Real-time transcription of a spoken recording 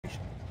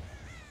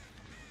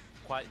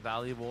quite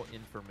valuable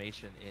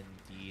information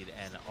indeed,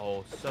 and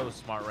oh, so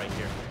smart right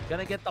here.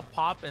 Gonna get the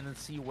pop and then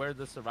see where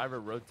the survivor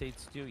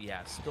rotates to.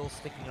 Yeah, still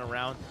sticking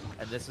around,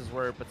 and this is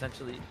where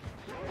potentially...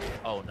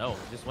 Oh no,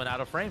 just went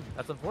out of frame.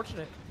 That's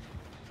unfortunate.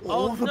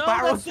 Oh no,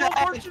 that's so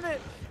unfortunate.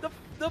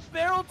 The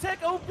barrel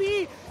tech OP.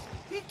 He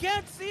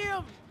can't see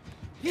him.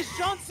 He's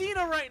John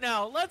Cena right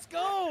now. Let's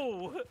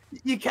go.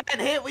 You can't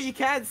hit what you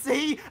can't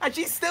see. And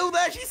she's still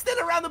there. She's still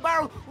around the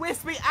barrel.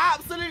 Wispy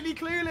absolutely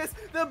clueless.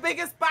 The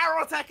biggest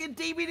barrel attack in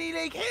DBD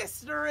League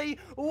history.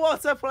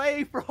 What a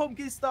play from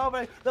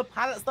Gustavo. The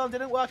pallet stun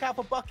didn't work out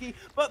for Bucky,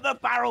 but the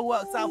barrel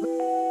works out.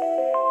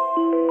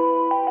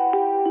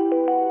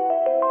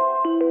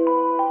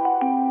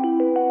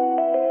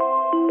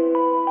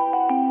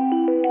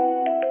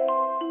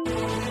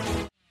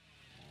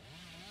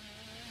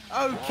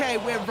 Okay,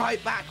 we're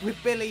right back with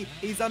Billy.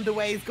 He's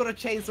underway, he's got a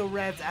chainsaw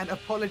revved, and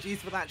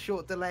apologies for that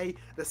short delay.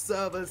 The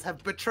servers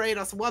have betrayed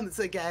us once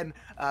again.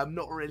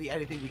 Not really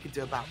anything we can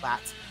do about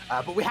that.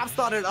 But we have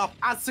started it up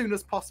as soon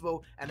as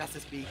possible, and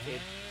SSB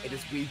Kid, it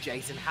is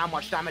weeJason. How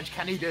much damage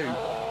can he do?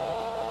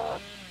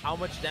 How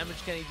much damage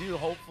can he do?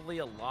 Hopefully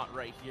a lot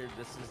right here.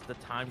 This is the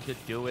time to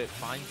do it.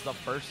 Finds the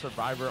first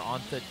survivor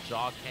onto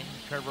Jaw. Can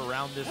you curve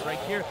around this right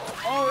here?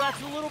 Oh,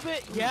 that's a little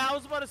bit. Yeah, I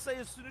was about to say,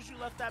 as soon as you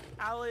left that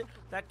pallet,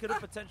 that could have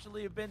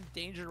potentially have been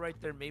danger right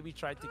there. Maybe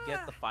tried to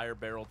get the fire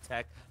barrel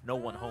tech. No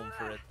one home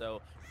for it,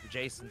 though.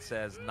 Jason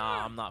says,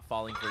 nah, I'm not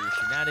falling for your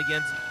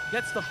shenanigans.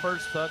 Gets the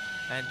first hook,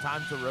 and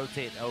time to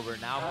rotate over.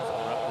 Now his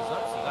corrupt is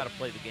up, so you got to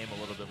play the game a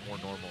little bit more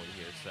normally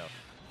here. So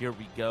here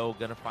we go.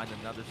 Gonna find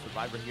another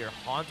survivor here.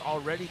 Haunt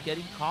already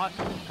getting caught.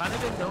 Kind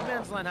of in no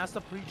man's land. Has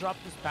to pre-drop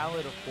this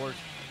pallet, of course.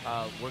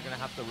 We're gonna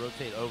have to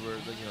rotate over.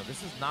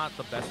 This is not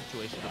the best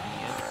situation to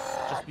be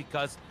in, just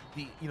because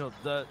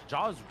the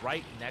Jaw is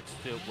right next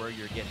to where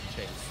you're getting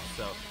chased.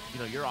 So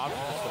your option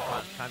is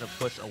to kind of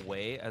push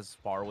away as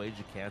far away as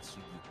you can, so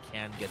you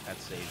can get that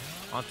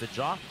save onto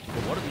Jaw.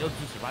 But what are the other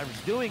two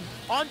survivors doing?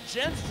 On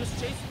Jens, just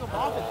chasing them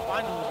off, and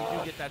finally you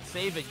do get that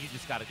save, and you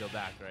just gotta go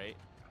back, right?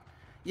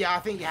 Yeah,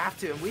 I think you have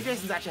to, and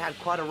weeJason's actually had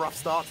quite a rough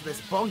start to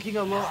this, bonking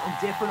a lot on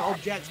different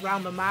objects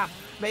around the map.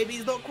 Maybe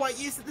he's not quite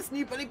used to this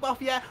new Billy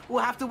buff yet.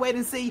 We'll have to wait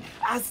and see,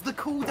 as the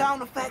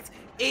cooldown effect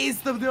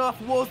is the nerf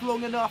was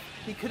long enough.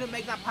 He couldn't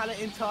make that pallet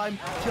in time.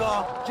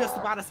 Jar just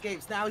about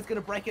escapes. Now he's going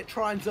to break it,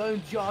 try and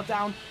zone Jar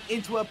down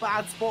into a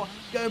bad spot,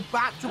 going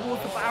back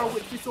towards the barrel,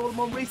 which we saw them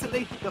on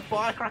recently. The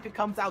firecracker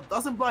comes out,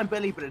 doesn't blind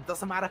Billy, but it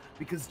doesn't matter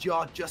because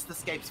Jar just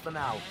escapes for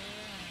now.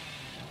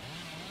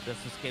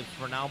 Just escapes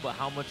for now, but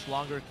how much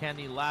longer can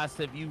he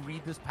last? If you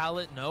read this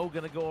pallet, no,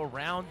 gonna go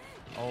around.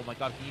 Oh my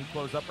god, can you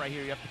close up right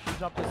here? You have to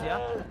pre-drop this,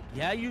 yeah?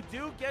 Yeah, you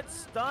do get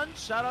stunned.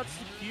 Shoutouts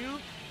to Q.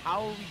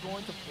 How are we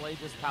going to play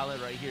this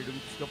pallet right here? Do we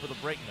just go for the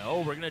break?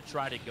 No, we're gonna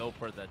try to go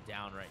for the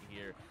down right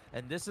here.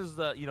 And this is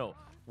the,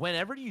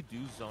 whenever you do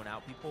zone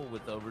out people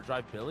with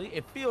Overdrive Billy,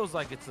 it feels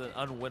like it's an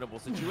unwinnable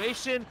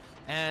situation.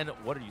 And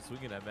what are you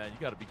swinging at, man?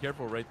 You got to be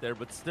careful right there,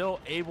 but still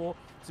able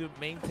to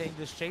maintain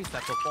this chase.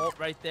 That's a fault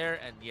right there.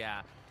 And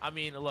yeah, I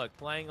mean, look,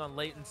 playing on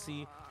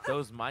latency,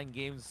 those mind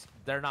games,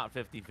 they're not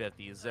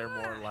 50-50s. They're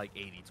more like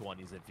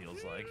 80-20s, it feels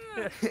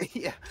like.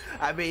 Yeah,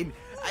 I mean,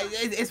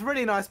 it's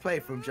really nice play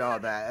from Jar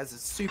there. It's a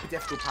super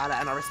difficult pallet,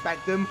 and I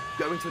respect them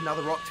going to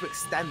another rock to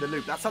extend the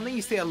loop. That's something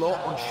you see a lot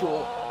on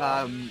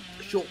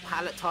short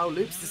pallet tile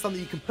loops. It's something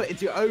you can put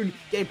into your own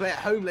gameplay at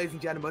home, ladies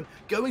and gentlemen.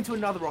 Going to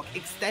another rock,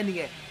 extending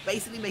it,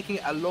 basically making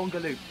it a longer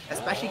loop,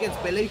 especially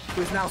against Billy,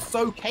 who is now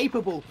so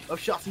capable of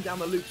shutting down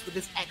the loops with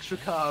this extra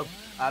curve.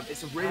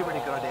 It's a really, really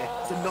good idea.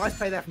 It's a nice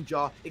play there from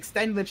Jar,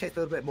 extending the chase a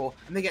little bit more,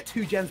 and they get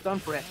 2 gens done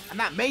for it, and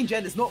that main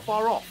gen is not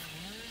far off.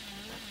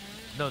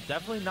 No,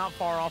 definitely not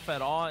far off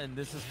at all, and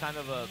this is kind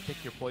of a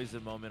pick your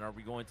poison moment. Are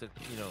we going to,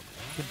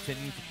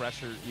 continue to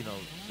pressure,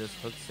 this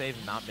hook save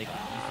and not make it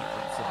easy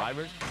for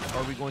survivors?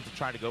 Or are we going to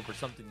try to go for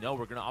something? No,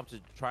 we're going to opt to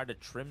try to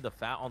trim the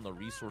fat on the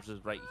resources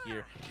right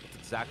here. It's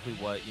exactly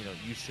what,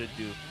 you should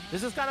do.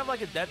 This is kind of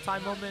like a dead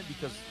time moment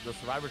because the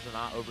survivors are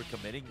not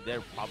overcommitting.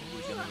 They're probably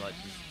going to let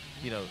this,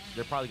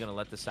 they're probably going to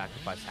let the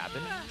sacrifice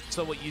happen.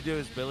 So what you do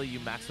is, Billy, you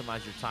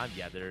maximize your time.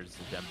 Yeah, there's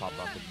the gem pop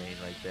off the main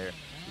right there.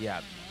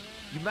 Yeah.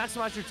 You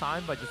maximize your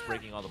time by just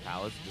breaking all the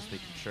pallets and just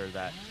making sure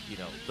that,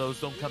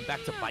 those don't come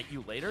back to bite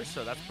you later.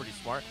 So that's pretty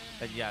smart.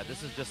 And yeah,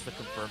 this is just to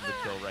confirm the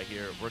kill right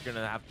here. We're going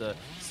to have to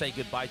say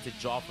goodbye to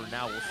Jaw for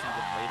now. We'll see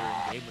them later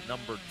in game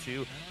number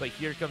 2. But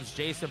here comes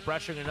Jason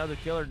pressuring another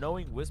killer,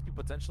 knowing Wispy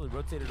potentially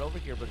rotated over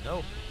here. But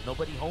no,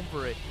 nobody home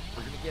for it.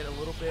 We're going to get a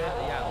little bit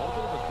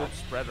of a good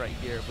spread right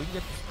here. If we can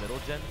get this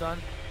middle gen done,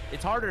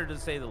 it's harder to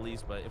say the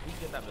least, but if we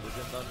get that middle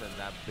gen done, then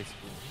that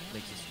basically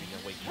makes the stream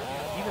way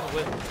easier. Even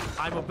with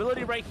high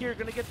mobility right here,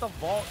 gonna get the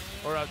vault,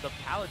 or the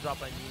pallet drop,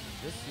 I mean,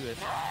 this US.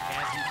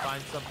 Can he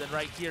find something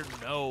right here?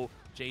 No.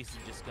 Jason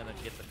just gonna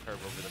get the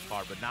curve over the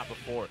car, but not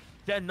before.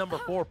 Gen number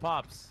 4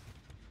 pops.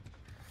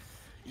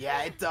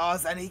 Yeah, it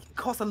does, and he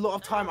costs a lot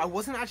of time. I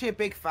wasn't actually a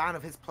big fan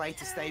of his play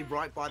to stay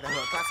right by the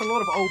hook. That's a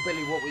lot of old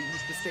Billy, what we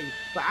used to see.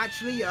 But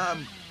actually,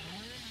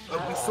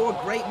 we saw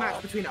a great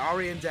match between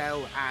Ari and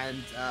Dale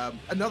and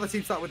another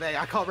team start with A.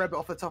 I can't remember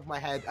off the top of my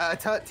head.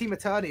 Team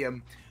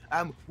Eternium.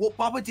 What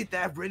Bubba did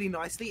there really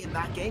nicely in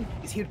that game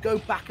is he would go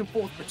back and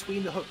forth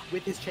between the hook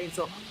with his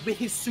chainsaw, with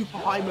his super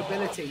high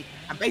mobility,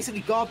 and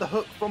basically guard the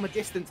hook from a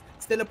distance,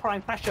 still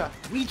applying pressure.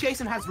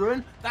 weeJason has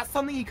ruin. That's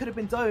something he could have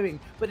been doing,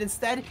 but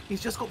instead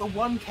he's just got the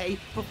 1K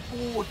for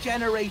 4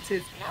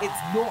 generators.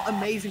 It's not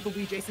amazing for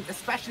weeJason,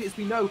 especially as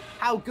we know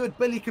how good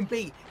Billy can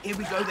be. Here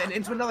we go then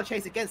into another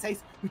chase against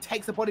Ace, who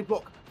takes a body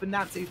block for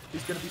Nancy,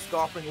 who's going to be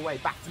scarfing away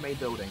back to main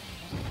building.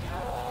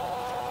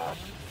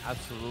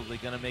 Absolutely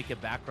gonna make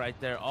it back right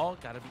there. Oh,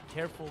 gotta be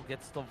careful,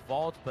 gets the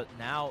vault, but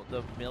now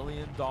the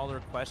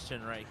 $1,000,000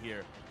 question right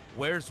here.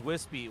 Where's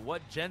Wispy?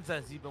 What gens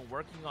has he been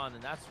working on?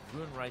 And that's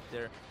Ruin right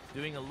there,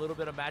 doing a little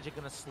bit of magic,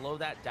 gonna slow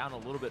that down a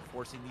little bit,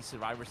 forcing these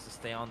survivors to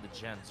stay on the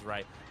gens,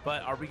 right?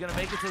 But are we gonna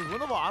make it to the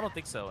winnable? I don't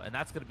think so, and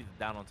that's gonna be the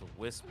down onto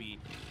Wispy.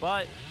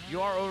 But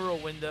you are over a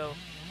window.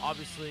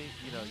 Obviously,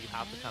 you know, you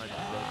have to kind of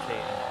just rotate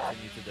and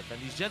continue to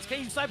defend these gens.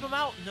 Can you snipe them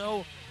out?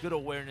 No. Good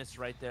awareness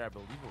right there. I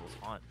believe it was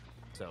Haunt.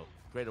 So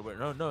great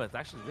awareness. No, it's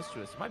actually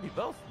Mistress. It might be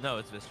both. No,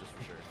 it's Mistress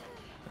for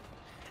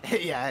sure.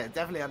 Yeah,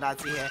 definitely on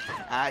Nancy here.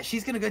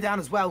 She's going to go down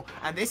as well,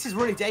 and this is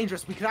really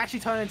dangerous. We could actually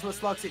turn it into a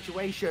slug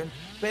situation.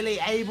 Billy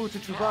able to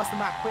traverse the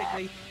map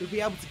quickly. He'll be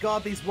able to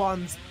guard these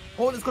ones.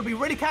 Haunt is going to be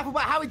really careful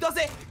about how he does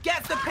it.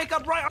 Gets the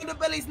pickup right under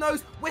Billy's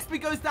nose. Wispy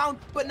goes down,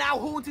 but now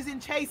Haunt is in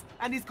chase,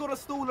 and he's got to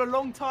stall a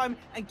long time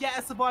and get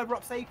a survivor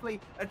up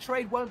safely. A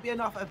trade won't be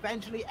enough.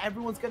 Eventually,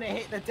 everyone's going to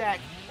hit the deck.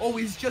 Oh,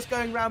 he's just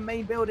going around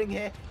main building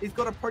here. He's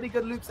got a pretty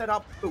good loop set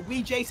up, but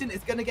weeJason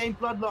is going to gain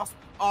blood loss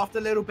after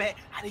a little bit,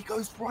 and he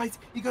goes right.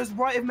 He goes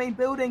right of main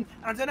building,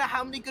 and I don't know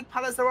how many good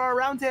pallets there are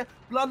around here.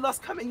 Blood loss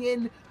coming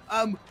in.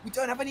 We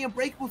don't have any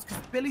unbreakables because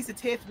Billy's a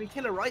tier 3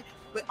 killer, right?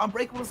 But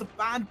unbreakable is a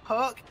banned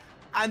perk.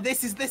 And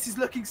this is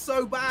looking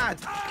so bad.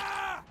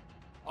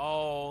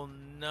 Oh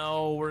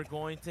no, we're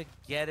going to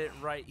get it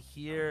right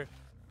here.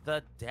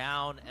 The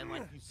down, and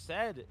like you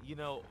said, you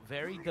know,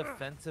 very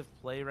defensive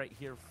play right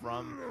here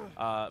from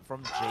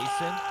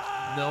Jason,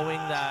 knowing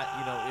that,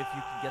 you know, if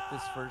you can get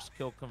this first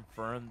kill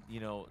confirmed, you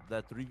know,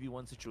 the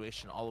 3v1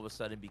 situation all of a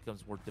sudden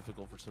becomes more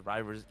difficult for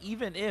survivors,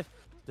 even if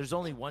there's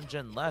only 1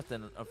 gen left.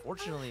 And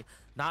unfortunately,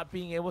 not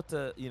being able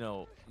to, you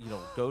know,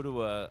 go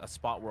to a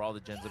spot where all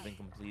the gens have been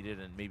completed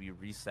and maybe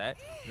reset,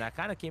 and that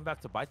kind of came back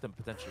to bite them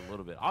potentially a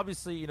little bit.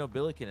 Obviously, you know,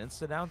 Billy can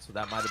insta down, so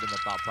that might have been the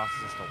thought process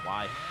as to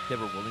why they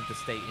were willing to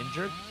stay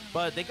injured,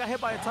 but they got hit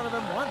by a ton of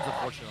M1s,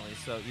 unfortunately.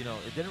 So, you know,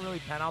 it didn't really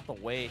pan out the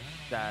way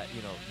that,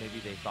 you know, maybe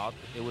they thought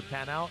it would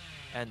pan out,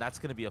 and that's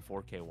going to be a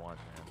 4K1, man.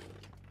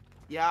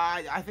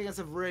 Yeah, I think it's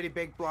a really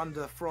big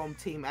blunder from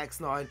Team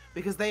X9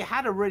 because they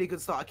had a really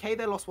good start. Okay,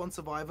 they lost 1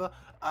 survivor,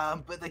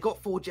 but they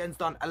got 4 gens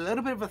done. A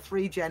little bit of a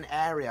 3 gen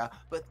area,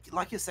 but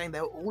like you're saying,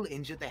 they were all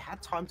injured. They had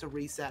time to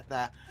reset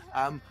there.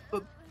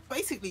 But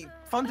basically,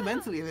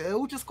 fundamentally, they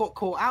all just got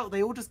caught out.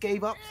 They all just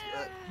gave up,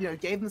 you know,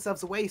 gave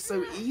themselves away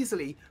so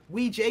easily.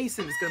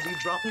 weeJason is going to be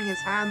dropping his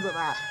hands at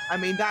that. I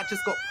mean, that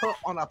just got put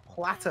on a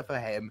platter for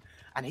him.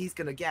 And he's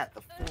going to get the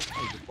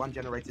 4K with 1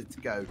 generator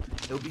to go.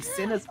 It'll be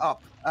Sinners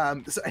up.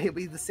 So it'll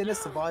be the Sinners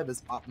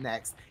survivors up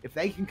next. If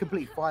they can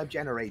complete 5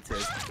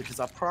 generators, which is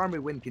our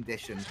primary win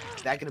condition,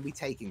 they're going to be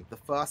taking the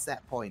first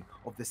set point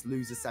of this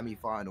loser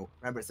semi-final.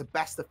 Remember, it's a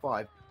best of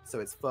 5, so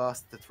it's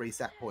first to 3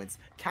 set points.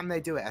 Can they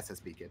do it,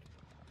 SSB Kid?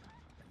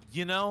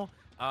 You know,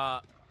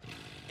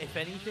 if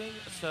anything,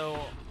 so,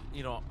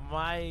 you know,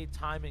 my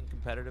time in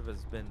competitive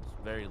has been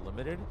very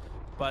limited.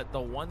 But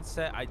the one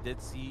set I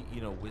did see, you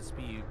know,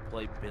 Wispy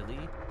play Billy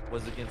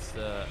was against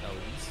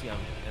Elysium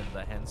in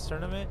the Hens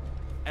tournament.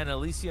 And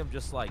Elysium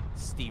just, like,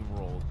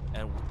 steamrolled.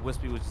 And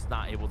Wispy was just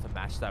not able to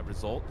match that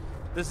result.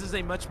 This is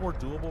a much more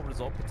doable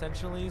result,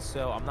 potentially.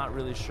 So I'm not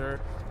really sure.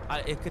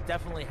 It could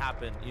definitely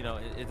happen. You know,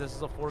 this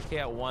is a 4K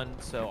at 1.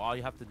 So all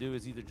you have to do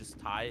is either just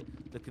tie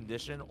the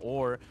condition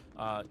or,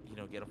 you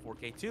know, get a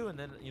 4K 2. And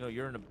then, you know,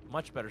 you're in a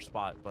much better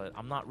spot. But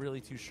I'm not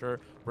really too sure.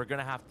 We're going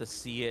to have to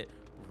see it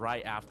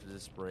right after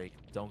this break.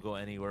 Don't go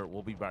anywhere.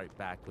 We'll be right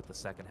back with the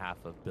second half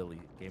of Billy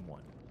Game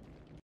 1.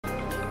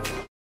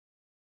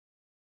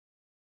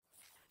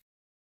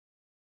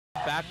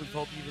 Back. We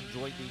hope you've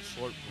enjoyed the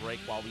short break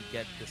while we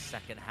get the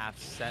second half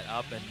set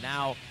up. And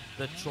now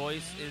the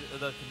choice is,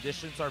 the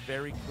conditions are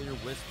very clear.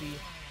 Wispy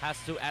has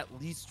to at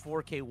least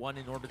 4K1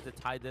 in order to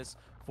tie this,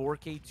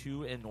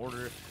 4K2 in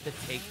order to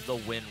take the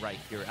win right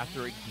here.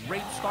 After a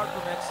great start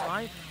from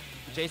X9,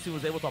 Jason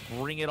was able to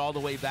bring it all the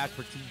way back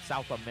for Team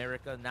South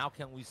America. Now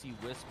can we see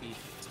Wispy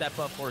step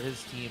up for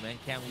his team? And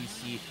can we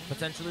see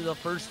potentially the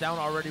first down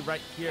already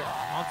right here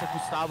onto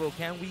Gustavo?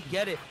 Can we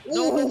get it?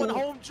 No, he went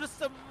home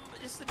just an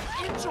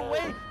inch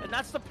away, and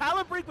that's the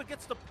pallet break, but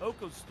gets the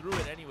Pocos through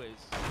it anyways.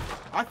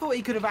 I thought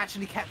he could have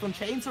actually kept on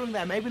chainsawing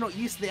there, maybe not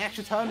used to the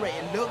extra turn rate.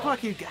 It looked like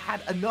he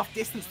had enough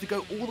distance to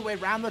go all the way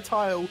around the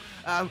tile,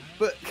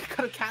 but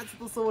kind of cancelled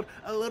the sword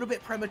a little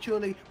bit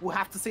prematurely. We'll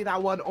have to see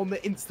that one on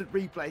the instant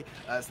replay.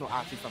 It's not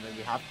actually something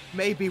we have.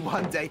 Maybe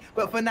one day.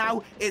 But for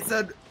now, it's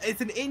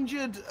an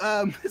injured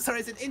it's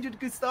an injured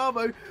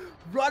Gustavo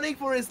running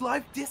for his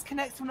life,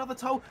 disconnects to another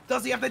toll.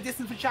 Does he have the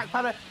distance for Shaq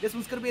Pala? This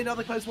one's gonna be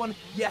another close one.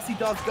 Yes, he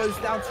does. Goes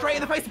down straight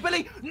in the face of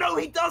Billy. No,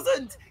 he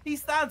doesn't. He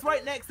stands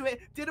right next to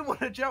it. Didn't want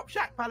to drop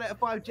Shaq Pala at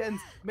 5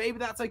 gens. Maybe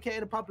that's okay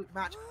in a public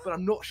match, but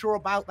I'm not sure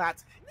about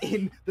that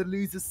in the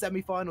losers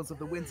semi-finals of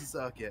the Winter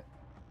Circuit.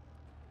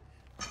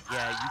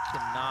 Yeah,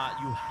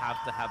 you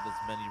have to have as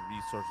many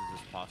resources as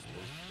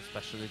possible,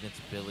 especially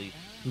against Billy,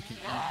 who can eat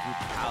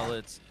through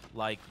pallets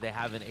like they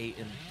haven't ate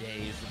in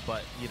days.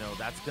 But, you know,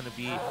 that's going to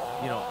be,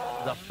 you know,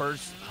 the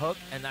first hook,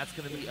 and that's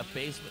going to be a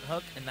basement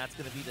hook, and that's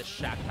going to be the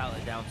Shaq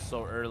pallet down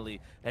so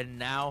early. And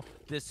now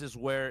this is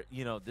where,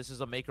 you know, this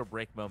is a make or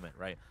break moment,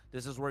 right?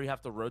 This is where you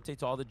have to rotate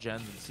to all the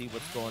gens and see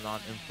what's going on.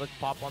 Inflict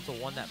pop onto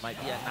one that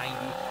might be at 90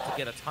 to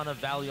get a ton of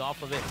value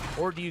off of it.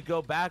 Or do you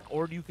go back,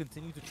 or do you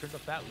continue to trim the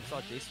fat? We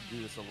saw Jason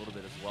do this a little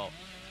bit as well.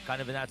 Kind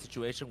of in that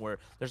situation where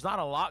there's not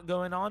a lot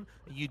going on,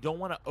 and you don't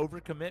want to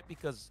overcommit,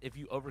 because if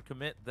you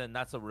overcommit, then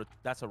that's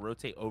a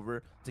rotate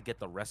over to get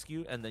the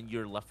rescue, and then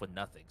you're left with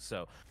nothing.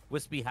 So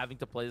Wispy having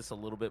to play this a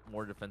little bit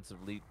more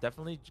defensively,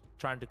 definitely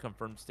trying to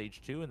confirm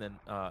stage 2, and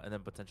then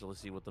potentially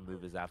see what the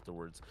move is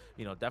afterwards.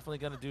 You know, definitely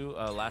gonna do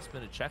a last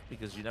minute check,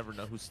 because you never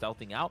know who's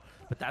stealthing out,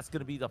 but that's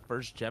gonna be the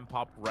first gem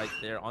pop right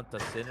there onto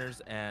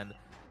Sinners. And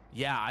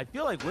yeah, I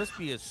feel like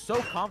Wispy is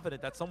so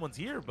confident that someone's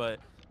here, but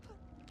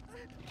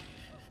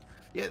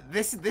yeah,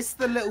 this is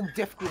the little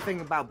difficult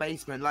thing about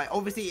basement. Like,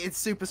 obviously it's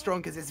super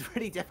strong because it's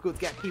really difficult to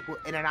get people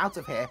in and out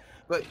of here,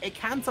 but it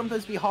can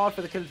sometimes be hard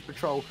for the killer to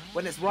patrol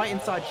when it's right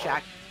inside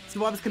Shaq.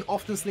 Survivors can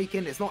often sneak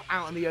in. It's not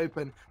out in the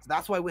open, so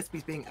that's why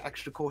Wispy's being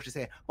extra cautious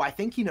here. But I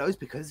think he knows,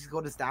 because he's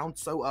got us down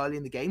so early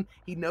in the game,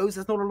 he knows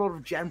there's not a lot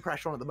of gen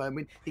pressure on at the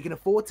moment. He can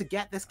afford to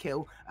get this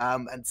kill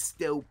and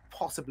still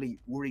possibly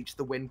reach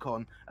the win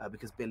con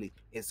because Billy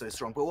is so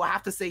strong. But we'll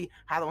have to see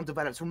how that one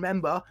develops.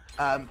 Remember,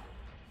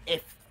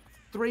 if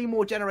 3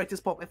 more generators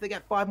pop, if they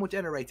get 5 more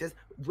generators,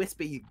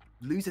 Wispy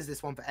loses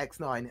this one for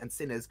X9, and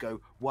Sinners go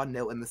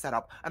 1-0 in the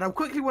setup. And I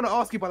quickly want to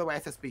ask you, by the way,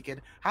 SSB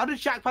Kid, how did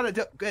Shaq pallet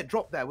get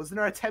dropped there? Was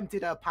there an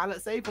attempted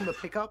pallet save on the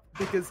pickup?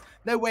 Because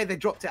no way they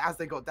dropped it as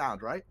they got down,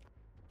 right?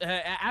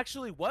 It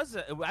actually was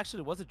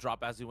a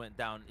drop as he went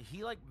down.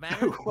 He like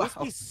managed Wow.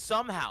 Wispy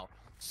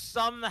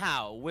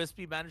somehow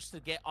Wispy managed to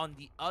get on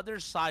the other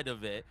side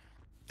of it,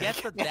 get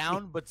the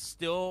down, but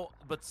still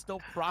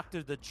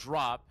proctor the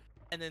drop,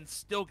 and then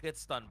still get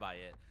stunned by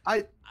it.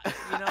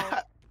 You know,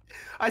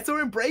 I saw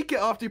him break it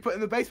after he put it in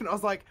the basement. I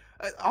was like,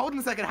 hold on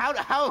a second,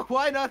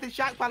 why on earth is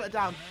Shaq pallet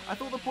down? I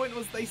thought the point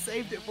was they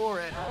saved it for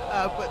it,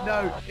 but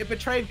no, it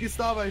betrayed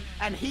Gustavo,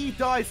 and he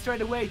dies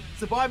straight away.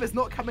 Survivor's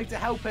not coming to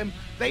help him.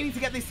 They need to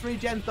get these 3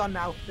 gens done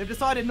now. They've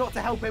decided not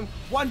to help him.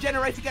 1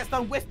 generator gets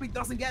done. Wispy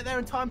doesn't get there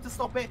in time to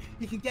stop it.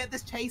 He can get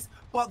this chase,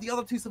 but the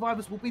other 2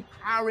 survivors will be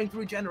powering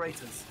through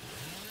generators.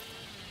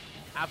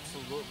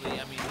 absolutely.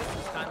 I mean,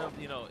 this is kind of,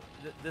 you know,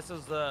 this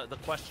is the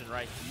question,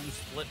 right? Do you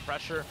split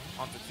pressure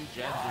onto 2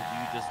 gens, or do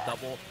you just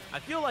double? I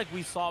feel like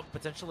we saw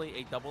potentially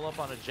a double up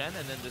on a gen,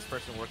 and then this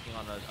person working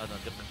on a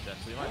different gen.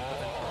 So you might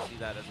potentially see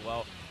that as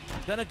well.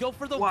 Gonna go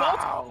for the vault.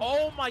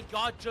 Oh my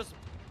God, just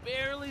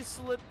barely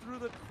slipped through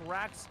the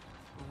cracks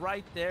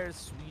right there.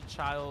 Sweet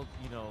child,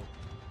 you know,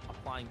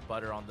 applying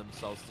butter on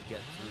themselves to get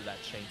through that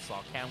chainsaw.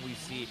 Can we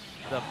see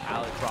the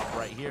pallet drop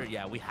right here?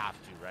 Yeah, we have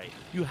to, right?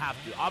 You have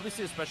to.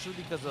 Obviously, especially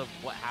because of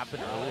what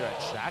happened earlier at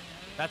Shaq.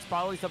 That's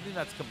probably something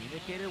that's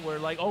communicated where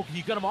like, oh, can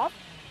you cut him off?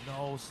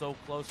 No, so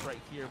close right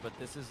here, but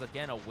this is,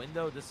 again, a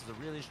window. This is a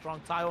really strong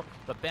tile.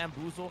 The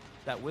bamboozle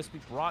that Wispy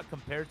brought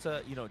compared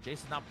to, you know,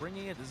 Jason not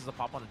bringing it. This is a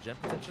pop on a gen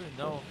potentially.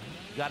 No,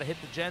 you got to hit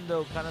the gen,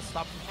 though. Kind of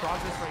stop some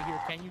progress right here.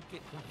 Can you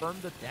confirm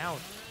the down?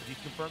 If you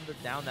confirm the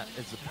down, that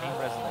is a pain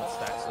resonance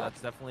stack, so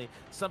that's definitely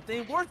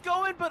something worth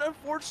going, but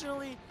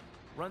unfortunately,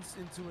 runs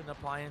into an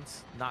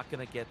appliance. Not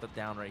gonna get the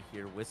down right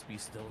here. Wispy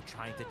still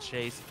trying to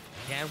chase.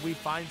 Can we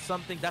find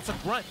something? That's a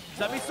grunt.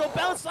 That means so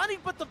balanced sunny,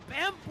 but the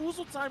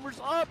bamboozle timer's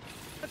up.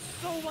 That's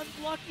so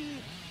unlucky.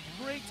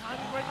 Great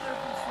timing right there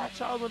from Sweet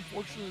Child.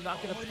 Unfortunately,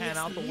 not gonna pan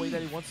out the way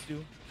that he wants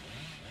to.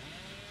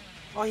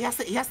 Oh, he has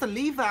to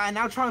leave that and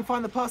now try and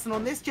find the person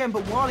on this gen,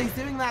 but while he's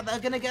doing that, they're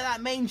going to get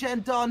that main gen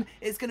done.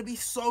 It's going to be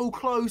so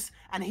close,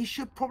 and he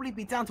should probably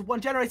be down to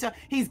 1 generator.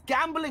 He's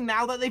gambling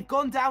now that they've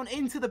gone down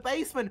into the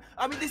basement.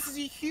 I mean, this is a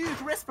huge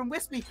risk from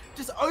Wispy,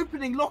 just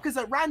opening lockers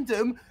at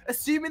random,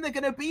 assuming they're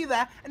going to be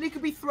there, and he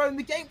could be thrown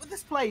the game with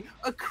this play.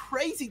 A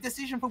crazy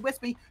decision for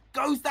Wispy.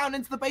 Goes down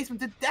into the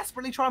basement to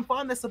desperately try and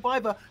find the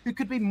survivor who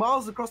could be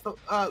miles across the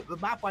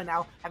map by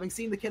now, having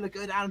seen the killer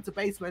go down into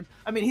basement.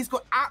 I mean, he's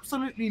got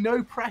absolutely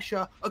no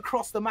pressure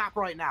across the map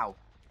right now.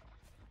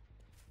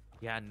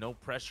 Yeah, no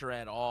pressure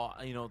at all.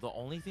 You know, the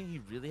only thing he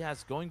really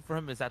has going for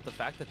him is that the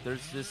fact that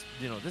there's this,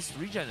 you know, this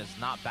regen is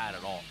not bad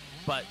at all.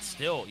 But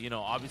still, you know,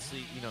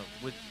 obviously, you know,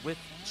 with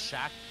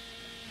Shaq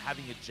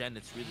having a gen,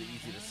 it's really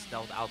easy to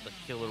stealth out the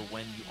killer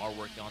when you are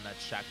working on that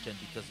Shaq gen,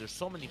 because there's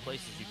so many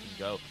places you can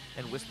go,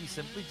 and Wispy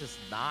simply does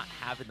not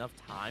have enough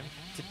time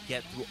to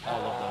get through all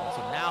of them.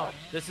 So now now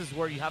this is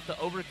where you have to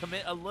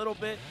overcommit a little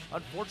bit.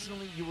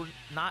 Unfortunately, you were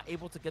not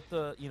able to get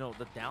the,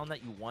 the down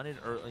that you wanted,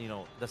 or,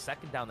 the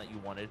second down that you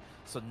wanted.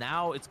 So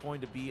now it's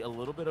going to be a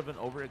little bit of an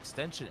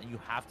overextension, and you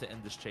have to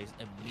end this chase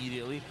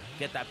immediately.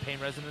 Get that pain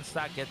resonance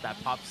stack, get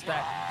that pop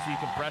stack, so you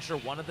can pressure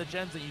one of the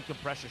gens, and you can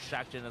pressure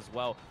Shaq gen as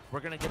well. We're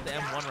going to get the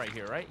M1 right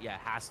here, right? Yeah,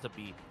 it has to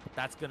be.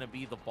 That's going to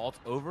be the vault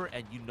over,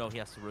 and he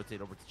has to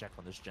rotate over to check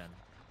on this gen.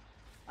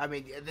 I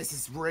mean, this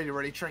is really,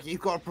 really tricky. You've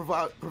got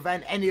to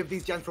prevent any of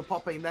these gens from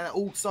popping. They're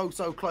all so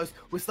close.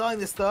 We're starting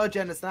this third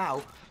gen as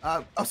now.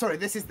 Oh, sorry,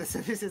 this is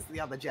the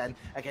other gen.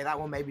 Okay, that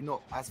one maybe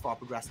not as far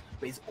progressed,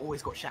 but he's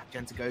always got Shaq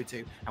gen to go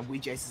to, and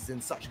weeJason is in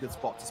such a good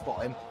spot to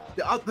spot him.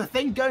 The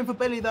thing going for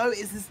Billy, though,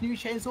 is this new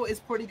chainsaw is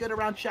pretty good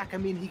around Shaq. I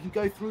mean, he can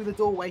go through the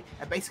doorway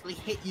and basically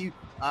hit you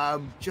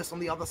just on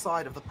the other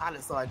side of the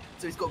pallet side.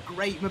 So he's got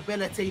great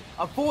mobility.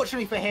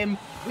 Unfortunately for him,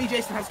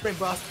 weeJason has sprint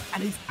burst,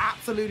 and he's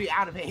absolutely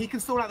out of it. He can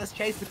stall out this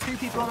chase with 2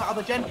 people on the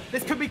other gen.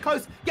 This could be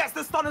close. Gets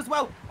the stun as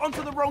well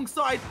onto the wrong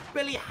side.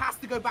 Billy has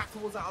to go back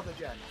towards that other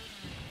gen.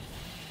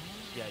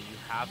 Yeah, you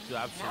have to,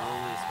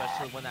 absolutely,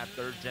 especially when that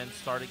third gen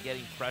started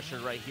getting pressured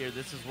right here.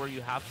 This is where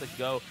you have to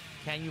go.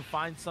 Can you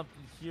find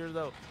something here,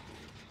 though?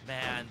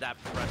 Man, that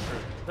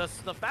pressure.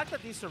 The fact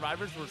that these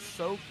survivors were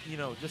so,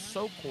 just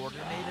so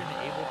coordinated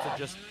and able to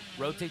just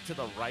rotate to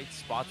the right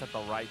spots at the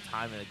right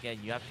time. And again,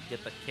 you have to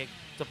get the kick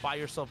to buy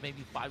yourself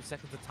maybe 5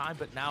 seconds of time.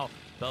 But now,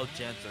 both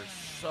gens are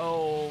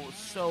so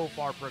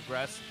far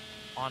progressed.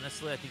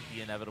 Honestly, I think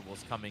the inevitable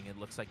is coming. It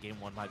looks like game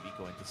 1 might be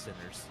going to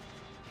Sinners.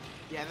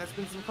 Yeah, there's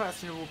been some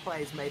questionable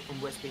plays made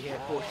from Wispy here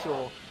for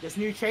sure. This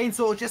new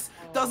chainsaw just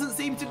doesn't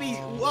seem to be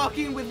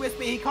working with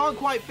Wispy. He can't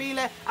quite feel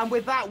it. And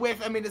with that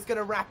whiff, I mean, it's going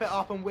to wrap it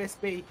up on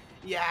Wispy.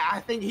 Yeah, I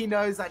think he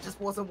knows that just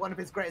wasn't one of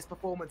his greatest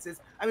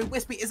performances. I mean,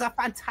 Wispy is a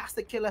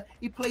fantastic killer.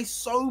 He plays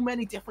so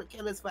many different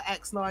killers for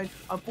X9.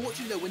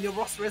 Unfortunately, when your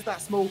roster is that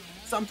small,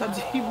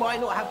 sometimes you might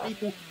not have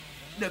people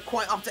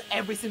quite up to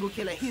every single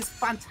killer. He's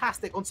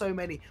fantastic on so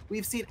many.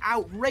 We've seen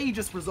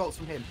outrageous results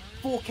from him.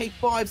 4K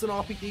 5s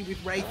on RPD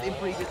with Wraith in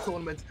previous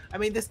tournaments. I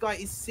mean, this guy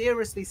is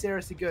seriously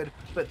good,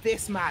 but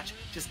this match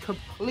just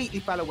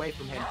completely fell away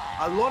from him.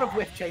 A lot of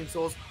whiff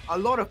chainsaws, a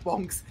lot of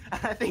bonks,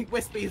 and I think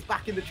Wispy is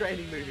back in the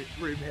training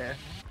room here.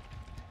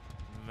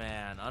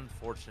 Man,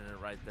 unfortunate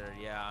right there.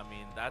 Yeah, I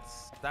mean,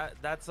 that's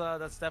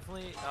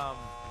definitely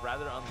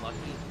rather unlucky.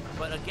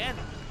 But again,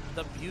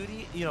 the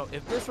beauty,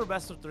 if this were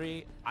best of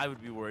 3, I would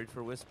be worried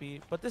for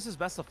Wispy. But this is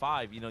best of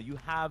 5. You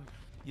have,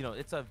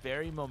 it's a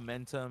very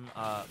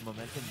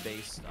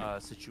momentum-based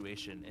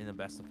situation in a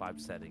best of 5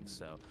 setting.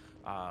 So,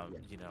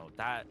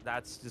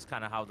 that's just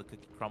kind of how the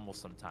cookie crumbles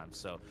sometimes.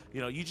 So,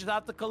 you just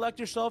have to collect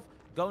yourself,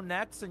 go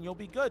next, and you'll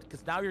be good,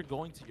 because now you're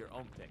going to your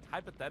own pick.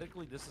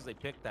 Hypothetically, this is a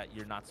pick that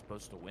you're not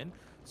supposed to win.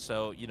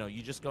 So,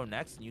 you just go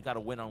next, and you got to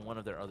win on one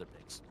of their other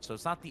picks. So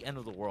it's not the end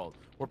of the world.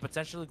 We're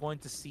potentially going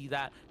to see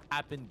that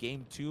happen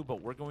game 2,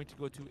 but we're going to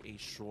go to a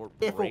short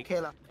break.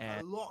 Killer.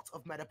 And a lot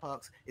of meta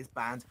perks is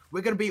banned.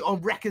 We're going to be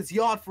on Wrecker's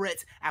Yard for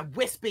it, and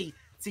Wispy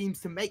seems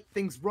to make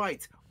things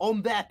right.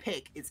 On their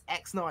pick, it's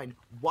X9.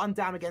 1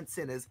 down against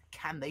Sinners.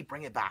 Can they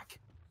bring it back?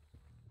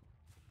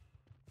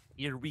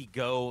 Here we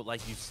go.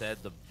 Like you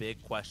said, the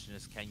big question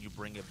is, can you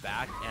bring it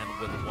back? And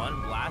with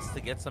 1 blast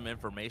to get some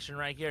information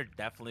right here,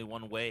 definitely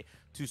one way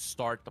to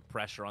start the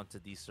pressure onto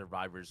these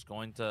survivors.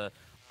 Going to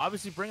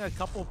obviously bring a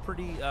couple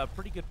pretty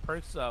good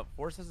perks.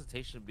 Force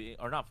hesitation being,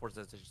 or not force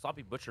hesitation,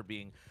 sloppy butcher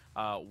being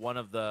one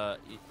of the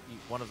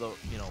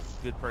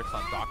good perks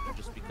on Doctor,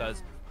 just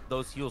because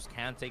those heals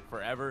can take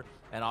forever,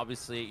 and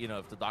obviously,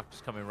 if the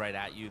doctor's coming right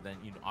at you, then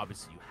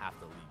obviously you have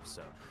to leave.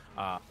 So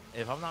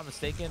if I'm not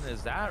mistaken,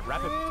 is that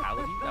rapid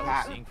brutality that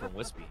we're seeing from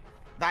Wispy?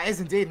 That is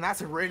indeed, and that's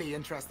a really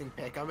interesting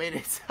pick. I mean,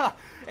 it's a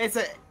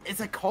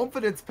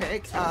confidence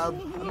pick.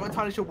 I'm not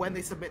entirely sure when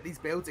they submit these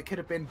builds. It could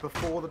have been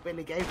before the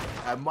Billy game,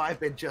 might have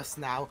been just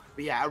now.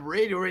 But yeah, a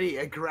really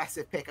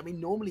aggressive pick. I mean,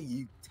 normally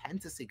you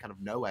tend to see kind of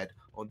Noed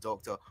on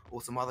Doctor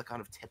or some other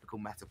kind of typical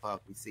meta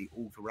perk we see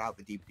all throughout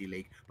the DPD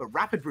League. But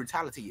rapid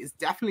brutality is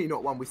definitely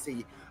not one we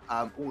see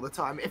all the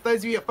time. If those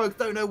of you folks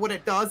don't know what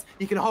it does,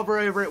 you can hover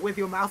over it with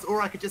your mouse,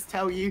 or I could just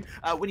tell you,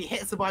 when you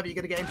hit a survivor, you're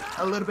going to gain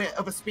a little bit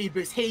of a speed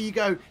boost. Here you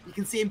go. You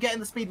can see him getting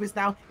the speed boost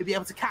now. He'll be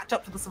able to catch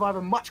up to the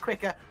survivor much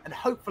quicker and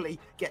hopefully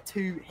get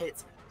 2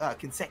 hits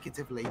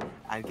consecutively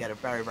and get a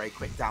very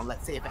quick down.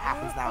 Let's see if it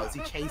happens now as he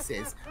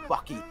chases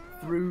Bucky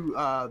through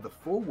the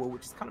 4 wall,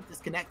 which is kind of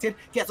disconnected.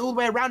 Gets all the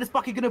way around. Is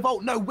Bucky going to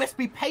vault? No,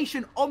 Wispy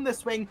patient on the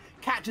swing,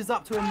 catches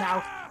up to him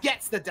now,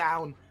 gets the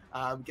down,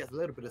 gets a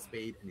little bit of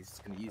speed, and he's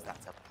just going to use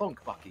that to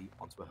plonk Bucky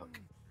onto a hook.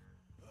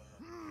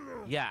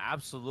 Yeah,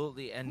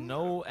 absolutely, and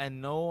no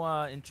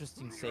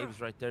interesting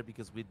saves right there,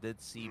 because we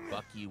did see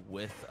Bucky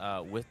with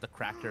the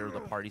cracker, the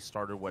party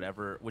starter,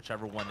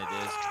 whichever one it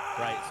is,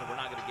 right? So we're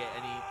not gonna get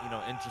any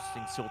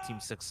interesting SEAL Team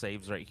 6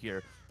 saves right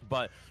here,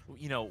 but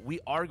we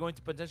are going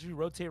to potentially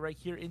rotate right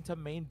here into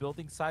main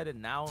building side,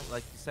 and now,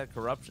 like you said,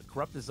 corrupt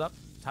is up.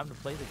 Time to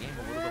play the game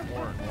a little bit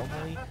more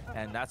normally,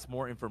 and that's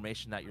more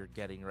information that you're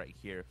getting right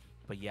here.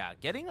 But yeah,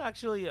 getting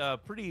actually a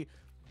pretty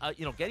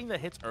you know, getting the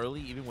hits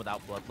early even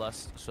without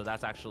bloodlust. So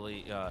that's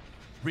actually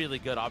really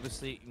good.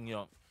 Obviously, you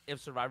know, if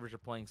survivors are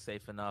playing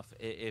safe enough,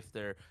 if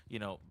they're, you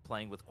know,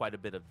 playing with quite a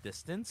bit of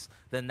distance,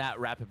 then that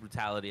rapid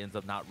brutality ends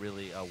up not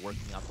really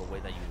working out the way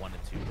that you want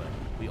it to. But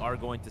we are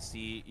going to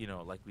see, you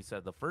know, like we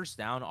said, the first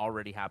down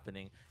already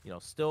happening. You know,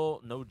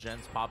 still no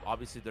gens pop.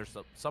 Obviously, there's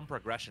some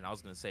progression. I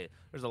was going to say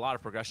there's a lot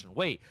of progression.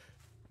 Wait,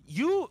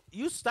 you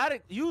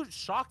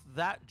shocked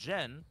that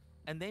gen,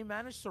 and they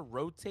managed to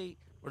rotate,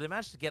 or they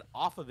managed to get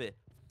off of it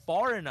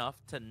far enough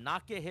to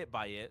not get hit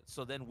by it,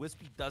 so then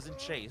Wispy doesn't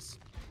chase,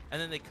 and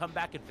then they come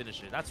back and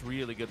finish it. That's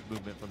really good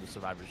movement from the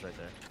survivors right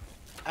there.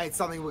 It's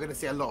something we're going to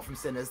see a lot from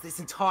Sinners. This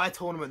entire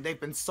tournament, they've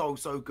been so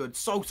good,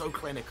 so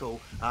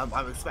clinical.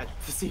 I'm expecting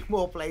to see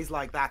more plays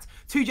like that.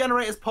 2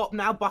 generators pop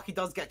now. Bucky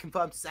does get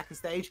confirmed to second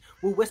stage.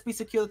 Will Wispy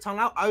secure the tunnel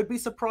out? I would be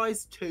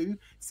surprised to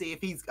see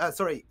if he's,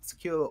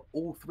 secure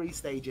all 3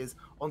 stages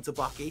onto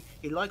Bucky.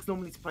 He likes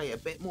normally to play a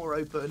bit more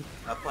open,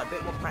 apply a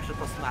bit more pressure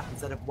across the map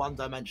instead of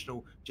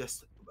one-dimensional,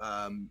 just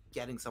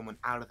getting someone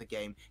out of the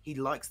game. He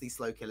likes these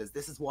slow killers.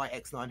 This is why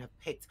X9 have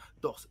picked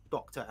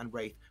Doctor and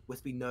Wraith.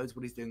 Wispy knows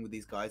what he's doing with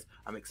these guys.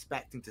 I'm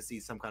expecting to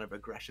see some kind of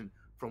aggression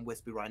from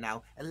Wispy right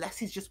now, unless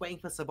he's just waiting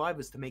for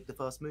survivors to make the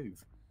first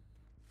move.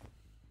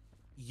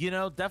 You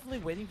know, definitely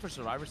waiting for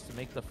survivors to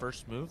make the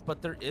first move,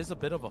 but there is a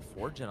bit of a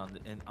forge on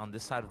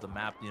this side of the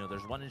map. You know,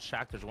 there's one in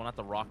Shack, there's one at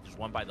the rock, there's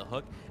one by the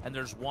hook, and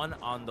there's one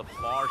on the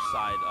far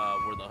side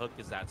where the hook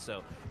is at.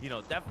 So, you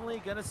know,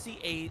 definitely gonna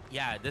see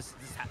this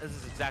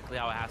is exactly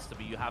how it has to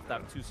be. You have to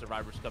have 2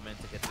 survivors come in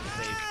to get the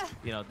save.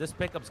 You know, this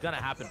pickup's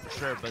gonna happen for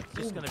sure, but it's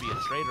just gonna be a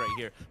trade right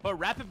here. But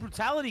rapid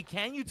brutality,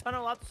 can you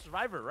tunnel out the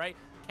survivor, right?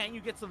 Can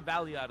you get some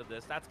value out of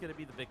this? That's going to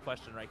be the big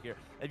question right here.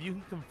 If you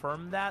can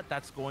confirm that,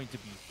 that's going to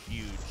be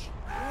huge.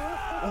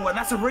 Oh, and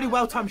that's a really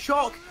well-timed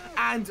shock.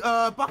 And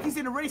Bucky's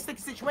in a really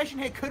sticky situation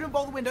here. Couldn't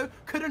vault the window,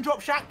 couldn't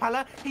drop Shack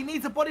Pala. He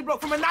needs a body block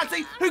from a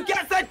Nazi who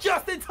gets there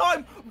just in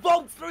time.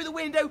 Vaults through the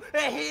window.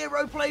 A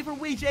hero play from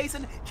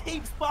weeJason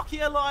keeps Bucky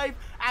alive.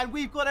 And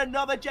we've got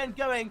another gen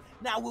going.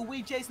 Now, will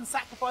weeJason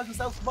sacrifice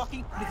himself for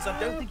Bucky? Because I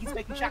don't think he's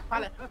making Shack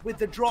Pala with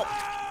the drop.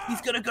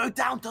 He's going to go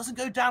down. Doesn't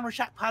go down on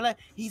Shack Pala.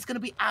 He's going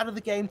to be out of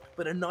the game.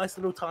 But a nice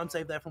little time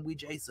save there from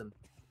weeJason.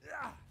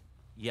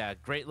 Yeah,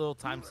 great little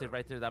time save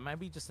right there. That might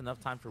be just enough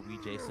time for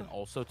weeJason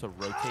also to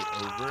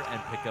rotate over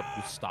and pick up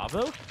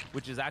Gustavo,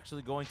 which is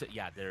actually going to...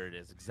 Yeah, there it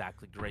is.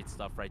 Exactly. Great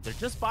stuff right there.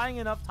 Just buying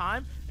enough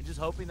time and just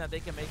hoping that they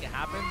can make it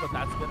happen, but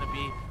that's going to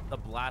be the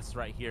blast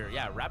right here.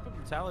 Yeah, rapid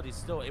brutality is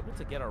still able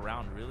to get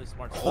around. Really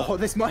smart stuff. Oh,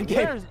 this mind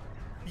game.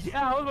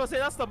 Yeah, I was going to say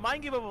that's the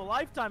mind game of a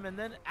lifetime, and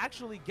then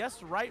actually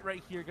guessed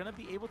right here. Going to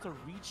be able to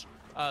reach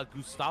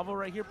Gustavo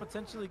right here,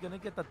 potentially going to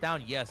get the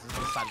down. Yes, this is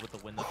the side with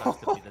the window. That's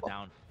going to be the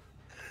down.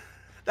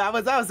 That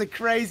was a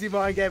crazy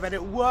mind game, and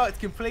it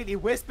worked completely.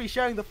 Wispy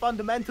showing the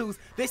fundamentals.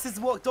 This is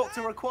what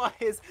Doctor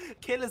requires.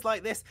 Killers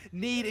like this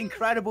need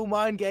incredible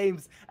mind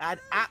games, and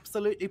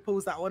absolutely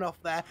pulls that one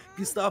off there.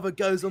 Gustavo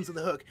goes onto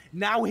the hook.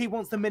 Now he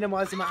wants to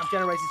minimize the amount of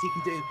generators he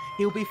can do.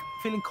 He'll be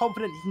feeling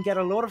confident he can get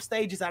a lot of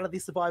stages out of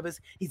these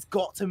survivors. He's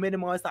got to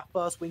minimize that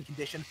first win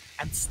condition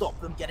and stop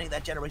them getting their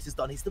generators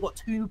done. He's still got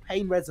 2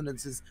 pain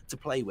resonances to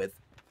play with.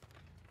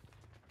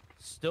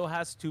 Still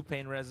has 2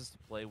 pain reses to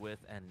play with,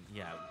 and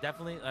yeah,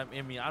 definitely.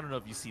 I mean, I don't know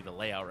if you see the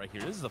layout right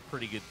here. This is a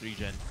pretty good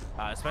 3-gen,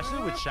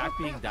 especially with Shack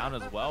being down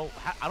as well.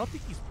 I don't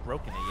think he's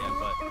broken it yet,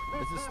 but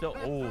this is still.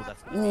 Oh,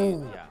 that's gonna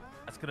be, yeah.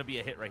 That's going to be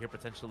a hit right here,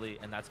 potentially,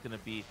 and that's going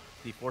to be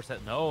the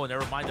 4-set. No,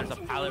 never mind. There's a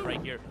pallet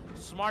right here.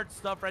 Smart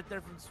stuff right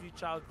there from Sweet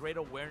Child. Great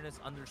awareness,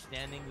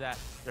 understanding that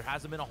there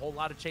hasn't been a whole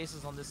lot of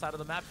chases on this side of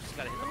the map. Just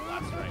got to hit the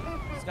blast,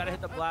 right? Just got to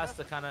hit the blast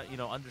to kind of, you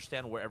know,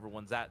 understand where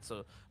everyone's at.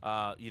 So,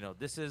 you know,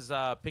 this is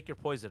pick your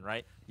poison,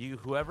 right?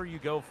 Whoever you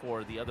go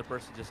for, the other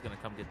person's just going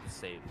to come get the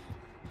save.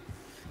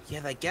 Yeah,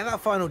 they get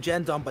that final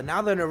gen done, but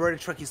now they're in a really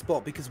tricky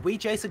spot because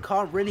weeJason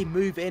can't really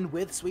move in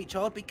with Sweet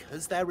Child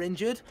because they're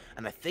injured,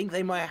 and I think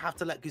they might have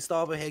to let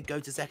Gustavo here go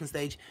to second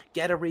stage,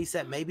 get a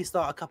reset, maybe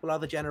start a couple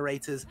other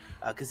generators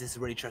because this is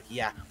really tricky.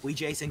 Yeah,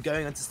 weeJason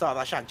going on to start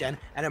that Shack gen,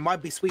 and it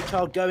might be Sweet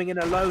Child going in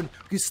alone.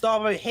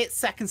 Gustavo hits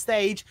second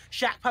stage,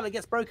 Shack pallet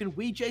gets broken,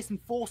 weeJason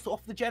forced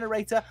off the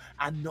generator,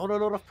 and not a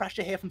lot of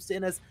pressure here from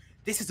Sinners.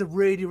 This is a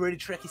really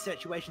tricky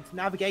situation to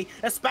navigate,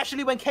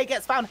 especially when Kate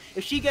gets found.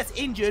 If she gets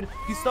injured,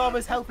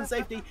 Gustavo's health and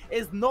safety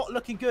is not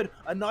looking good.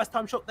 A nice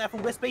time shot there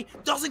from Wispy.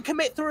 Doesn't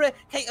commit through it.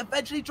 Kate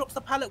eventually drops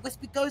the pallet.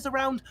 Wispy goes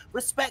around,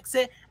 respects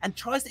it, and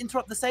tries to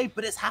interrupt the save,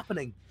 but it's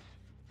happening.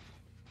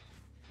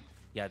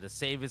 Yeah, the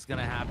save is going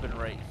to happen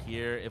right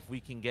here. If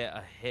we can get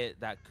a hit,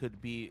 that could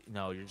be...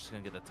 No, you're just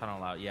going to get the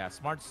tunnel out. Yeah,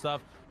 smart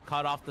stuff.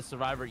 Cut off the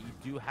survivor. You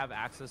do have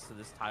access to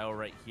this tile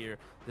right here.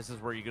 This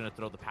is where you're going to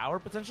throw the power,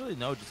 potentially.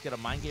 No, just get a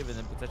mind game, and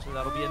then potentially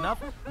that'll be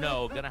enough.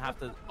 No, going to have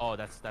to... Oh,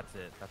 that's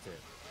it. That's it.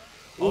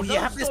 Oh, you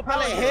have this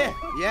pallet here.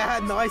 Yeah,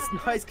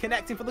 nice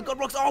connecting for the God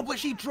Rocks. Oh, but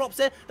she drops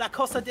it. That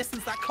costs her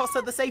distance. That costs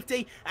her the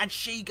safety. And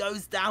she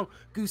goes down.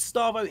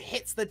 Gustavo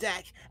hits the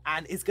deck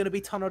and is going to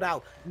be tunneled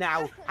out.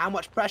 Now, how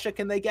much pressure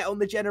can they get on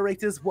the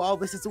generators while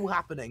this is all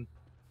happening?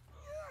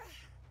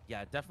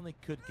 yeah, definitely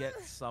could get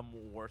some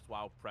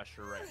worthwhile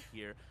pressure right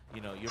here.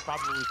 You know, you're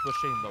probably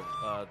pushing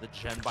the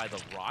gen by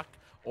the rock,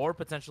 or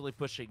potentially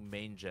pushing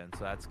main gen.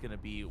 So that's gonna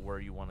be where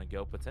you want to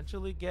go.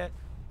 Potentially get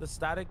the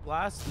static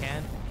blast.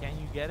 Can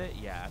you get it?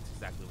 Yeah, that's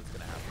exactly what's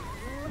gonna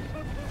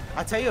happen.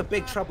 I tell you a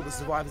big trouble the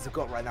survivors have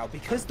got right now.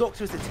 Because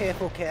Doctor is a tier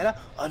 4 killer,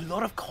 a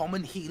lot of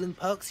common healing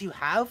perks you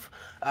have,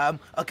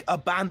 a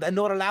ban, they're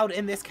not allowed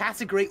in this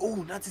category. Oh,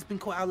 Nuts has been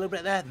caught out a little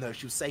bit there. No,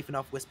 she was safe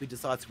enough. Wispy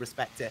decides to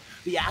respect it.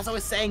 But yeah, as I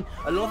was saying,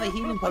 a lot of the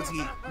healing perks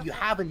you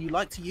have and you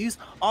like to use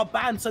are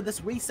banned. So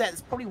this reset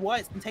is probably why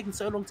it's been taking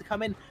so long to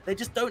come in. They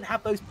just don't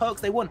have those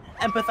perks they want.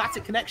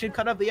 Empathetic connection,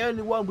 kind of the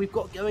only one we've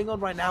got going on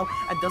right now,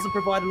 and doesn't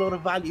provide a lot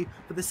of value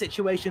for the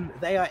situation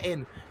they are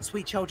in.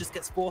 Sweet Child just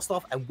gets forced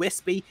off, and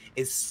Wispy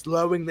is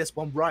slowing this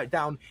one right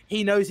down.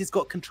 He knows he's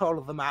got control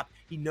of the map.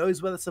 He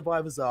knows where the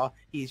survivors are.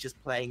 He's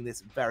just playing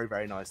this very,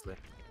 very nicely.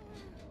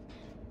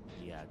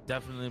 Yeah,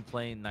 definitely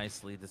playing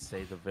nicely to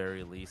say the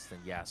very least. And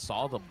yeah,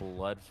 saw the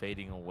blood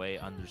fading away,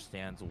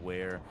 understands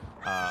where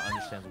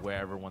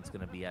everyone's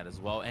gonna be at as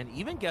well, and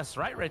even guessed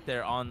right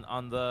there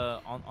on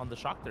the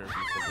shock therapy.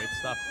 So great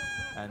stuff.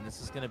 And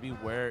this is gonna be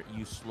where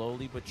you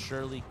slowly but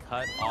surely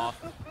cut off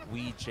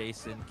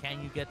weeJason.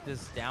 Can you get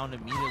this down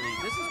immediately?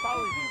 This is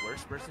probably the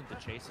worst person to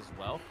chase as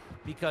well,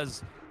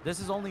 because this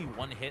is only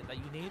one hit that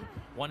you need.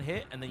 One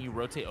hit, and then you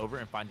rotate over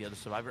and find the other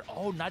survivor.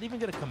 Oh, not even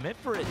gonna commit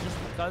for it just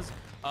because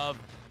of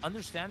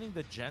understanding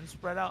the gen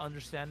spread out,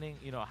 understanding,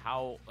 you know,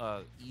 how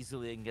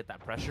easily they can get that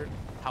pressure.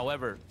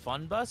 However,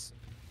 Fun Bus,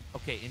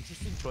 okay,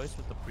 interesting choice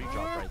with the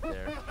pre-drop right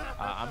there.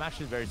 I'm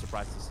actually very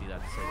surprised to see that,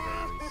 to say the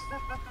very least.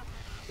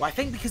 Well, I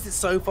think because it's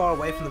so far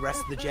away from the rest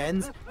of the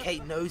gens,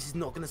 Kate knows he's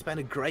not going to spend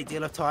a great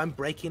deal of time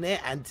breaking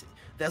it, and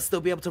they'll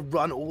still be able to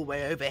run all the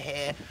way over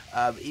here,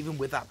 even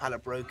with that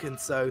pallet broken.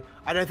 So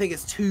I don't think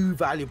it's too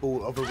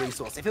valuable of a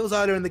resource. If it was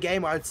earlier in the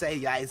game, I would say,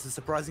 yeah, it's a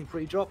surprising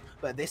pre-drop,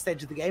 but at this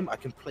stage of the game, I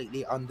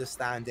completely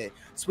understand it.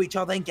 Sweet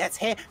Child then gets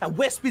here, and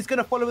Wispy's going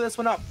to follow this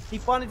one up. He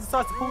finally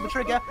decides to pull the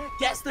trigger,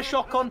 gets the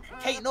shock on.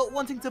 Kate not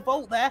wanting to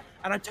vault there,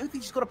 and I don't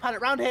think she's got a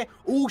pallet round here.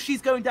 Oh,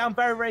 she's going down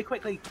very, very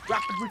quickly.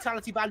 Rapid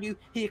brutality value.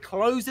 He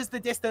closes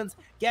the distance,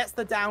 gets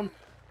the down.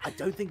 I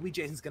don't think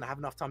weeJason's going to have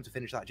enough time to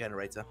finish that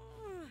generator.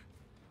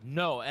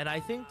 No, and I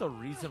think the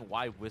reason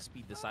why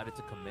Wispy decided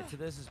to commit to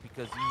this is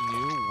because he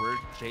knew where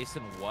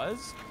Jason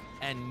was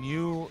and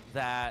knew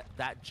that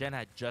that gen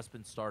had just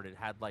been started,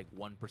 had like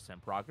 1%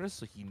 progress.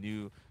 So he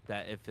knew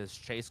that if his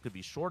chase could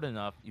be short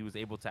enough, he was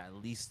able to at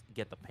least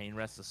get the pain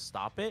rest to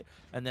stop it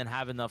and then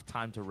have enough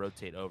time to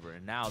rotate over.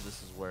 And now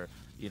this is where,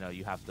 you know,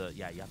 you have to,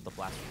 yeah, you have to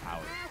blast with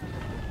power.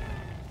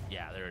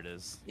 Yeah, there it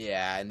is.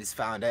 Yeah, and he's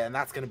found it, and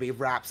that's going to be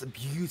wraps. A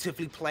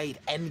beautifully played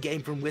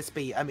endgame from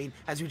Wispy. I mean,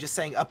 as you were just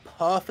saying, a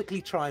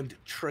perfectly timed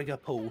trigger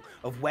pull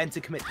of when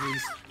to commit to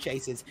these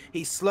chases.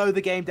 He slowed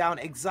the game down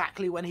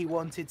exactly when he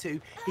wanted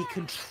to. He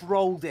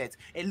controlled it.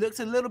 It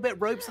looked a little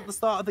bit ropes at the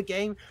start of the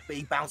game, but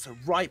he bounced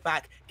right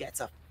back, gets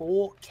a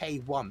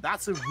 4K1.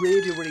 That's a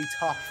really, really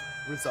tough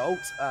result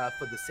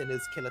for the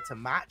Sinners killer to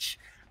match.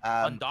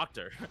 On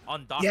Doctor.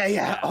 On Doctor.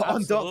 Yeah,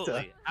 on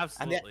Doctor.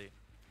 Absolutely.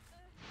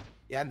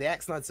 Yeah, and the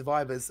X9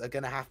 survivors are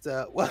going to have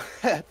to, well,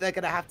 they're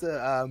going to have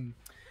to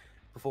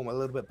perform a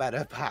little bit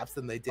better, perhaps,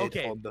 than they did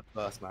on the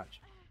first match.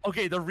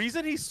 Okay, the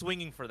reason he's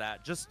swinging for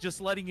that,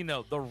 just letting you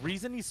know, the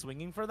reason he's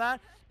swinging for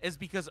that is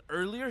because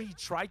earlier he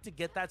tried to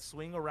get that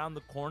swing around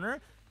the corner,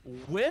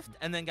 whiffed,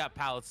 and then got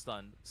pallet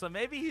stunned. So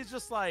maybe he's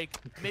just like,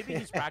 maybe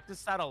he's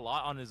practiced that a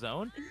lot on his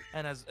own,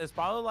 and is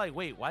probably like,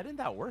 wait, why didn't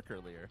that work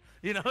earlier?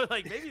 You know,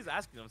 like maybe he's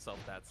asking himself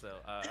that. So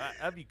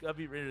that'd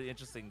be really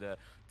interesting to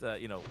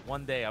you know,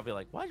 one day I'll be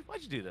like, why'd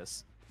you do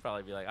this?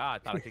 Probably be like, I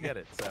thought I could get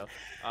it. So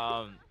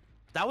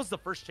that was the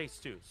first chase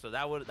too. So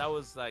that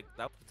was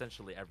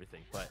potentially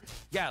everything. But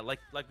yeah, like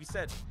we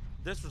said,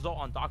 this result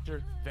on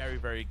Doctor, very,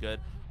 very good.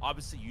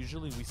 Obviously,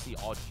 usually we see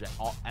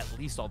at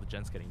least all the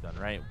gens getting done,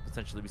 right?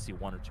 Potentially we see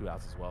 1 or 2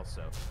 outs as well.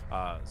 So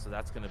so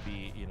that's going to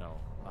be, you know,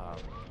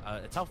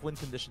 a tough win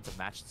condition to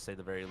match, to say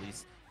the very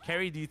least.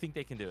 Carrie, do you think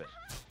they can do it?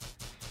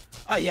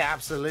 Oh, yeah,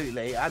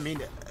 absolutely. I mean,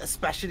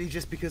 especially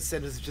just because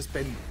Sinners have just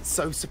been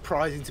so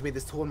surprising to me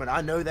this tournament.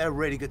 I know they're a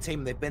really good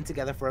team. They've been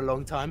together for a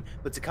long time,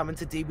 but to come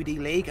into DVD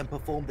League and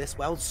perform this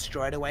well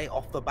straight away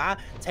off the bat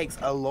takes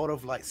a lot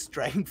of, like,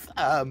 strength,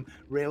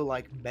 real,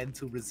 like,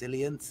 mental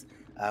resilience.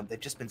 They've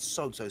just been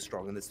so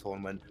strong in this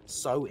tournament.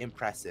 So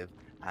impressive.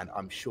 And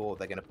I'm sure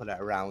they're going to put it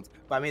around.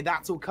 But, I mean,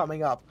 that's all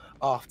coming up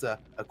after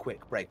a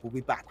quick break. We'll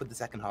be back with the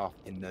second half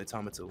in no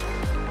time at all.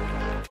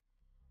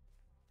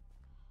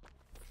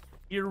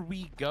 Here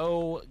we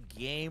go,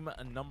 game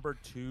number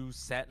 2,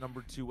 set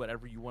number 2,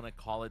 whatever you want to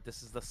call it.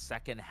 This is the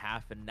second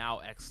half, and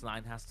now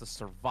X9 has to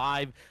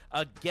survive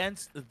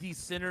against the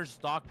Sinners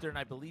Doctor, and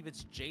I believe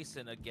it's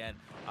Jason again.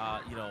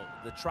 You know,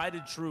 the tried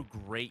and true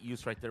great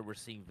use right there. We're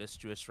seeing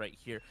Vistuous right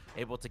here,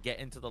 able to get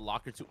into the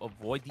locker to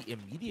avoid the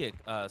immediate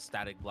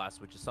static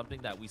blast, which is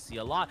something that we see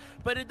a lot.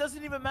 But it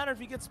doesn't even matter if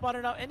he gets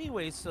spotted out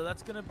anyways, so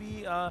that's gonna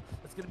be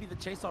the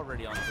chase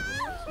already on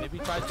Vistuous. Maybe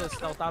try to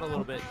stealth out a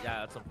little bit. Yeah,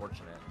 that's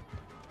unfortunate.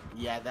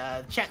 Yeah,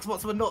 the check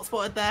spots were not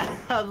spotted there.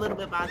 A little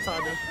bit bad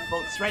timing.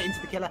 Bolt straight into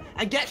the killer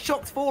and get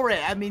shocked for it.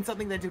 I mean,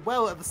 something they did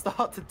well at the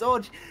start to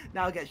dodge.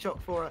 Now get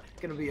shocked for it.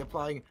 Going to be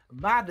applying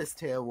Madness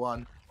Tier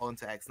 1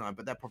 onto X9,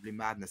 but they're probably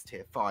Madness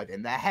Tier 5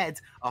 in their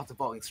head after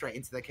bolting straight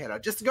into the killer.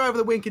 Just to go over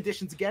the win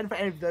conditions again for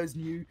any of those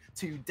new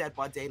to Dead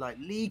by Daylight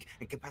League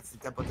and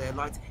competitive Dead by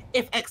Daylight.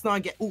 If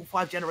X9 get all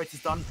 5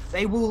 generators done,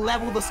 they will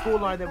level the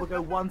scoreline. They will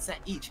go 1 set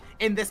each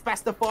in this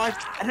best of 5.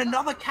 And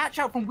another catch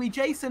out from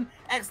weeJason.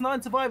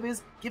 X9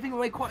 survivors giving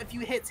away quite a few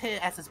hits here,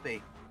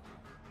 SSB.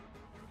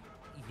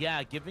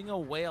 Yeah, giving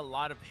away a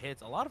lot of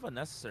hits, a lot of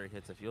unnecessary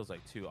hits, it feels like,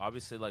 too.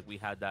 Obviously, like, we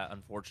had that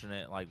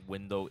unfortunate, like,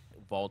 window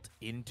vault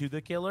into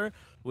the killer,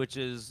 which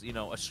is, you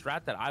know, a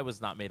strat that I was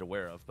not made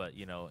aware of. But,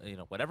 you know,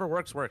 whatever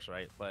works,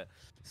 right? But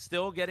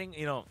still getting,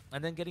 you know,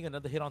 and then getting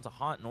another hit onto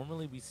Haunt.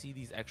 Normally, we see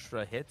these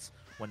extra hits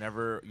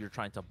whenever you're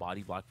trying to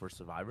body block for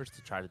survivors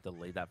to try to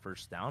delay that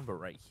first down. But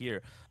right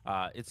here,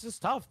 it's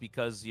just tough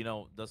because, you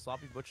know, the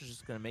Sloppy Butcher's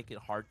just going to make it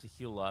hard to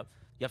heal up.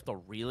 You have to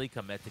really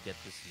commit to get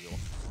this heal.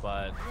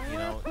 But, you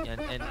know,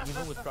 and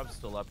even with Grub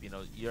still up, you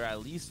know, you're at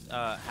least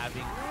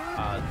having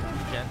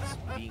 3 gens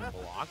being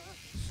blocked.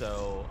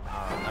 So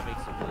that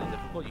makes it really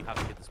difficult. You have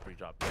to get this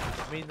pre-drop.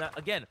 I mean,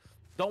 again,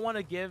 don't want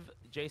to give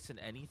Jason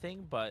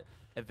anything, but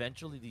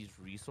eventually these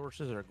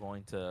resources are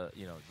going to,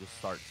 you know, just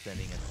start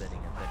thinning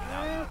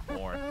out even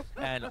more.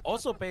 And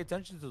also pay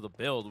attention to the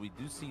build. We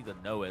do see the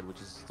Noed,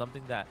 which is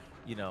something that,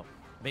 you know,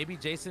 maybe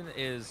Jason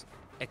is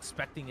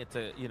expecting it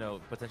to, you know,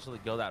 potentially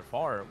go that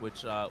far,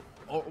 which,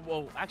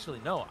 well,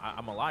 actually, no,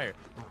 I'm a liar.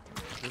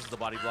 This is the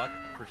body block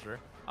for sure.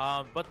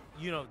 But,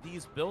 you know,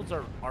 these builds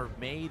are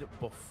made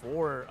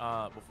before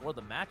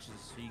the matches,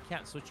 so you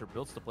can't switch your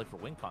builds to play for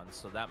win cons.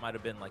 So that might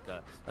have been like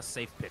a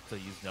safe pick to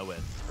use Noed,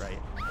 right?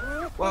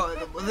 Well,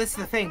 this is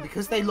the thing,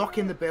 because they lock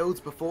in the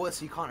builds before,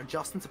 so you can't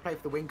adjust them to play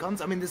for the win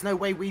cons. I mean, there's no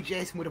way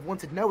weeJason would have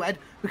wanted Noed,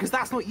 because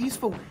that's not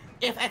useful.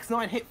 If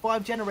X9 hit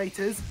 5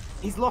 generators,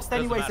 he's lost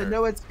anyway, so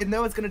Noed's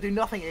going to do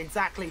nothing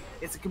exactly.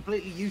 It's a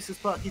completely useless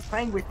perk. He's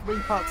playing with 3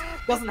 perks,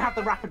 doesn't have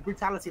the rapid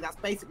brutality. That's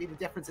basically the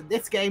difference in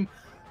this game.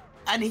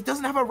 And he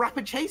doesn't have a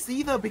rapid chase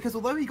either, because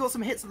although he got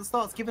some hits at the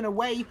start given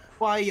away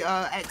by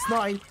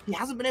X9, he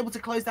hasn't been able to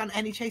close down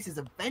any chases.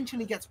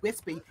 Eventually gets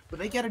Wispy, but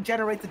they get a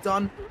generator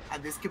done,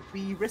 and this could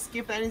be risky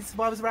if there are any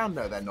survivors around.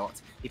 No, they're not.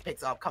 He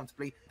picks it up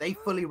comfortably. They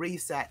fully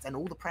reset, and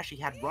all the pressure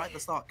he had right at the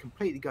start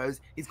completely goes.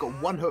 He's got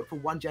 1 hook for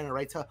 1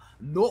 generator.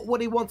 Not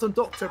what he wants on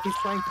Doctor if he's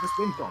playing for this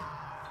win con.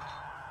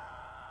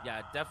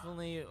 Yeah,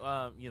 definitely,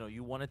 you know,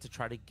 you wanted to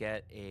try to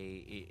get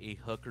a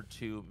hook or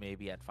 2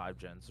 maybe at 5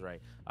 gens,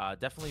 right?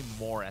 Definitely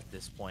more at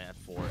this point at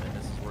 4, and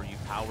this is where you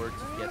power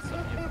to get some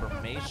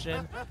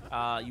information.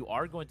 You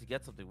are going to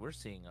get something. We're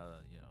seeing, you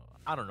know,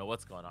 I don't know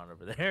what's going on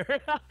over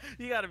there.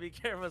 You got to be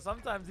careful.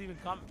 Sometimes even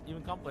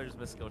comp players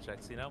miss skill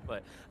checks, you know.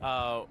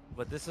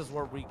 But this is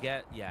where we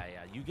get,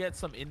 you get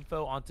some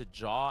info onto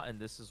Jaw, and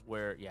this is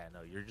where,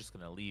 no, you're just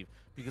gonna leave,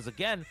 because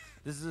again,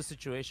 this is a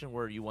situation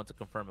where you want to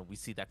confirm, and we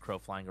see that crow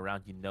flying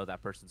around. You know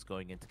that person's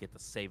going in to get the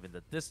save in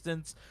the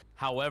distance.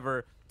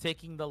 However,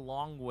 taking the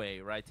long way,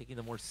 right, taking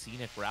the more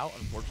scenic route,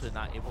 unfortunately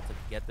not able to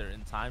get there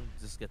in time,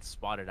 just gets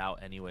spotted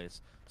out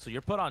anyways. So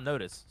you're put on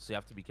notice. So you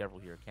have to be careful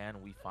here.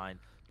 Can we find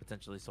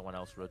potentially someone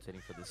else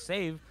rotating for the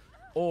save,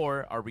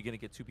 or are we going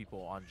to get 2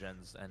 people on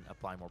gens and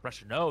apply more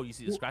pressure? No, you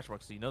see the scratch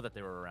marks, so you know that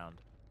they were around.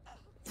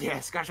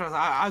 Yeah, scratch marks.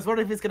 I was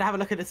wondering if he's going to have a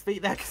look at his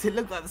feet there, because it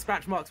looked like the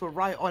scratch marks were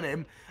right on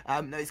him.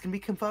 No, he's going to be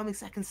confirming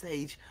second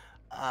stage,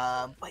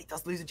 but he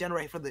does lose a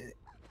generator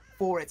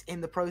for it in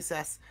the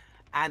process.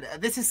 And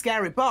this is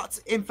scary, but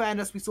in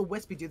fairness, we saw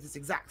Wispy do this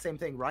exact same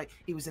thing, right?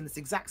 He was in this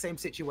exact same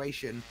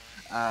situation,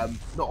 not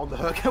on the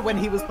hook, when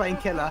he was playing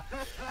Killer,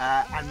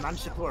 and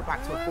managed to claw it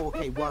back to a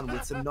 4K1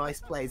 with some nice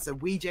plays. So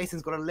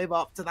weeJason's got to live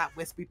up to that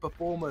Wispy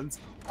performance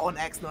on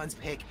X9's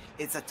pick.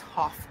 It's a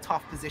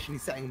tough position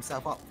he's setting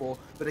himself up for.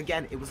 But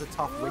again, it was a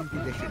tough win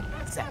condition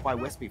set by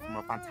Wispy from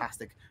a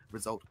fantastic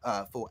result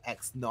for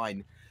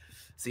X9.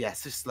 So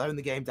yes, just slowing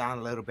the game down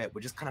a little bit.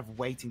 We're just kind of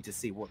waiting to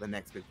see what the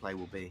next big play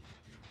will be.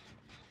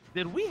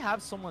 Did we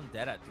have someone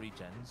dead at 3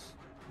 gens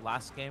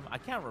last game? I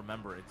can't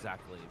remember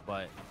exactly,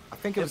 but I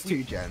think it was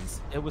 2 gens.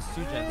 It was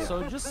 2 gens, yeah.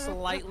 So just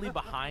slightly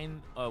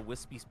behind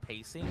Wispy's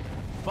pacing.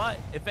 But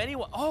if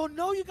anyone, oh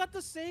no, you got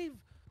the save.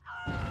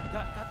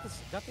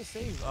 Got the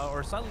save,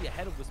 or slightly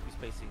ahead of Wispy's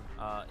pacing,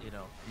 you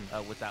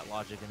know, with that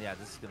logic. And yeah,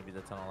 this is going to be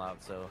the tunnel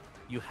out, so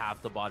you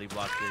have to body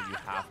block here. You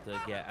have to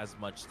get as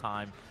much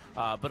time.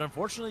 But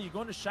unfortunately, you're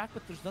going to Shack,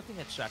 but there's nothing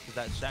at Shack, because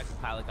that Shack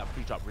pilot got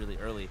pre-dropped really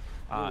early.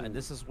 And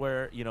this is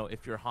where, you know,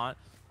 if you're Haunt,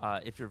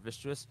 if you're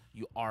Vicious,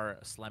 you are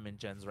slamming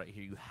gens right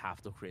here. You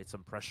have to create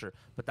some pressure.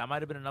 But that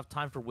might have been enough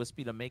time for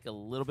Wispy to make a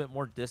little bit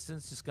more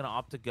distance. Just going to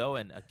opt to go.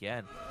 And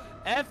again,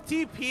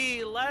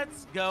 FTP,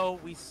 let's go.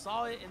 We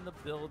saw it in the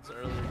builds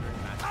earlier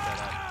during match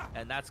setup.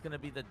 And that's going to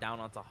be the down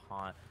onto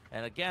Haunt.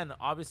 And again,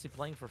 obviously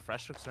playing for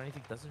fresh hooks or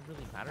anything doesn't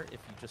really matter if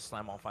you just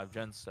slam all 5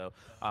 gens. So,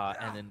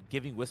 and then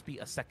giving Wispy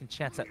a second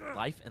chance at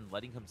life and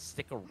letting him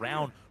stick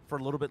around for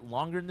a little bit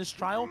longer in this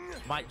trial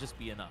might just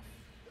be enough.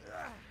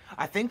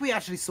 I think we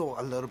actually saw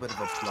a little bit of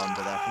a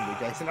blunder there from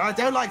weeJason. I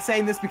don't like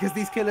saying this because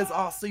these killers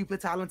are super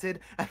talented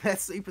and they're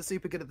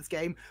super good at this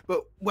game.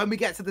 But when we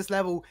get to this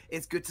level,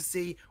 it's good to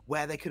see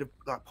where they could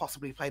have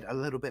possibly played a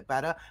little bit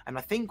better. And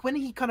I think when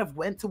he kind of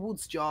went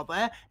towards Jar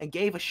there and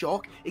gave a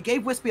shock, it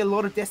gave Wispy a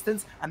lot of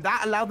distance, and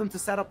that allowed them to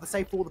set up the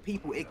safe for all the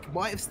people. It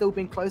might have still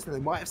been close and they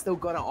might have still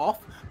got it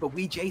off, but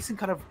weeJason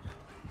kind of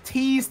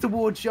teased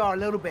towards Jar a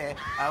little bit,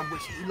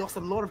 which he lost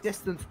a lot of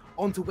distance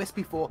onto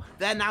Wispy for.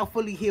 They're now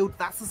fully healed.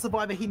 That's the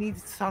survivor he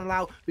needed to tunnel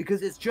out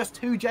because it's just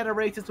 2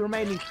 generators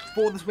remaining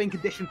for this win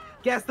condition.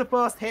 Gets the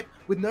first hit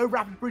with no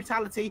rapid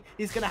brutality.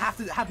 He's going to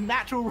have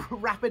natural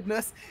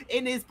rapidness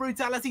in his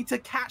brutality to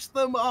catch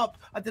them up.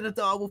 I did a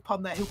direwolf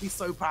pun there. He'll be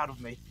so proud of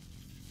me.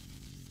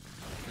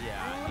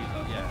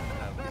 Yeah.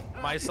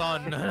 My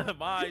son,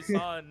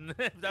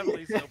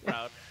 definitely so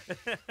proud.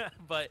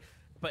 but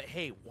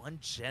hey, 1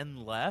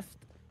 gen left.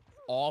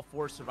 All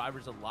 4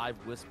 survivors alive.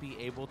 Wispy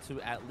able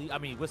to at least... I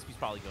mean, Wispy's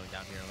probably going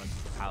down here unless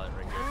it's a pallet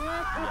right here.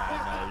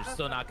 Yeah, no, you're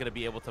still not going to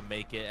be able to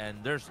make it,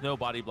 and there's no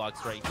body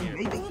blocks right here.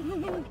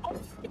 Oh,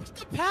 it's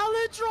the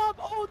pallet drop!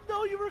 Oh,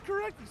 no, you were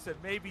correct. You said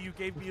maybe. You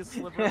gave me a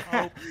sliver of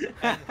hope.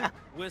 And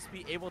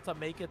Wispy able to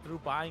make it through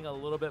buying a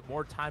little bit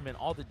more time, and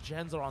all the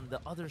gens are on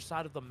the other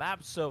side of the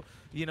map. So,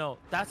 you know,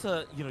 that's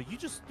a... You know, you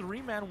just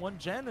 3-man 1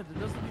 gen, and it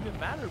doesn't even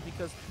matter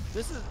because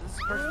this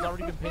person's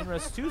already been paying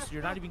rest too, so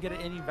you're not even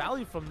getting any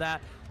value from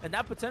that. And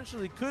that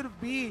potentially could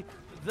be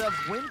the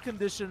win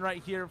condition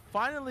right here.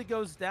 Finally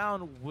goes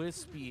down.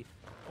 Wispy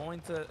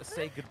going to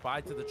say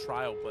goodbye to the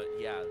trial. But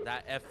yeah,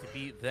 that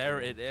FTP, there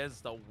it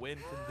is. The win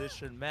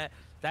condition met.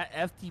 That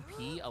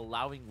FTP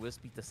allowing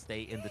Wispy to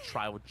stay in the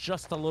trial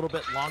just a little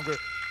bit longer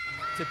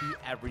to be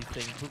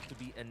everything, proved to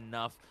be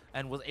enough,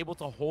 and was able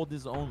to hold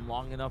his own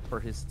long enough for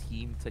his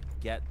team to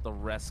get the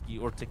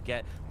rescue or to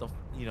get the,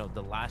 you know,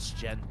 the last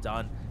gen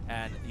done.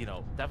 And, you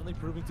know, definitely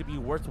proving to be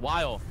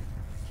worthwhile.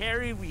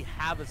 Carry, we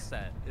have a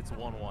set. It's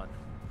 1-1.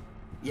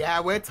 Yeah,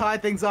 we're tying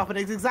things up, and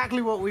it's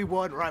exactly what we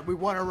want, right? We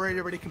want a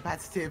really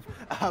competitive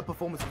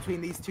performance between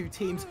these 2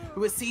 teams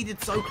who are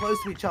seeded so close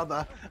to each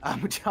other.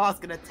 Jar's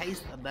going to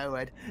taste the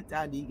no-head.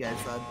 Down you go,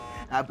 son.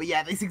 But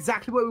yeah, that's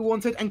exactly what we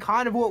wanted and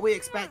kind of what we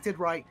expected,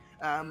 right?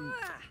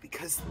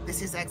 Because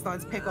this is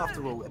X9's pick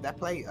after all. They're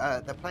playing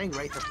Wraith, they're playing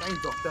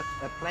Doctor,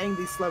 they're playing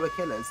these slower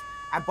killers.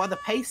 And by the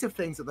pace of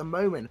things at the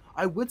moment,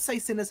 I would say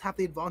Sinners have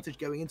the advantage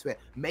going into it.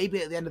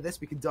 Maybe at the end of this,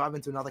 we can dive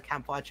into another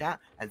campfire chat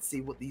and see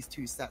what these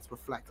 2 sets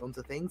reflect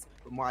onto things.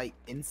 But my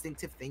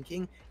instinctive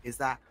thinking is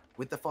that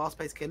with the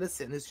fast-paced killers,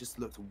 Sinners just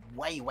looked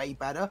way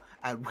better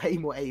and way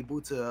more able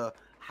to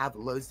have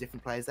loads of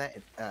different players there,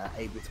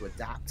 able to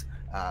adapt,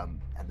 and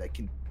they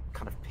can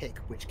kind of pick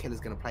which killer's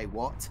going to play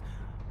what.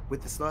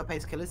 With the slower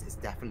paced killers, it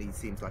definitely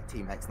seems like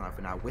Team X9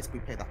 for now. Wispy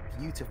played that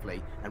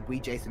beautifully, and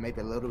weeJason may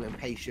be a little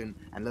impatient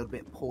and a little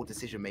bit poor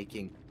decision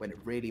making when it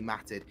really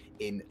mattered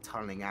in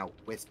tunneling out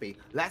Wispy.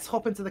 Let's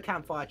hop into the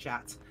campfire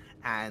chat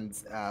and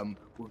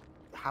we'll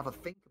have a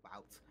think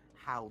about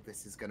how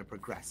this is going to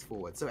progress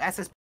forward. So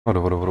SS.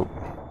 Vadå?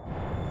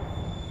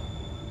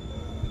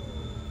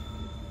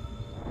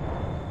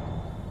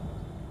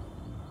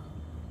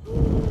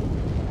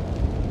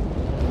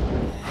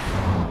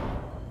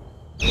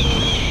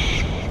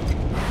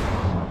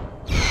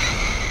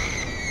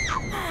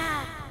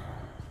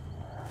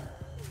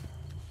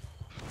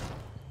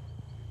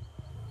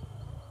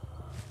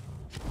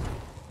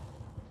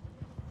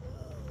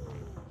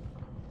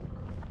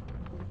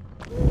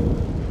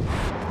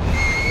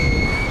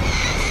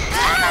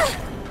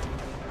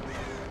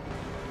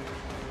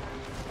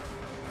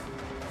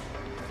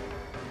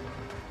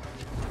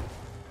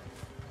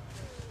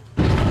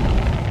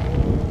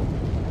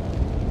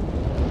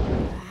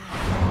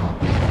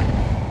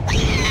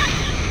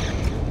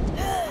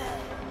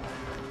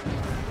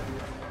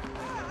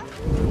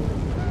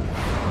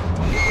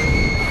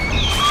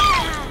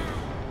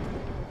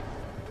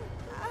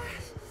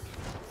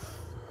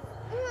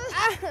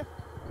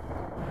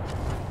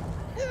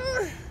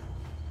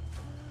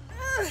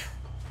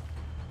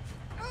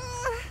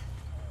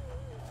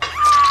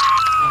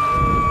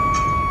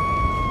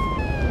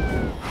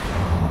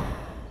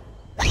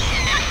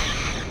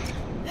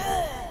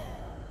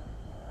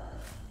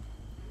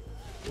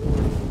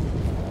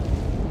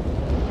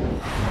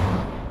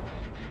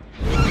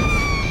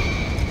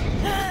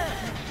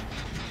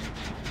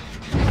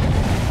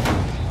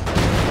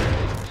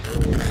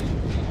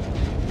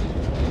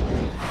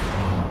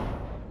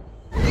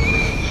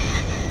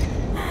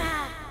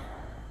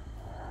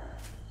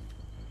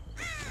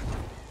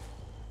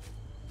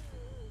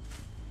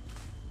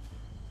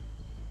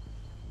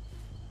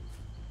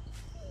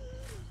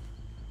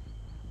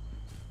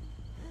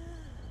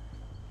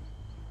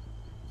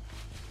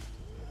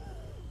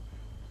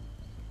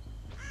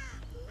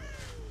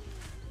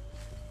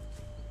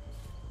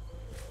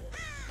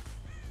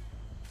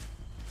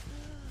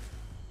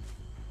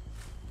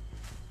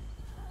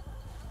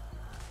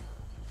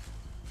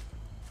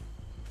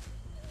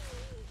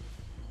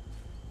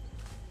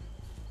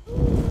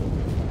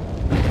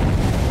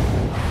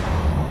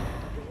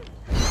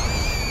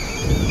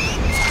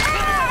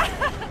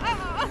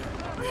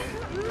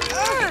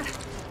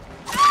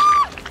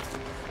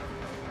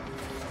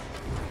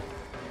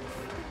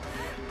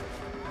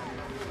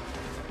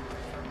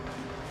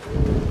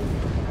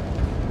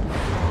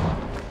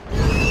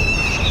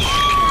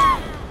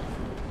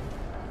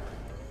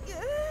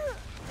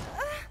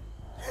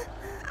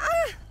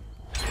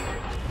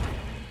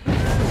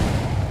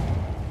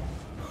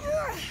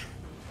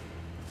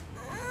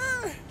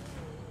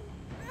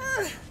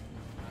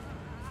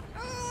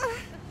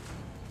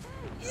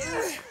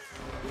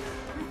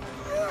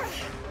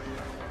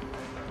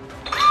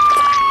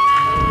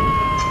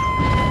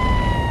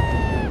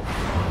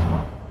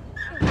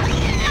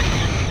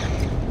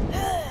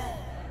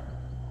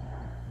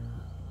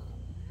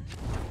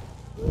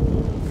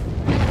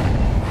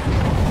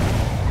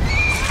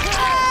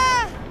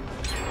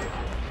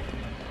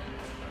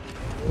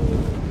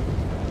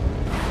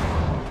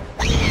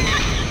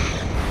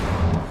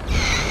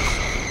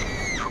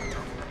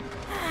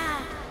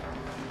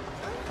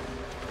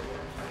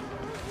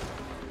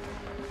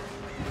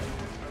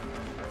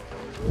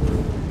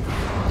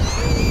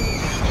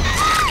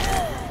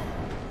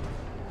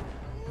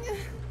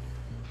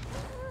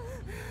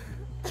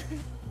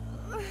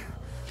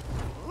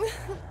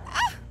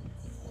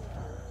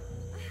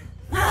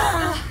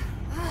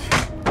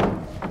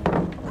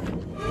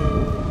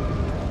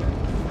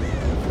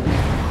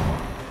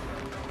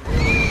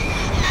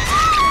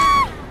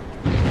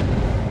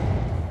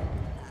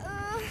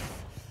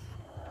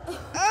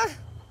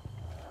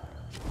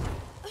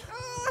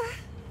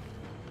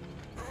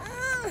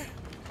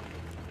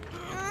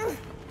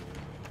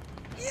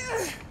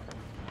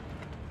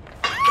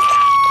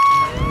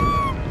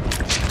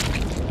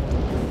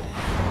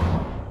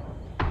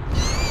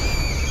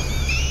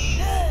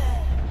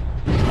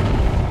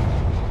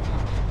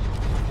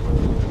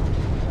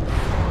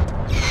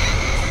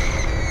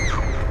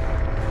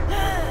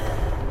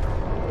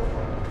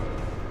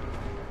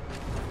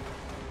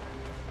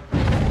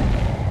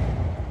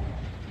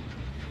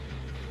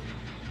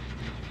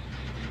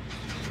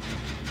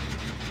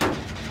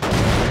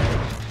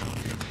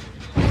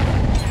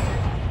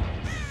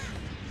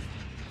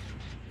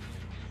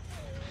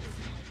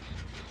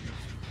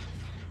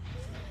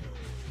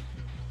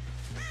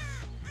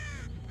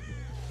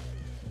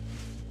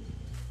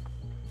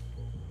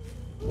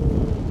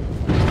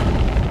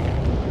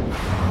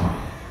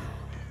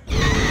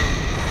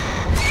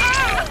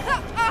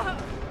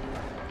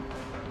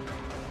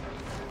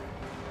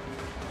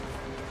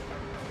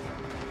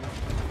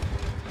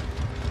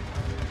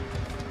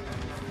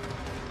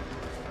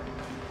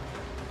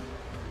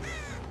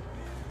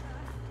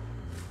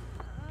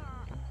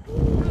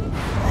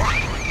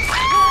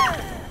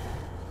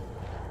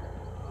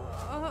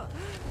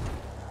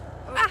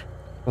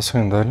 Tá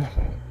saindo dele.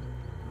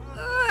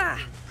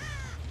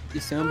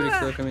 Isso é um break,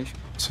 teoricamente.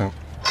 Sim.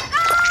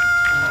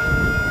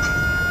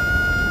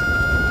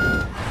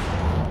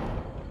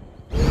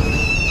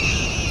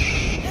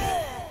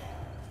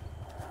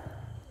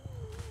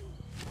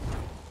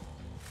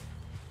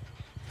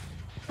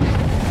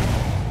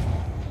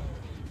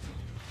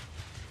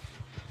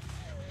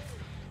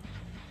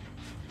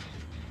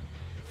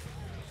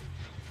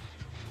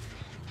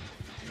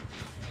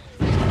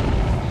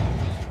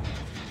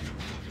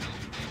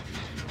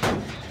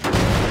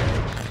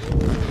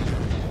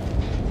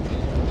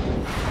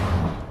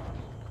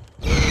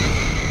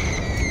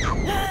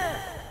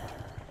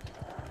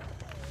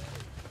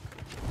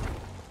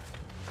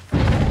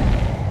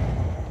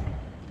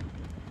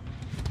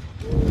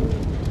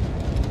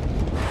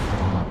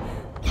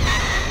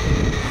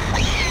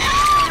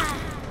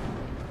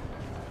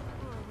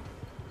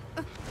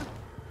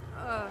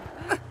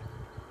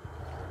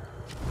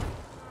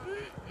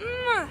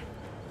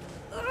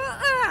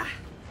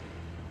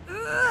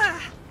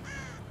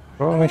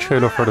 Provavelmente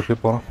ele é o For the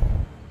People, né?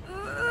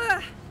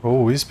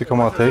 Ou o Wispy que eu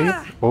matei,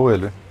 ou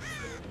ele.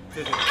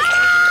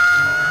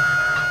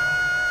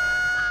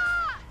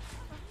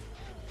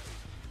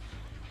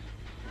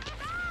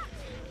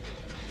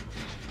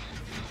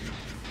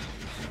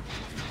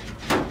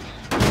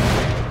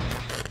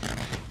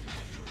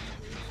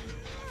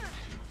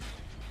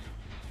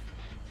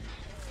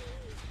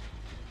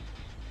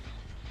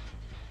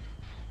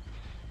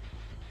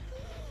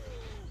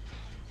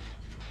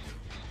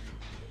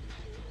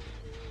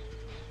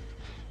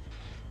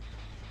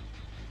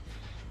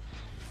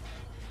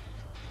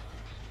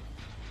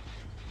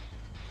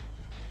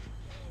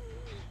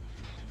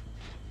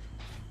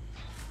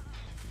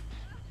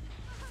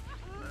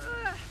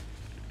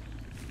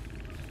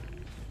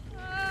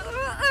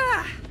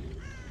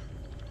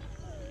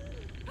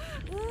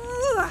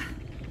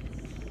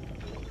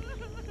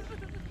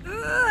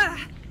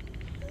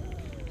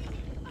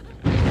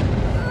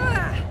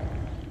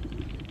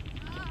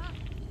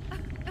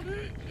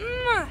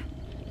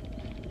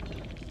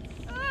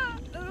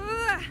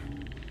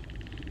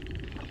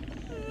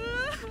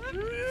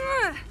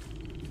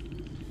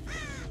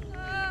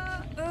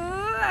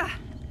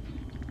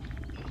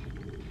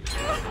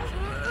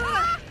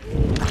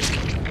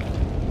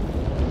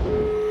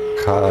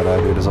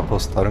 Caralho, eles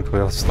apostaram que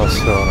eu ia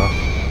estacionar.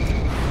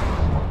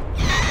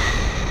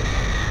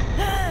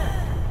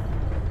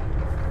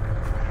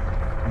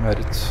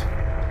 Mérito.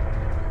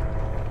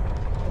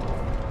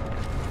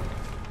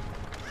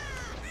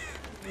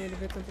 Ele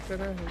vai tentar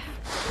pegar a rede.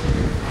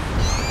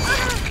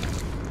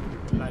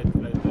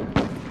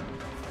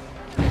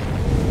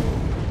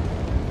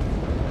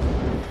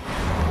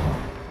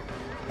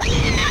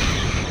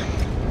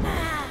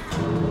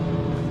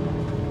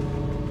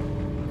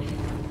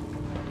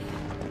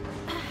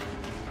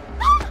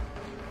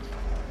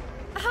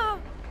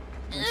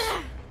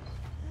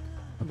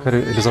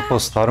 Eles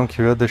apostaram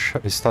que eu ia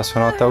deixar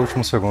estacionar até o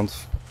último segundo.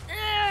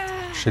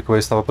 Achei que o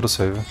Waze estava pro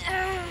save. Eu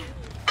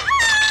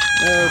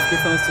fiquei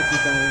falando isso aqui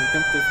também. O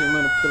tempo todo eu falei,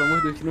 mano, pelo amor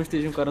de Deus, que não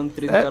esteja um cara no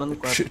 3 e um cara no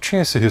 4.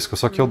 Tinha esse risco,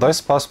 só que eu dar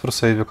espaço pro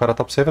save e o cara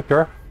tá pro save é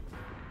pior.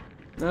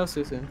 Não, eu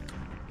sei.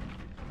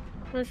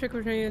 Eu achei que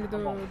o GL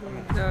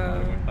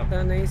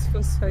da NES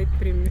fosse sair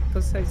primeiro,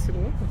 fosse sair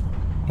segundo.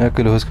 É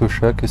aquele risco que eu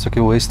check, isso aqui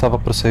o Waze estava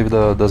pro save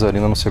da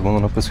Zarina no segundo,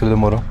 não, por isso que ele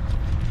demorou.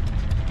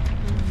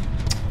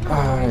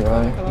 Ai,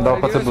 não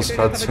dava pra ter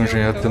buscado esse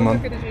engenheiro, mano.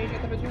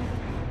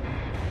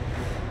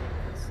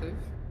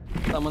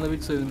 Tá, manda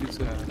vídeo save,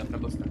 dá pra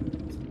buscar.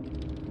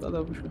 Dá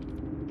pra buscar.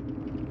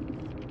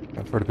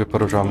 For the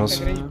People já, mas...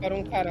 É grande para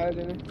um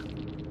caralho, né?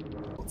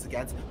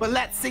 But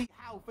let's see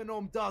how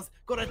Phenom does.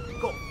 Got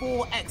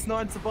 4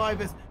 X9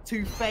 survivors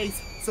to face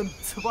some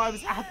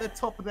survivors at the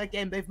top of their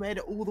game. They've made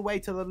it all the way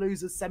to the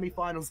losers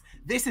semi-finals.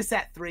 This is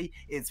set 3.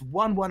 It's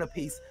 1-1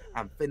 apiece,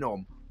 and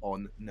Phenom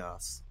on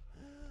nurse.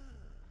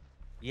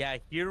 Yeah,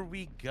 here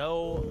we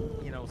go.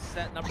 You know,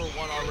 set number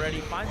 1 already.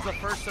 Finds the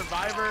first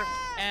survivor.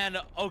 And,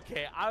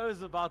 okay, I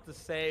was about to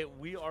say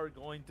we are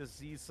going to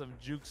see some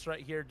jukes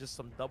right here. Just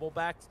some double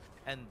backs.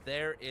 And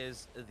there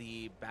is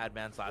the bad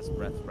man's last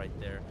breath right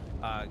there.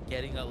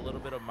 Getting a little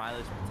bit of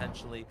mileage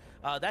potentially.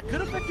 That could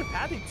affect your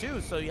pathing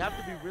too. So you have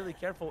to be really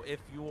careful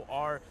if you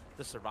are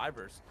the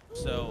survivors.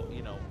 So,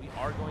 you know, we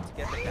are going to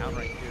get the down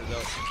right here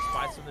though.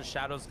 Spice from the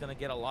Shadows is going to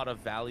get a lot of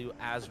value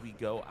as we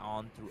go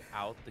on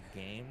throughout the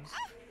games.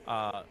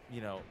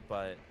 You know,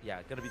 but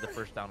yeah, gonna be the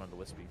first down on the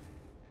Wispy.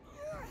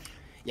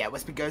 Yeah,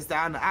 Wispy goes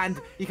down,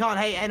 and you can't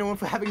hate anyone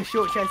for having a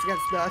short chase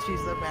against Nurse. She's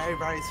a very,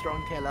 very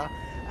strong killer.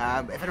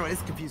 If anyone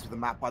is confused with the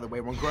map, by the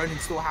way, we're on Groaning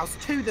Storehouse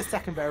 2. The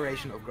second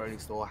variation of Groaning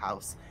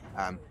Storehouse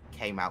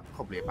came out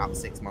probably about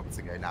 6 months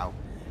ago now.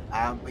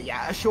 But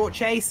yeah, a short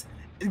chase.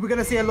 We're going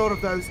to see a lot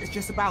of those. It's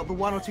just about the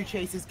 1 or 2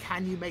 chases.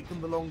 Can you make them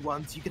the long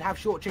ones? You can have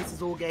short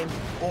chases all game,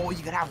 or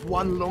you can have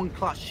one long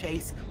clutch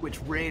chase, which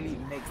really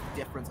makes the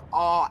difference.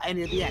 Are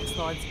any of the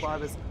X9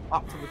 survivors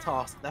up to the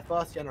task? Their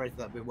first generator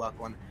that we work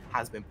on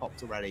has been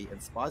popped already,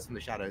 and Spies from the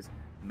Shadows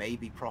may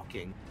be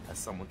proccing as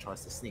someone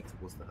tries to sneak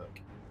towards the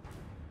hook.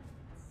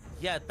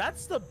 Yeah,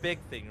 that's the big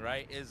thing,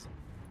 right? Is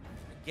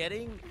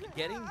getting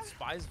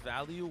Spy's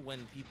value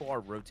when people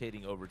are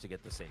rotating over to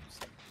get the saves.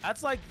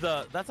 That's like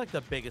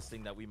the biggest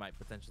thing that we might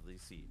potentially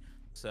see.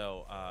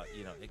 So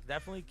you know, it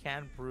definitely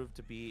can prove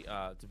to be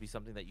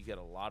something that you get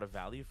a lot of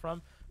value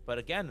from. But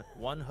again,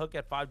 one hook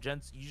at 5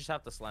 gens, you just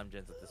have to slam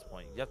gens at this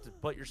point. You have to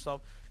put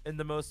yourself in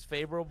the most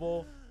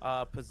favorable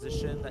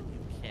position that you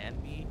can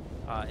be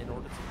in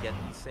order to get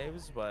these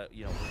saves. But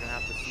you know, we're gonna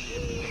have to see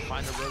if we can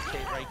find a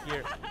rotate right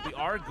here. We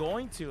are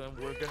going to, and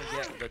we're gonna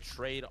get the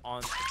trade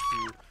onto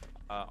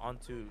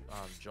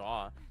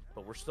Jaw.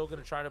 But we're still going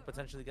to try to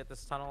potentially get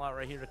this tunnel out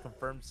right here to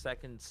confirm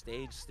second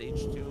stage, stage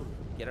 2,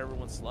 get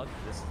everyone slugged.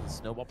 This is the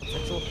snowball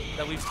potential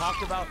that we've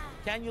talked about.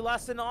 Can you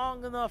last it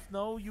long enough?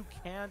 No, you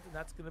can't. And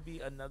that's going to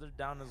be another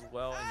down as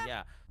well. And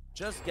yeah,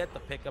 just get the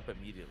pickup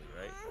immediately,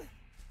 right?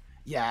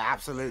 Yeah,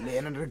 absolutely.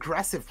 And an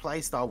aggressive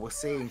playstyle we're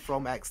seeing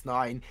from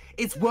X9.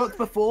 It's worked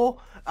before,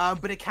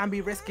 but it can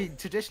be risky.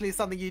 Traditionally, it's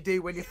something you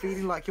do when you're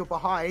feeling like you're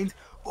behind.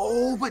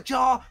 Oh, but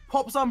Jar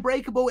pops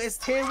unbreakable. It's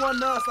tier 1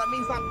 nurse. That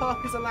means that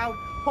perk is allowed.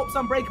 Pops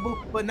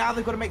unbreakable, but now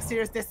they've got to make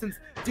serious distance.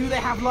 Do they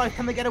have life?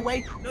 Can they get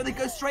away? No, they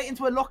go straight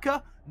into a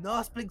locker.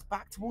 Nurse blinks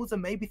back towards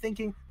them, maybe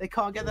thinking they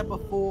can't get there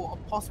before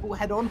a possible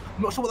head-on.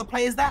 I'm not sure what the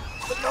play is there,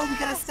 but no, we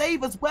get a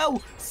save as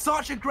well.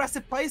 Such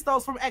aggressive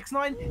playstyles from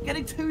X9,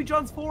 getting 2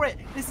 gens for it.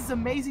 This is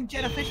amazing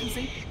gen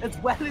efficiency, as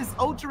well as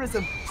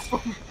altruism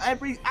from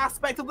every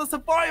aspect of the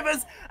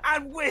survivors.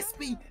 And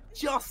Wispy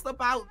just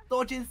about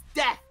dodges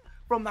death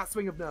from that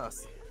swing of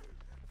Nurse.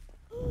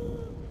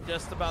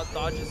 Just about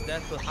dodges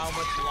death, but how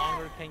much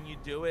longer can you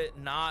do it?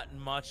 Not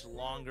much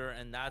longer,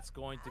 and that's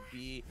going to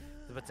be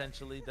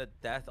potentially the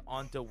death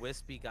onto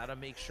Wispy. Gotta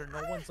make sure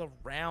no one's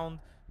around.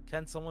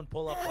 Can someone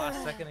pull up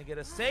last second and get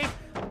a save?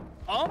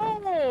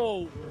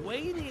 Oh,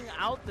 waiting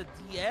out the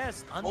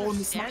DS. Oh, and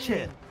the smash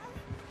hit.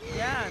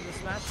 Yeah, and the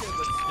smash hit,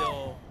 but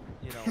still,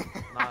 you know,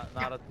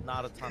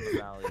 not a ton of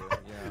value. You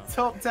know.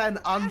 Top 10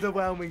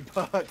 underwhelming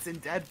perks in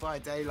Dead by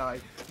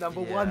Daylight.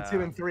 Number 1,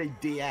 2, and 3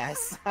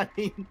 DS. I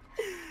mean,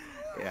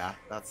 yeah,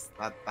 that's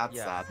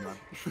sad,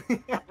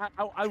 man.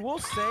 I will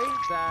say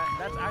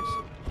that's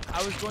actually,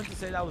 I was going to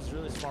say that was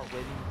really smart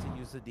waiting to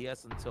use the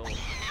DS until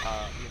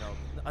you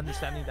know,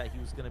 understanding that he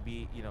was going to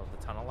be, you know,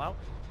 the tunnel out,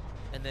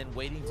 and then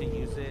waiting to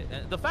use it.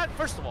 And the fact,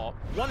 first of all,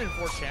 1 in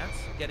 4 chance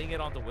getting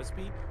it onto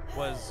Wispy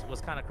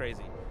was kind of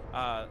crazy.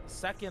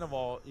 Second of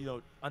all, you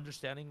know,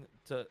 understanding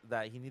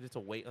that he needed to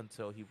wait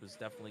until he was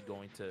definitely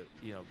going to,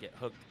 you know, get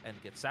hooked and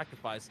get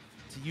sacrificed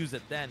to use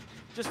it then,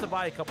 just to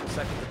buy a couple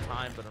seconds of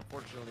time, but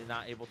unfortunately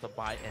not able to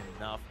buy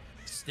enough.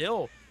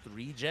 Still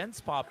 3 gens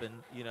popping.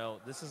 You know,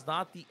 this is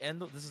not the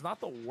end. This is not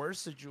the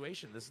worst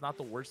situation. This is not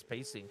the worst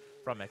pacing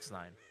from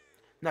X9.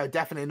 No,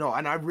 definitely not.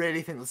 And I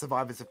really think the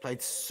survivors have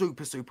played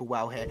super, super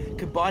well here.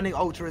 Combining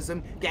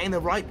altruism, getting the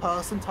right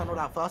person tunneled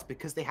out first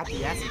because they had the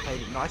DS and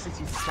played it nicely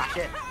to use the smash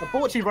it.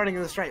 Unfortunately, running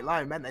in a straight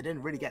line meant they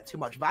didn't really get too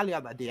much value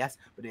out of that DS,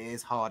 but it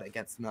is hard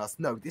against Nurse.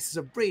 No, this is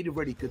a really,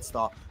 really good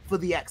start for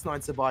the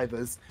X9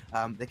 survivors.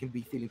 They can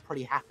be feeling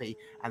pretty happy.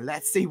 And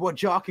let's see what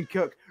Jar can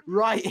cook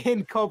right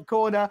in Cobb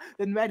corner.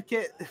 The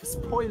medkit,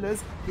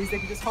 spoilers, means they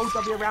can just hold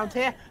W around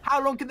here. How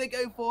long can they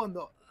go for?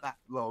 Not that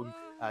long.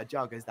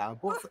 Jar goes down,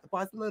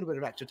 buys a little bit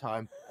of extra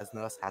time as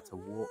Nurse had to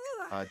walk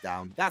her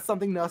down. That's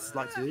something nurses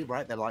like to do,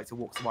 right? They like to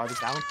walk survivors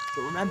down.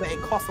 But remember, it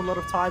costs a lot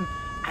of time.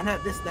 And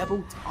at this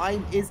level,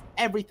 time is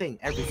everything.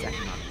 Every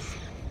second matters.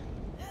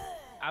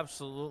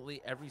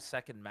 Absolutely, every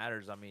second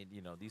matters. I mean,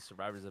 you know, these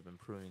survivors have been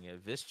proving it.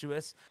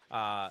 Vicious,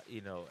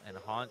 you know, and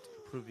Haunt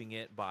proving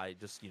it by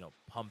just, you know,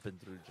 pumping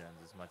through gens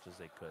as much as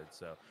they could.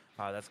 So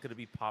that's going to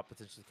be Pop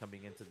potentially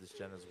coming into this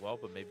gen as well,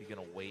 but maybe going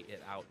to wait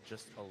it out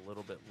just a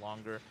little bit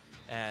longer.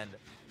 And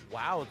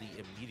wow, the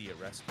immediate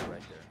rescue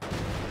right there.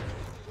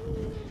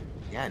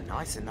 Yeah,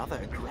 nice. Another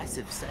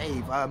aggressive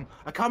save. I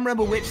can't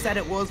remember which set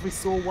it was. We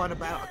saw one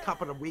about a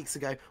couple of weeks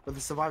ago where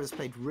the survivors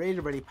played really,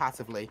 really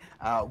passively.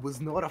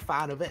 Was not a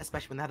fan of it,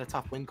 especially when they had a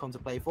tough win con to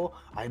play for.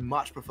 I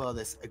much prefer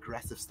this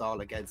aggressive style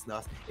against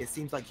Nurse. It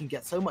seems like you can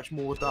get so much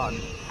more done,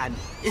 and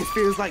it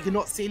feels like you're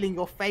not sealing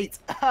your fate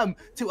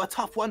to a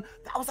tough one.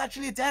 That was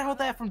actually a dead hard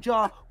there from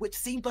Jar, which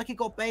seemed like it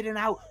got baited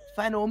out.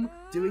 Phenom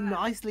doing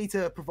nicely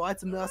to provide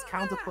some Nurse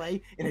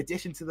counterplay in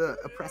addition to the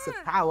oppressive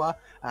power.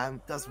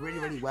 Does really,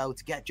 really well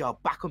to get Jar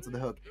back onto the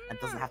hook and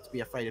doesn't have to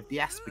be afraid of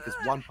DS because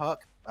 1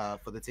 perk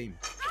for the team.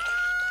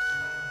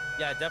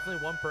 Yeah,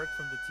 definitely 1 perk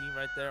from the team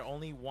right there.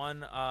 Only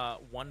one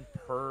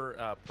per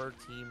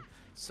team.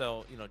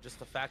 So, you know, just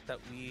the fact that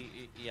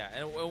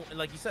and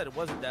like you said, it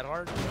wasn't that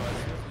hard. You know, as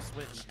soon as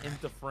we switched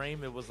into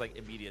frame, it was like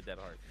immediate dead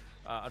hard.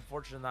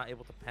 Unfortunately, not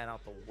able to pan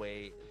out the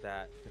way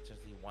that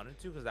potentially wanted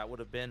to, because that would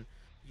have been,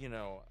 you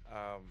know,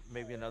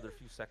 maybe another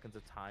few seconds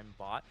of time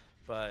bought.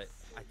 But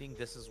I think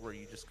this is where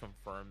you just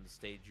confirm the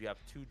stage. You have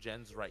 2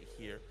 gens right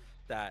here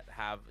that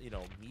have, you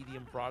know,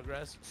 medium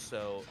progress.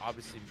 So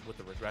obviously with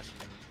the regression,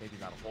 maybe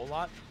not a whole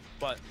lot,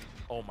 but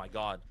oh my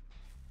God.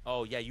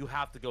 Oh yeah, you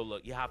have to go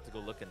look. You have to go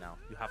looking now.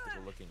 You have to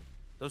go looking.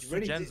 Those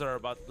 2 gens are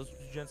about, those 2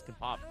 gens can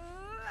pop.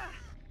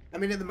 I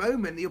mean, at the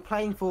moment, you're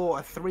playing for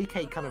a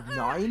 3k kind of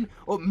 9,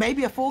 or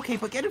maybe a 4k,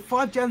 but getting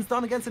 5 gens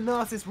done against a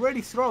nurse is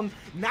really strong.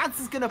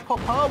 Nads is going to pop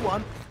her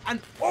one, and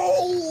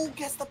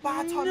gets the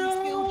bad timing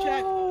skill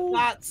check.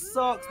 That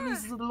sucks,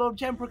 loses a lot of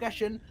gen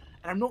progression,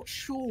 and I'm not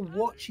sure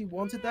what she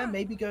wanted there.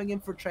 Maybe going in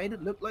for a trade,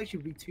 it looked like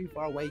she'd be too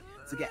far away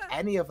to get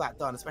any of that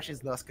done, especially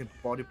as nurse can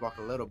body block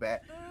a little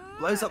bit.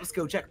 Blows up the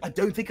skill check. I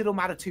don't think it'll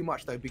matter too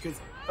much, though, because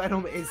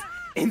Phenom is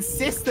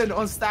insistent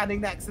on standing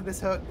next to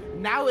this hook.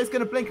 Now it's going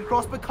to blink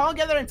across, but can't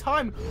get there in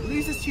time.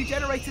 Loses 2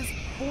 generators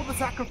for the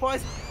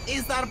sacrifice.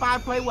 Is that a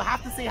bad play? We'll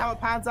have to see how it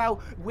pans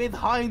out with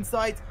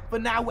hindsight.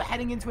 But now we're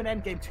heading into an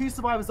end game. 2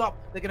 survivors up.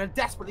 They're going to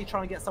desperately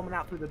try and get someone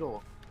out through the door.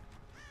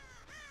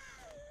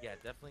 Yeah,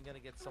 definitely going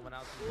to get someone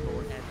out through the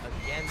door. And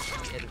again,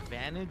 the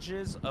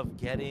advantages of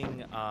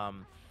getting...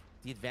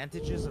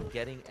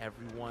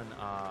 everyone,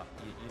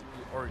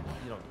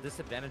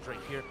 disadvantage right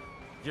here,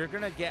 you're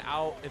gonna get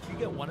out. If you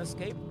get 1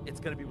 escape,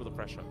 it's gonna be with a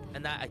fresh hook,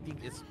 and that I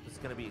think it's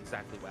gonna be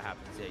exactly what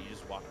happens. Yeah, you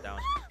just walk down,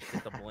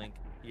 hit the blink.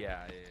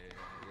 Yeah.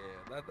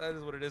 That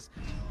is what it is.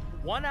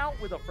 1 out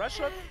with a fresh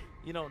hook.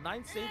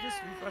 9 stages, 3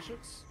 fresh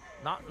hooks.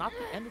 Not the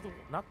end of the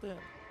world.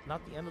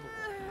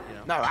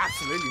 No,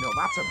 absolutely not.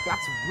 That's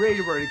a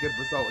really, really good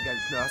result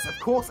against Nurse. Of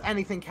course,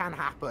 anything can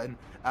happen.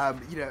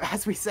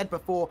 As we said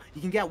before,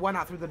 you can get 1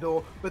 out through the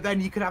door, but then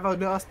you could have a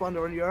Nurse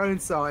blunder on your own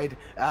side,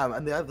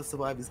 and the other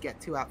survivors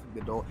get 2 out through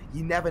the door.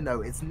 You never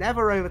know. It's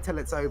never over till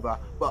it's over,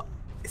 but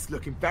it's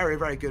looking very,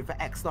 very good for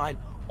X9.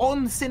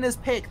 On Sinner's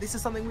pick, this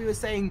is something we were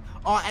saying,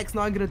 are X9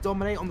 going to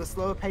dominate on the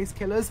slower pace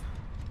killers?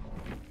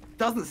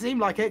 Doesn't seem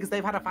like it, because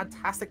they've had a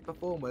fantastic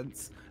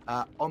performance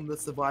on the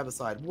survivor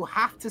side. We'll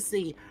have to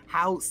see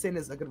how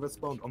Sinners are going to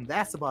respond on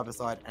their survivor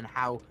side and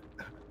how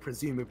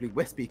presumably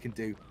Wispy can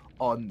do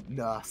on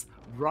Nurse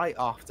right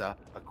after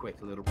a quick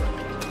little break.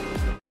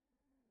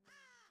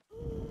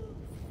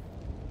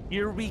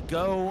 Here we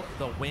go.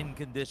 The win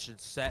condition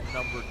set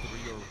number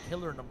 3, or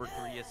killer number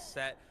 3 is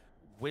set.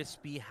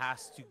 Wispy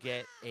has to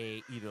get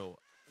a,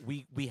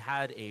 we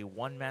had a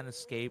 1-man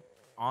escape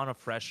on a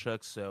fresh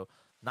hook, so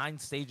 9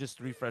 stages,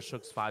 3 fresh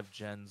hooks, 5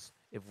 gens.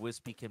 If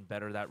Wispy can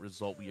better that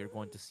result, we are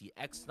going to see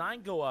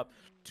X9 go up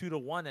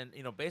 2-1.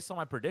 And, based on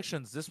my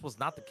predictions, this was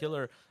not the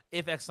killer.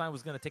 If X9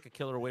 was going to take a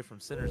killer away from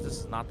Sinners, this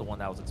is not the one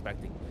that I was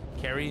expecting.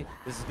 Carry,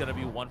 this is going to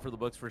be 1 for the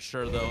books for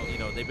sure, though.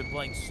 They've been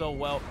playing so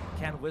well.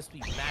 Can Wispy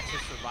match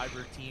his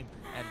survivor team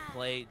and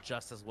play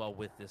just as well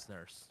with this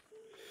nurse?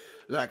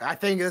 Look, I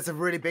think there's a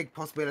really big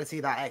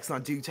possibility that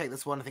X9 do take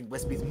this one. I think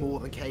Wispy's more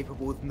than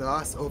capable with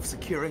Nurse of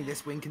securing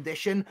this win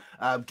condition,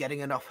 getting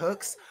enough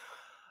hooks.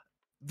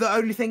 The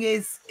only thing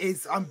is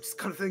I'm just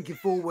kind of thinking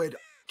forward.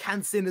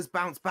 Can Sinners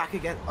bounce back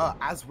again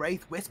as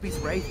Wraith? Wispy's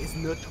Wraith is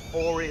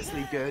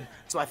notoriously good,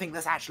 so I think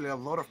there's actually a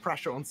lot of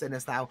pressure on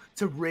Sinners now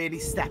to really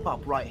step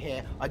up right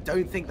here. I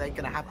don't think they're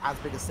going to have as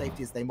big a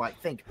safety as they might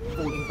think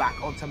falling back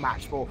onto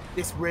match 4.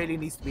 This really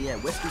needs to be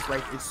it. Wispy's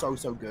Wraith is so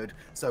good,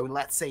 so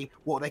let's see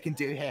what they can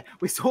do here.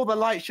 We saw the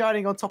light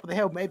shining on top of the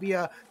hill, maybe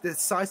a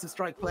decisive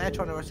strike player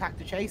trying to attack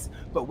the chase,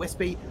 but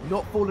Wispy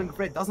not falling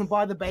for it, doesn't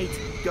buy the bait,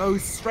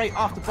 goes straight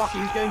after Bucky,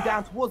 who's going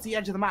down towards the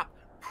edge of the map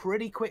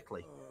pretty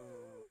quickly.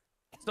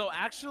 So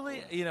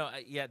actually,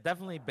 yeah,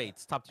 definitely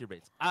baits, top tier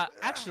baits.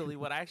 Actually,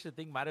 what I actually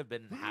think might have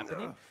been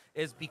happening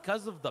is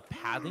because of the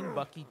pathing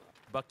Bucky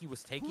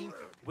was taking,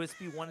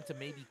 Wispy wanted to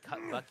maybe cut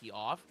Bucky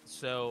off.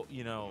 So,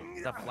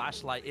 the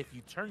flashlight, if you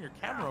turn your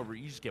camera over,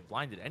 you just get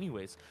blinded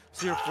anyways.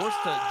 So you're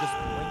forced to just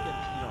blink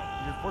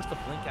at, you're forced to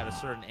blink at a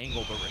certain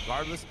angle. But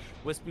regardless,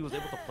 Wispy was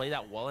able to play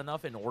that well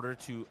enough in order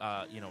to,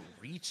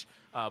 reach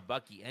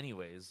Bucky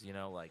anyways,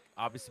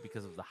 obviously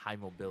because of the high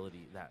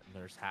mobility that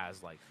Nurse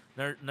has. Like,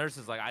 Nurse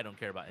is like, I don't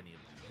care about any of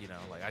it,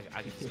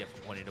 I can just get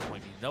from point A to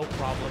point B, no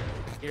problem.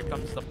 Here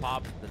comes the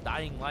pop, the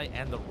dying light,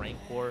 and the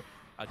rancor.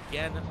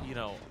 Again,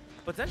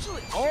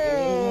 potentially.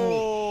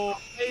 Oh,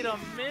 wait a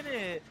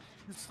minute.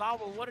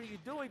 Gustavo, what are you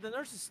doing? The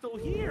Nurse is still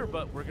here,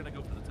 but we're going to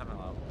go for the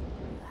timeout.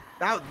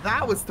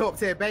 That was top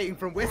tier baiting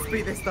from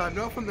Wispy this time,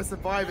 not from the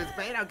survivors.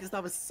 Baiting out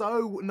Gustavo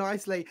so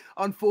nicely.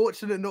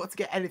 Unfortunate not to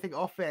get anything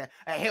off here.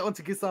 A hit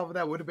onto Gustavo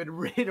there would have been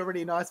really,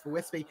 really nice for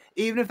Wispy,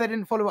 even if they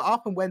didn't follow it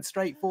up and went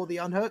straight for the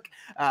unhook.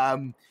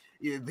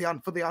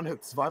 For the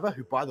unhooked survivor,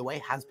 who by the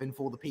way has been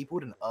for the people,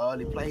 an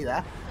early play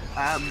there.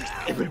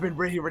 It would have been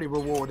really, really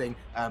rewarding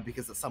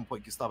because at some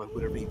point Gustavo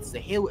would have reached the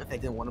hill if they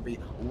didn't want to be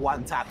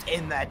one tapped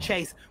in their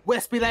chase.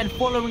 Wispy then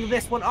following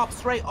this one up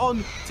straight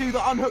on to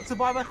the unhooked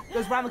survivor,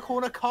 goes around the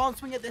corner, can't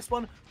swing at this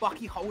one.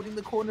 Bucky holding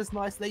the corners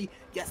nicely,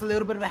 gets a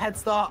little bit of a head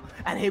start,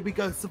 and here we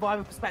go,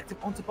 survivor perspective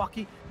onto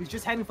Bucky, who's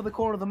just heading for the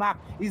corner of the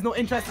map. He's not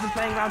interested in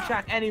playing around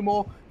Shaq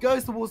anymore,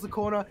 goes towards the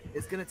corner.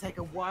 It's going to take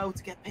a while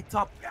to get picked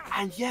up,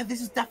 and yeah,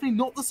 this is definitely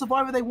not the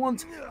survivor they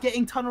want.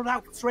 Getting tunneled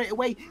out straight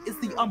away is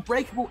the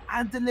unbreakable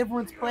and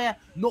deliverance player,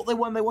 not the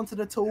one they wanted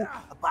at all.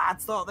 A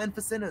bad start then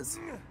for Sinners.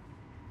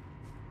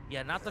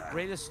 Yeah, not the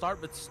greatest start,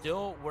 but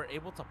still we're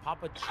able to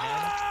pop a gen,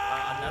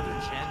 another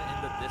gen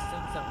in the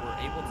distance, and we're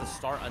able able to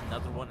start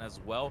another one as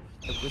well.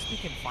 If Wispy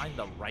can find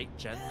the right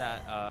gen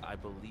that I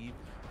believe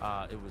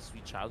it was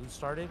Sweet Child who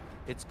started,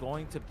 it's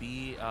going to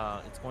be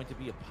a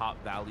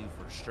pop value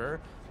for sure.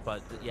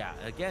 But yeah,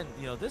 again,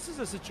 you know, this is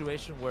a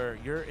situation where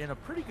you're in a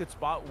pretty good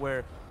spot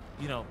where,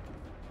 you know,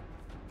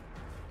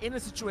 in a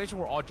situation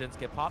where all gens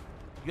get popped,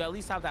 you at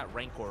least have that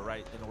rancor,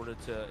 right, in order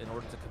to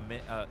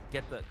commit,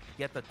 get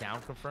the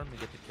down confirmed and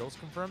get the kills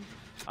confirmed.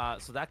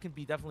 So that can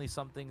be definitely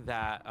something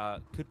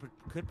that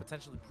could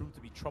potentially prove to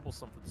be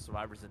troublesome for the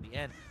survivors in the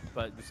end.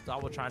 But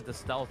Gustavo trying to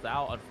stealth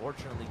out,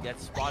 unfortunately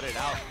gets spotted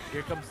out.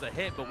 Here comes the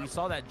hit, but we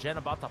saw that gen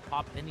about to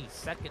pop any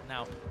second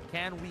now.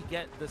 Can we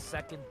get the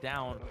second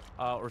down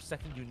or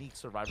second unique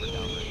survivor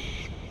down?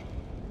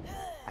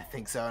 I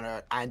think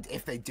so, and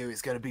if they do,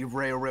 it's going to be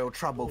real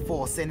trouble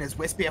for Sinners.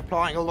 Wispy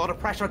applying a lot of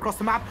pressure across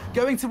the map,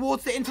 going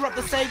towards to interrupt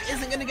the save,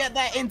 isn't going to get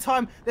there in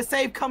time. The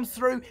save comes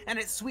through, and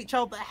it's Sweet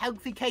Child, the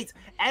healthy Kate.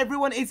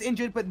 Everyone is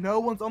injured, but no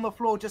one's on the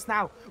floor just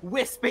now.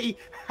 Wispy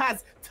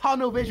has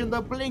tunnel vision.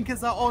 The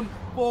blinkers are on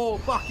for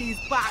Bucky's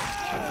back.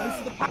 Goes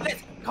to the pallet,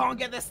 can't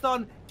get their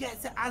stun,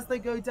 gets it as they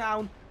go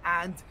down,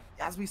 and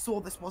as we saw,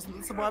 this wasn't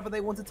the survivor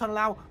they wanted to tunnel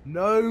out.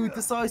 No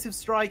decisive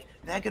strike.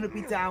 They're going to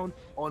be down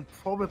on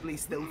probably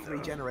still 3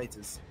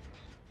 generators.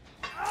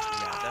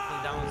 Yeah,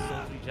 definitely down on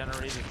still 3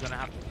 generators. Going to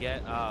have to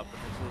get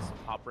potentially some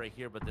pop right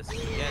here, but this is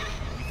again,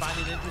 you find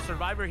an injured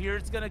survivor here.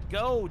 It's going to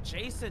go.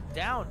 Jason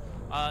down.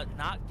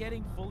 Not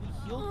getting fully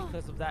healed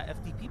because of that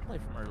FTP play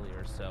from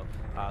earlier. So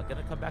going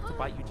to come back to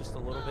bite you just a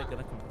little bit.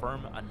 Going to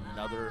confirm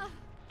another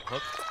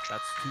hook.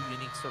 That's 2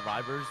 unique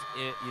survivors,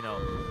 you know,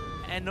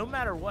 and no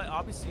matter what,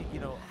 obviously, you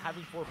know,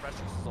 having 4 pressures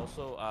is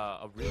also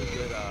a really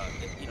good,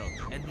 you know,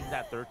 ending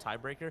that 3rd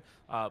tiebreaker.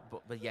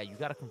 But yeah, you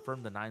got to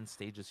confirm the 9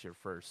 stages here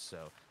first.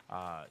 So,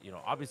 you know,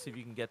 obviously, if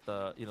you can get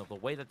the, you know, the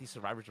way that these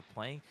survivors are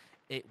playing,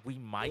 we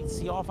might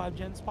see all 5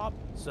 gens pop.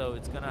 So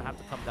it's gonna have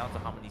to come down to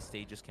how many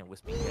stages can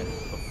Wispy get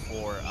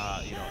before,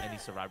 you know, any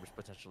survivors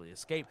potentially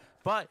escape.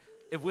 But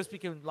if Wispy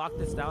can lock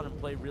this down and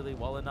play really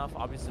well enough,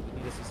 obviously we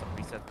need to see some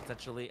resets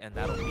potentially, and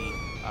that'll be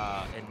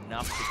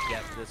enough to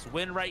get this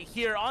win right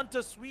here.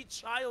 Onto Sweet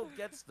Child,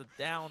 gets the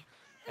down,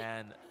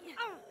 and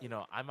you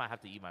know, I might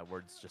have to eat my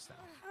words just now.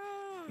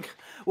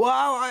 Well,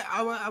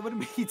 I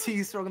wouldn't be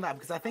too strong on that,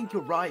 because I think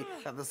you're right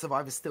that the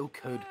survivors still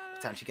could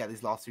potentially get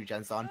these last 2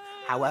 gens done.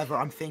 However,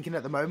 I'm thinking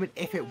at the moment,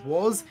 if it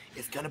was,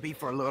 it's going to be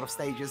for a lot of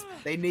stages.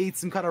 They need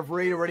some kind of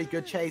really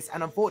good chase,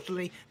 and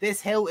unfortunately, this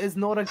hill is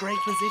not a great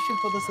position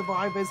for the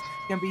survivors.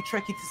 It can be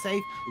tricky to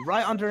save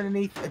right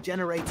underneath a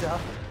generator.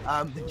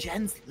 The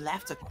gens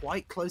left are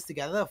quite close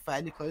together,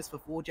 fairly close for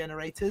 4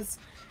 generators.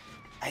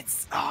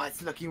 It's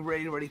looking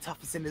really tough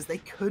for Sinners. They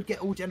could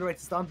get all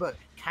generators done, but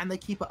can they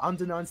keep it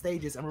under 9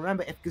 stages? And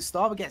remember, if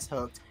Gustavo gets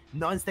hooked,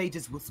 9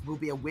 stages will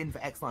be a win for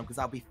X-Line, because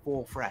that'll be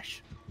 4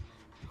 fresh.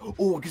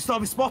 Oh,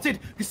 Gustavo spotted!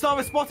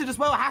 Gustavo spotted as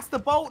well, has to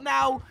bolt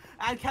now!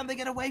 And can they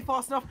get away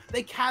fast enough?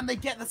 They can, they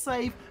get the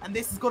save, and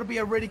this has got to be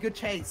a really good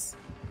chase.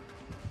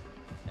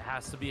 It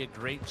has to be a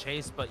great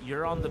chase, but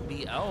you're on the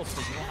BL, so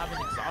you don't have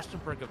an exhaustion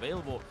perk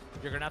available.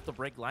 You're gonna have to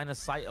break line of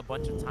sight a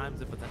bunch of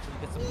times and potentially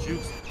get some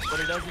jukes, but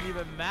it doesn't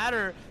even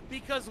matter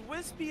because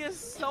Wispy is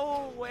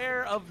so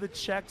aware of the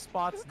check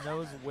spots,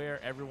 knows where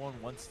everyone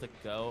wants to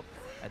go,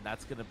 and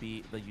that's gonna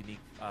be the unique.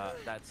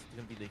 That's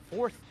gonna be the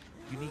 4th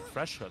unique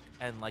fresh hook,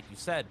 and like you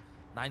said,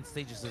 9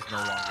 stages is no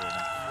longer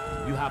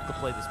enough. You have to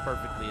play this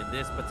perfectly, and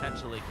this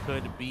potentially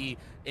could be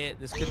it.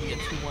 This could be a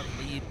 2-1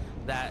 lead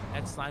that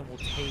X9 will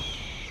take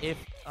if,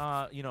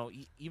 you know,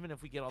 even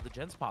if we get all the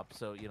gens pop.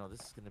 So, you know,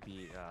 this is going to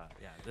be,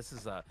 yeah, this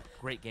is a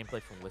great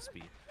gameplay from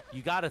Wispy.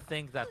 You got to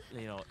think that,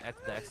 you know,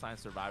 the X9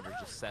 survivors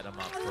just set him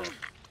up to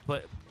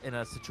put in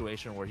a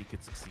situation where he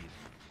could succeed.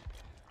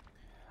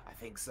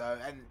 I think so,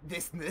 and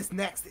this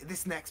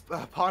next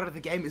part of the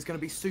game is going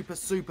to be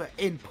super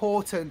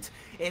important.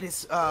 It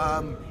is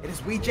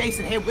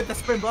weeJason here with the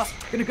spin blast,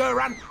 going to go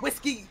around.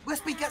 Wispy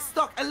gets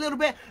stuck a little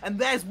bit, and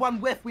there's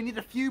one whiff. We need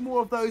a few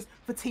more of those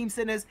for Team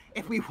Sinners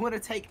if we want to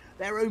take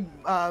their own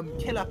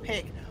killer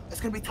pick.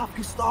 It's going to be tough.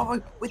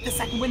 Gustavo with the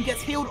second win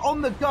gets healed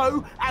on the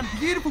go, and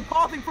beautiful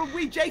pathing from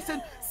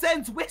weeJason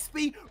sends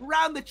Wispy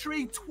round the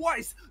tree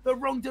twice the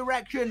wrong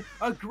direction.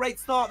 A great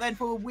start then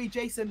for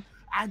weeJason.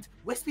 And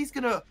Wispy's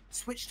gonna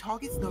switch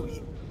targets. No,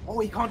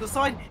 he can't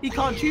decide. He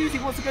can't choose. He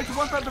wants to go to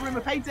one side of the room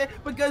and paint it,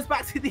 but goes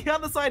back to the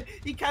other side.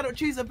 He cannot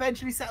choose.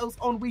 Eventually settles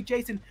on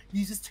weeJason.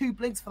 Uses 2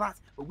 blinks for that,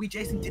 but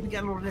weeJason didn't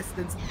get a lot of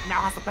distance. Now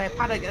has to play a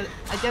panic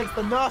against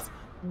the nurse.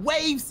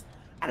 Waves,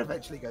 and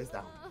eventually goes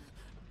down.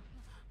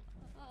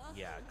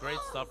 Yeah, great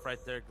stuff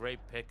right there. Great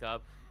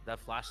pickup. That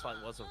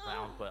flashlight was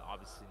around, but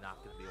obviously not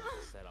going to be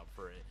able to set up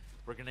for it.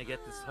 We're gonna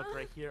get this hook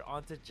right here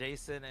onto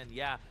Jason, and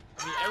yeah,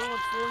 I mean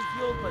everyone's fully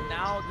healed, but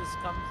now this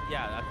comes,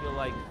 yeah, I feel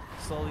like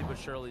slowly but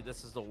surely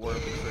this is the war of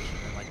attrition,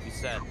 and like you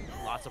said,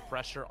 lots of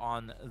pressure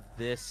on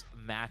this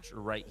match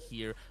right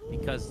here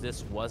because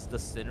this was the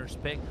Sinners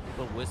pick,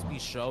 but Wispy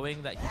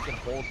showing that he can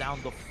hold down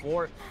the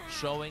fort,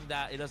 showing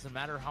that it doesn't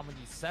matter how many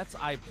sets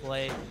I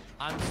play,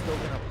 I'm still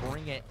gonna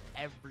bring it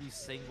every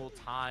single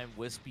time.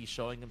 Wispy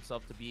showing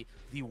himself to be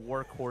the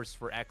workhorse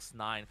for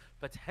X9,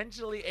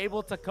 potentially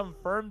able to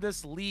confirm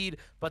this lead,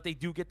 but they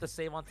do get the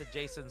save onto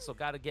Jason, so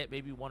gotta get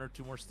maybe 1 or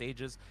 2 more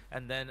stages,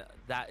 and then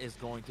that is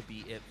going to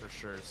be it for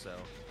sure. So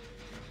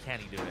can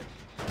he do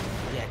it?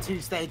 Yeah,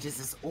 2 stages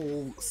is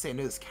all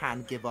Sinners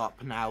can give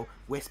up now.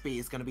 Wispy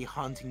is going to be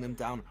hunting them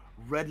down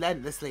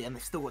relentlessly, and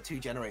they've still got 2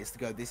 generators to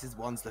go. This is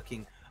one's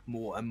looking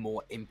more and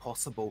more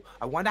impossible.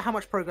 I wonder how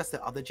much progress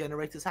the other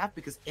generators have,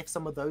 because if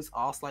some of those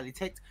are slightly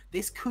ticked,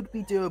 this could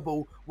be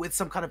doable with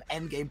some kind of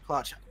endgame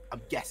clutch.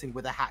 I'm guessing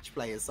with a hatch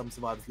play as some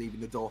survivors leaving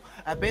the door.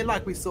 A bit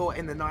like we saw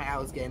in the Night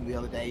Owls game the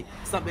other day.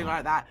 Something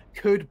like that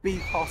could be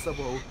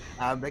possible.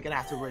 They're going to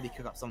have to really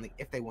cook up something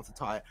if they want to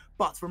tie it.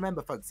 But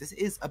remember, folks, this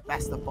is a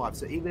best of 5.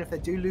 So even if they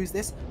do lose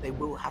this, they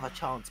will have a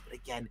chance. But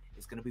again,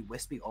 it's going to be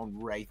Wispy on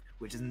Wraith,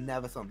 which is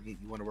never something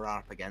you want to run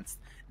up against.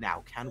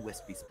 Now, can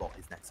Wispy spot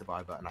his next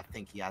survivor? And I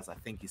think he has. I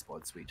think he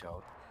spotted Sweet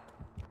Child.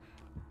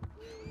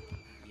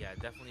 Yeah,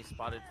 definitely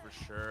spotted for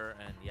sure,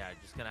 and yeah,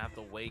 just gonna have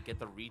to wait, get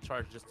the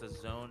recharge just to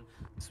zone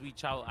Sweet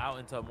Child out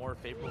into a more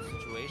favorable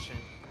situation.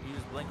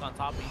 Use Blink on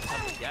top of each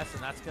time to guess,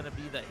 and that's gonna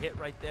be the hit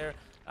right there.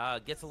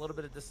 Gets a little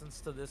bit of distance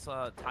to this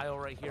tile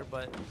right here,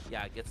 but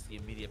yeah, gets the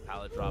immediate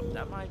pallet drop.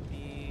 That might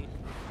be,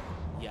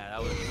 yeah,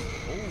 that was,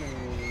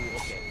 oh,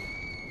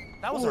 okay.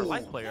 That was our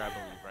life player, I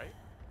believe, right?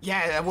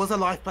 Yeah, there was a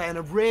life play and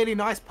a really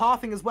nice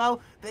pathing as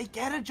well. They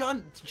get a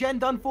gen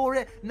done for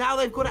it. Now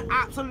they've got to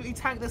absolutely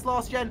tank this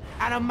last gen,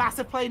 and a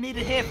massive play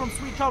needed here from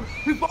Sweet Child,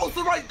 who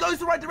goes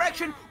the right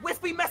direction.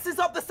 Wispy messes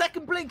up the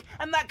second blink,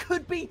 and that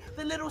could be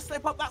the little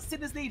slip up that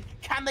Sinners need.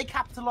 Can they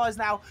capitalize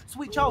now?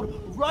 Sweet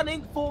Child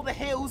running for the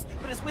hills,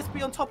 but it's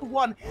Wispy on top of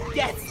one.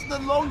 Gets the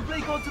long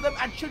blink onto them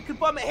and should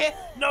confirm it here.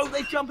 No,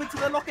 they jump into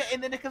the locker in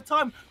the nick of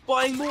time,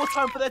 buying more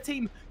time for their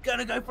team.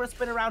 Gonna go for a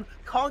spin around,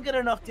 can't get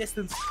enough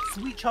distance.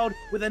 Sweet Child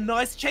with a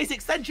nice chase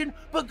extension,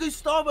 but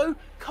Gustavo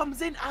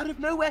comes in out of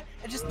nowhere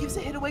and just gives a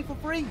hit away for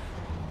free.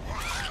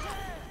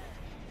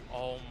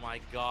 Oh my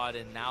god,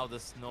 and now the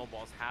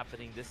snowball's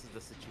happening. This is the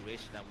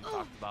situation that we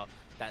talked about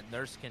that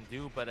Nurse can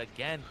do, but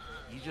again,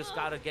 you just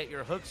gotta get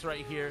your hooks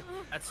right here.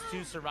 That's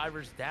 2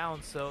 survivors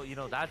down, so you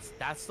know that's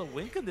the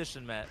win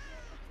condition, Matt.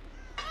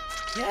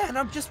 Yeah, and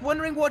I'm just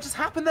wondering what just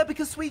happened there,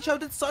 because Sweet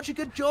Child did such a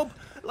good job,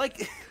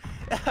 like,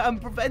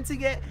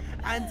 preventing it,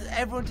 and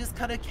everyone just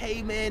kind of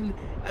came in.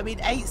 I mean,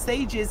 8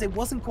 stages, it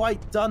wasn't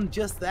quite done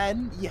just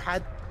then. You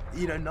had,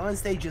 you know, 9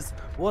 stages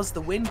was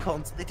the win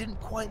con, so they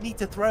didn't quite need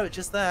to throw it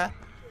just there.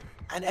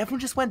 And everyone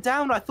just went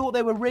down. I thought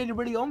they were really,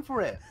 really on for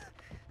it.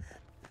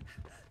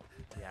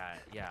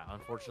 Yeah,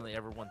 unfortunately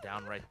everyone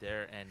down right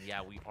there, and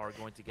yeah, we are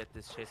going to get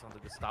this chase onto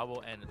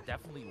Gustavo, and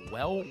definitely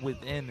well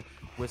within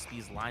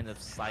Wispy's line of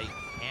sight.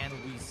 Can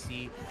we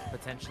see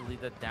potentially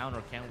the down,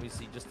 or can we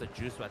see just the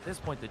juice? But at this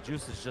point, the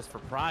juice is just for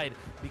pride,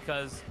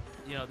 because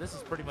you know this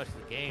is pretty much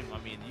the game.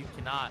 I mean, you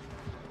cannot,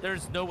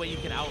 there's no way you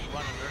can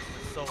outrun a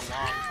Nurse for so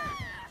long.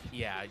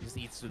 Yeah, it just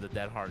eats through the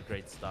dead hard.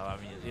 Great stuff.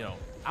 I mean, you know,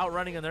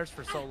 outrunning a Nurse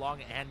for so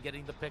long and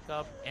getting the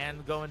pickup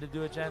and going to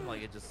do a gen,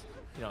 like it just,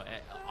 you know,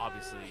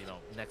 obviously, you know,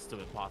 next to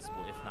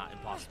impossible, if not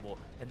impossible.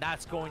 And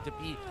that's going to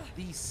be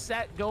the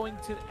set going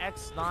to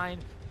X9,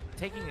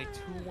 taking a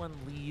 2-1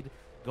 lead,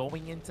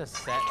 going into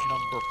set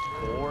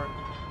number 4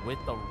 with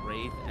the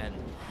Wraith. And,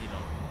 you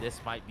know,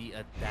 this might be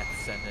a death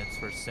sentence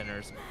for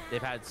Sinners.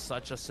 They've had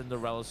such a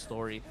Cinderella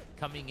story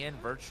coming in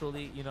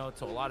virtually, you know,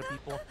 to a lot of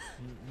people,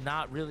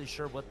 not really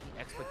sure what the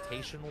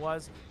expectation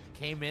was.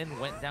 Came in,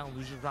 went down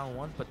losers round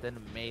 1, but then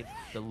made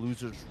the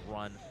losers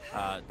run.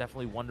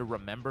 Definitely one to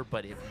remember,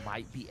 but it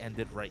might be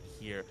ended right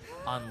here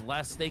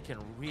unless they can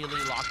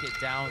really lock it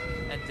down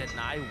and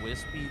deny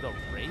Wispy the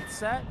Wraith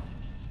set.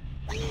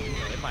 You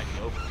know, it might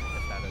be over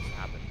if that doesn't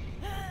happen.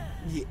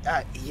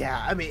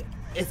 Yeah, I mean,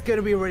 it's going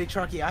to be really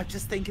tricky. I'm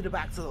just thinking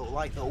back to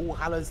like the All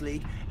Hallows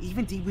League,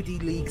 even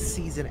DVD League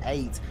Season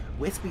 8.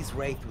 Wispy's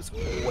Wraith was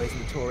always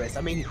notorious.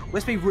 I mean,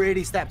 Wispy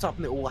really stepped up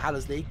in the All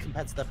Hallows League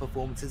compared to their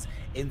performances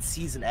in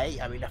Season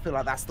 8. I mean, I feel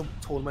like that's the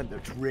tournament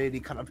that really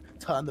kind of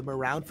turned them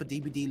around for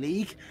DVD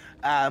League.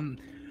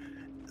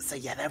 So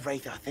yeah, their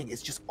Wraith, I think,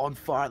 is just on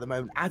fire at the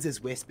moment, as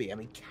is Wispy. I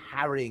mean,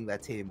 carrying their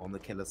team on the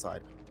killer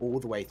side all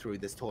the way through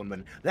this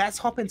tournament. Let's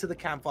hop into the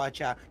campfire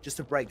chat just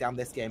to break down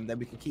this game, and then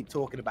we can keep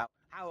talking about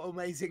how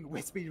amazing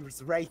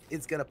Wispy's Wraith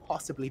is going to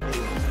possibly be.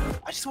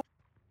 I just want...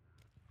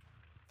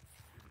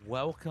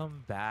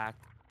 Welcome back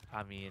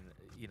I mean,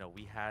 you know,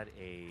 we had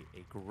a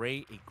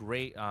great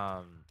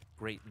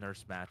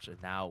nurse match, and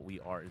now we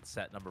are in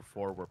set number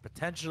 4, where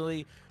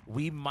potentially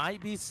we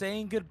might be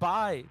saying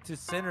goodbye to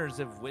Sinners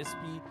if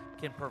Wispy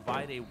can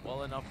provide a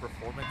well enough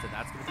performance, and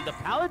that's going to be the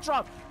pallet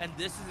drop. And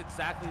this is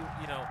exactly,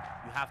 you know,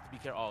 you have to be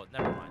careful. Oh,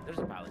 never mind. There's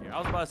a pallet here. I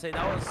was about to say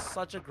that was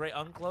such a great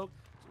uncloak,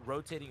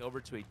 rotating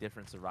over to a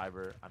different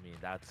survivor. I mean,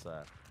 that's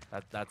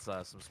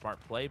some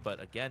smart play,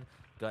 but again,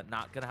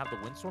 not gonna have the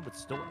windstorm, but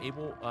still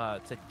able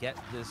to get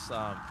this.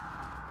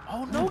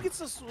 Oh no,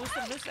 gets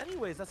a miss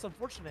anyways. That's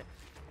unfortunate.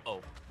 Oh,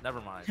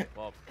 never mind.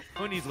 Well,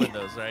 who needs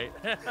windows, right?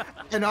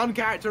 An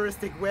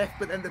uncharacteristic whiff,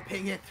 but then the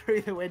ping it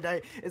through the window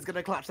is going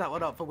to clutch that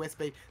one up for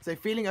Wispy. So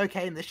feeling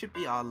okay, and this should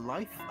be our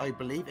life, I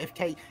believe. If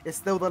Kate is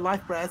still the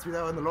life prayers we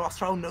know in the last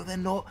trial, no, they're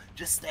not.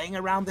 Just staying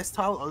around this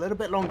tile a little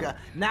bit longer.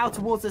 Now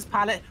towards this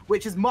pallet,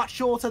 which is much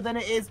shorter than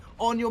it is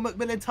on your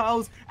Macmillan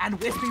tiles, and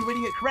Wispy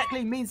reading it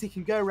correctly means he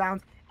can go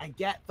around and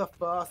get the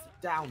first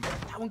down.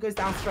 That one goes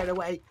down straight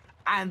away,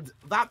 and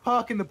that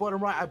perk in the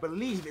bottom right, I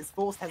believe, is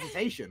forced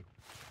hesitation.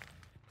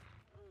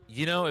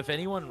 You know, if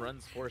anyone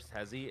runs forced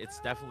hezi, it's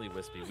definitely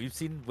Wispy. We've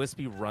seen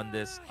Wispy run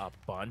this a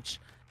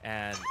bunch,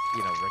 and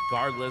you know,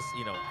 regardless,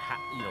 you know,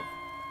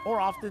 more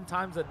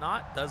oftentimes than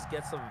not, does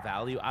get some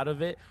value out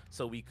of it.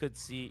 So we could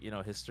see, you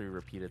know, history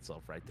repeat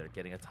itself right there,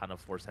 getting a ton of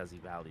force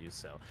hezi value.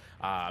 So,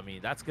 I mean,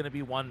 that's going to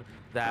be one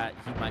that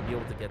he might be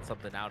able to get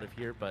something out of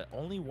here, but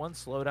only one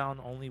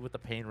slowdown, only with the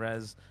pain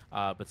res.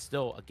 But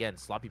still, again,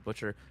 Sloppy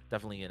Butcher,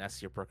 definitely an S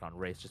tier perk on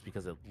Wraith, just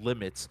because it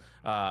limits,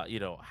 you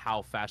know,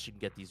 how fast you can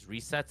get these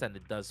resets, and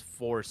it does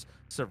force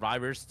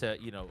survivors to,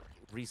 you know,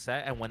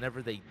 reset, and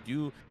whenever they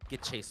do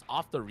get chased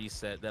off the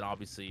reset, then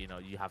obviously, you know,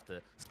 you have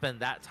to spend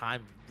that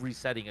time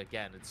resetting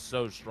again. It's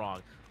so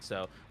strong.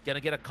 So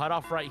gonna get a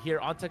cutoff right here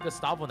onto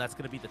Gustavo, and that's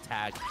gonna be the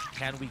tag.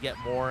 Can we get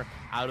more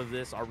out of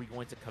this? Are we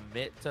going to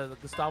commit to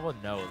Gustavo?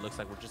 No, it looks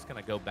like we're just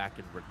gonna go back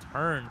and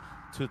return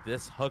to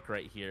this hook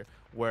right here,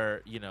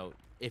 where, you know,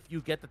 if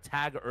you get the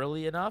tag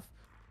early enough,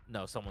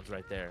 no, someone's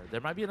right there. There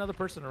might be another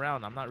person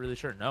around. I'm not really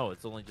sure. No,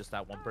 it's only just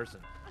that one person.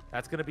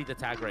 That's gonna be the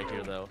tag right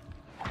here, though.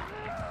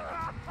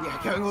 Yeah,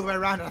 going all the way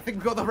around, and I think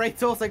we've got the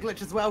Wraith also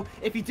glitch as well.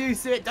 If you do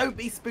see it, don't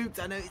be spooked.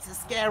 I know it's a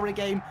scary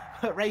game,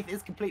 but Wraith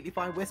is completely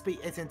fine. Wispy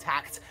is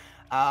intact.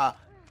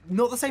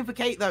 Not the same for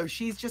Kate, though.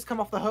 She's just come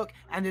off the hook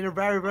and in a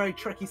very, very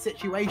tricky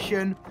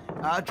situation.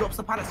 Drops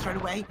the pallet straight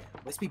away.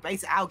 Wispy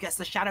baits it out, gets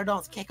the Shadow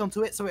Dance kick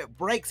onto it, so it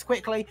breaks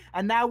quickly.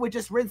 And now we're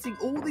just rinsing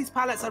all these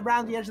pallets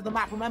around the edge of the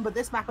map. Remember,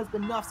 this map has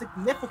been nerfed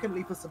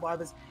significantly for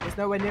survivors. It's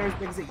nowhere near as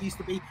big as it used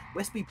to be.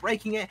 Wispy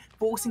breaking it,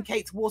 forcing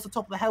Kate towards the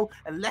top of the hill.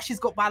 Unless she's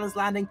got balance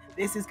landing,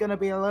 this is going to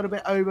be a little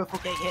bit over for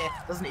Kate here.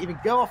 Doesn't even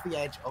go off the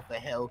edge of the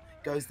hill.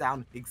 Goes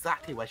down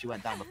exactly where she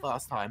went down the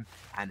first time,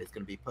 and it's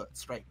going to be put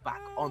straight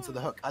back onto the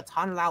hook. A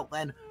tunnel out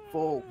then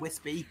for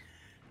Wispy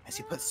as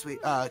he puts Kate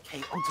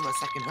onto the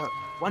second hook.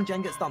 One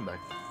gen gets done though.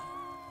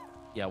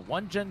 Yeah,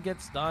 one gen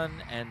gets done,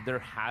 and there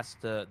has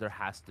to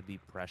be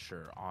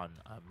pressure on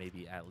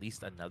maybe at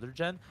least another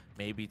gen,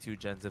 maybe 2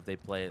 gens if they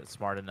play it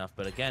smart enough.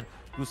 But again,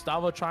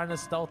 Gustavo trying to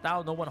stealth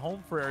out, no one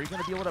home for it. Are you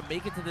going to be able to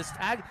make it to this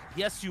tag?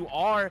 Yes, you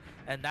are,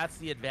 and that's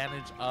the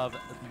advantage of the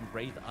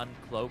Wraith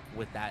uncloak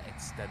with that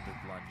extended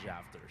lunge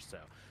after. So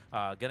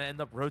gonna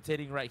end up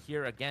rotating right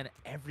here. Again,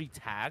 every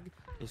tag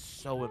is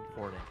so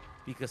important,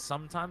 because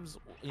sometimes,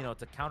 you know,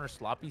 to counter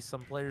Sloppy,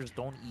 some players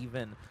don't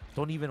even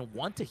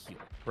want to heal,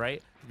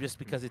 right? Just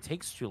because it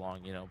takes too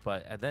long, you know.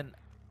 But and then,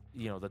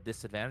 you know, the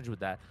disadvantage with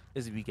that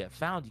is if you get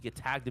found, you get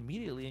tagged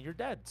immediately and you're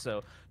dead.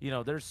 So, you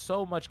know, there's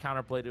so much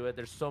counterplay to it.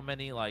 There's so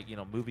many, like, you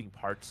know, moving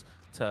parts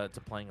to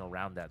playing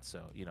around that.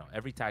 So, you know,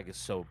 every tag is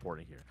so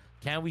important here.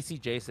 Can we see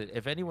Jason?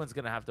 If anyone's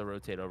gonna have to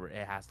rotate over,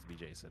 it has to be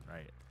Jason,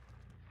 right?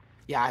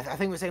 Yeah, I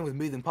think we're saying with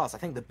moving parts, I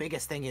think the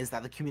biggest thing is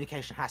that the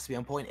communication has to be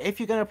on point. If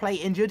you're going to play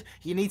injured,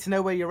 you need to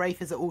know where your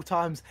Wraith is at all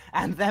times,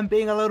 and them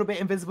being a little bit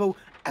invisible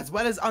as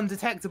well as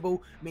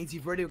undetectable means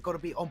you've really got to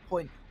be on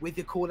point with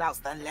your call-outs.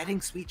 Then letting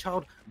Sweet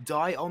Child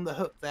die on the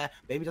hook there.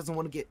 Maybe doesn't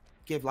want to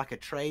give like a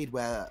trade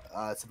where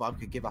Survivor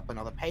could give up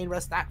another pain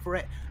rest stack for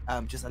it,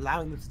 just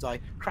allowing them to die,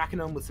 cracking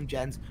on with some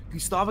gens.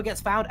 Gustavo gets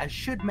found and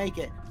should make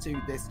it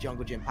to this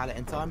jungle gym pallet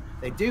in time.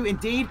 They do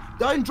indeed.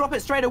 Don't drop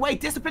it straight away.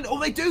 Discipline, or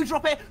they do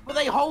drop it, but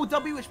they hold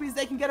W, which means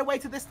they can get away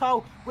to this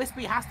tile.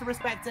 Wispy has to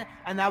respect it,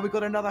 and now we've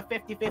got another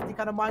 50-50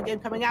 kind of mind game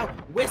coming out.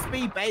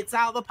 Wispy baits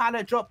out the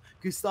pallet drop.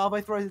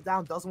 Gustavo throws it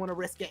down, doesn't want to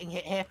risk getting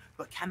hit here,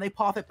 but can they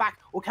path it back,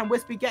 or can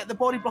Wispy get the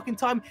body block in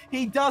time?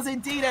 He does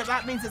indeed.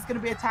 That means it's going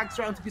to be a tag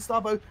straight onto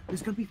Gustavo,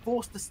 who's going to be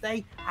forced to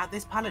stay at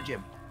this pallet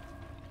gym.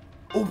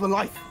 All the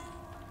life.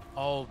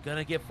 Oh,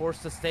 gonna get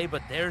forced to stay,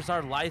 but there's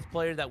our life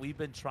player that we've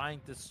been trying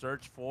to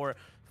search for.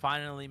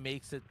 Finally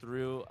makes it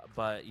through,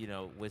 but you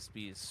know,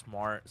 Wispy is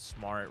smart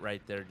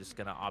right there, just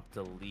gonna opt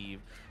to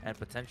leave and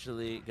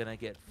potentially gonna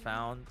get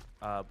found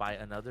by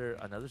another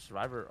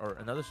survivor, or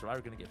another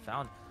survivor gonna get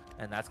found,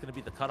 and that's gonna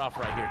be the cutoff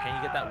right here. Can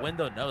you get that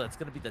window? No, that's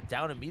gonna be the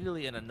down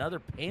immediately, and another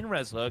pain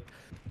res hook.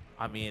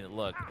 I mean,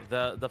 look,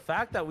 the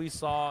fact that we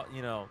saw,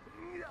 you know,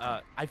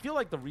 I feel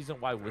like the reason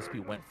why Wispy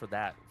went for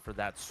that for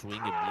that swing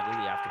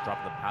immediately after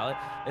dropping the pallet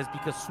is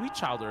because Sweet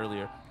Child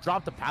earlier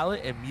dropped the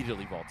pallet and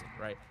immediately vaulted,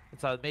 right? And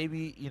so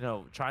maybe, you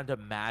know, trying to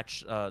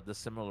match the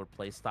similar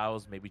play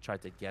styles, maybe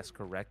tried to guess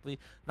correctly.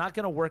 Not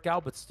going to work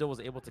out, but still was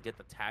able to get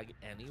the tag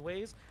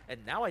anyways.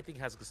 And now I think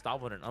has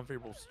Gustavo in an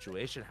unfavorable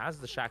situation, has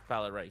the Shack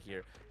pallet right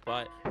here,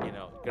 but, you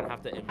know, going to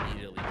have to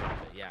immediately drop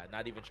it. Yeah,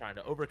 not even trying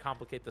to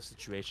overcomplicate the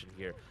situation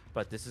here,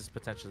 but this is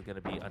potentially going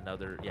to be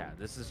another, yeah,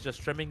 this is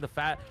just trimming the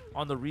fat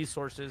on the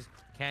resources.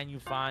 Can you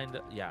find,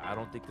 yeah, I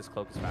don't think this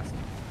cloak is fast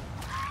enough.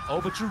 Oh,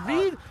 but you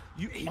read,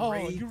 you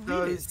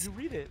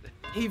read it.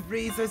 He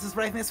reads those as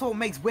Wraith, and that's what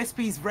makes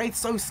Wispy's Wraith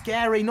so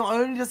scary. Not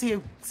only does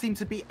he seem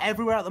to be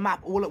everywhere at the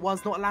map all at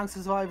once, not allowing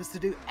survivors to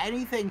do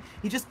anything,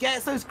 he just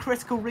gets those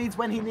critical reads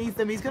when he needs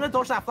them. He's going to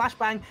dodge that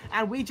flashbang,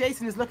 and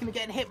weeJason is looking to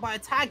get hit by a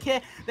tag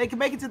here. They can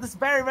make it to this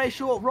very, very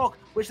short rock,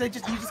 which you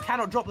just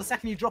cannot drop. The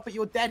second you drop it,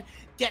 you're dead.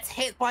 Gets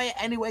hit by it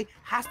anyway,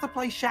 has to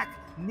play Shack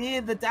near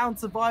the down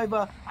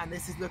survivor, and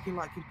this is looking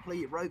like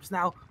complete ropes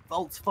now.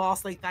 Vaults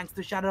fastly thanks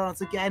to Shadow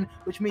Dance again,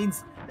 which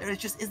means there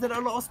just isn't a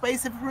lot of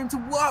space for him to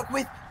work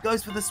with.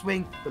 Goes for the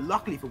swing, but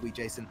luckily for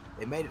weeJason,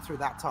 they made it through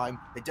that time.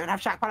 They don't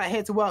have Shack Pallet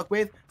here to work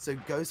with, so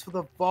goes for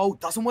the vault.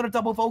 Doesn't want to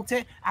double vault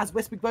it as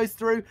Wispy goes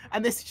through,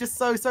 and this is just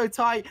so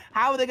tight.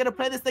 How are they going to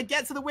play this? They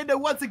get to the window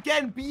once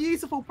again.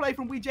 Beautiful play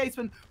from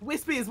weeJason.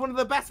 Wispy is one of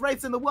the best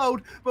Wraiths in the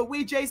world, but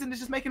weeJason is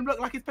just making him look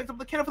like he's picked up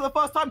the killer for the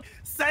first time.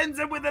 Sends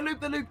him with the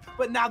loop,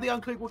 but now the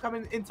uncloak will come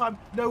in time.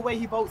 No way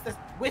he vaults this.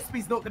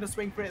 Wispy's not going to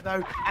swing for it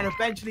though, and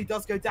eventually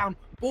does go down.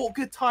 Bought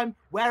good time.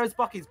 Where is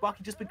Bucky? Has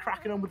Bucky just been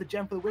cracking on with the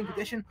gem for the win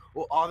condition,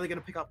 or are they going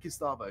to pick up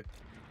Gustavo?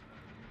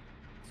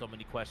 So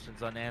many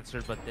questions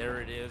unanswered, but there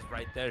it is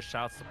right there.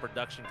 Shouts to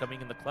production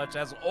coming in the clutch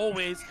as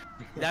always.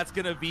 That's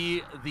gonna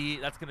be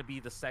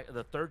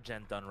the third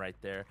gen done right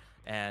there.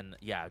 And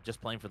yeah, just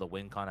playing for the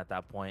win con at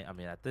that point. I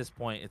mean, at this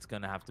point, it's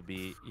gonna have to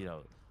be, you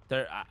know,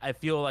 there. I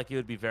feel like it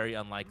would be very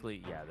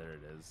unlikely. Yeah, there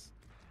it is.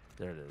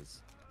 There it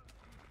is.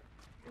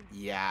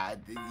 Yeah,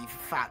 the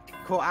fact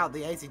caught out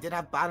the ace. He did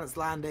have balanced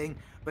landing,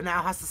 but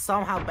now has to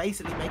somehow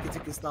basically make it to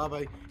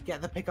Gustavo,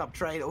 get the pickup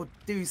trade or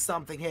do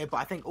something here. But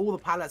I think all the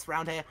pallets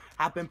around here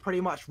have been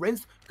pretty much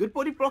rinsed. Good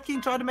body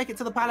blocking, trying to make it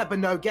to the pallet, but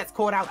no, gets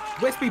caught out.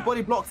 Wispy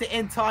body blocks it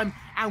in time,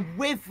 and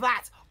with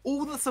that,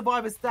 all the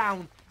survivors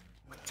down.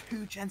 With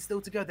 2 gens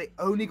still to go, they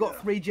only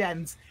got 3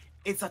 gens.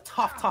 It's a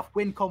tough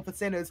win con for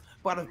Sinners,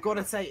 but I've got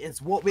to say,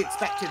 it's what we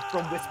expected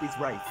from Wispy's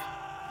Wraith.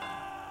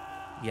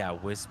 Yeah,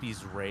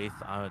 Wispy's Wraith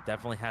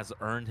definitely has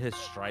earned his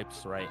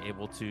stripes, right?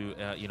 Able to,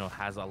 you know,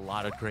 has a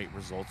lot of great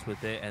results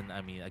with it. And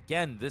I mean,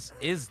 again, this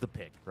is the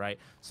pick, right?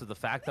 So the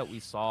fact that we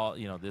saw,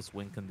 you know, this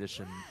win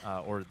condition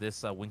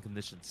win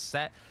condition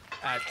set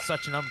at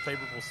such an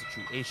unfavorable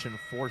situation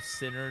for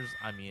Sinners,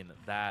 I mean,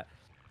 that,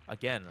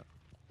 again,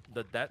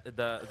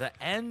 the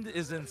end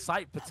is in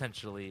sight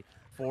potentially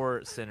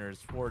for Sinners,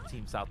 for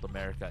Team South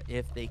America,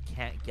 if they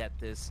can't get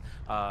this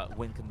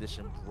win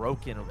condition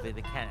broken, or if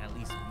they can't at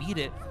least meet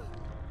it.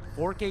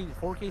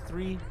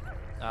 4K3,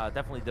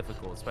 definitely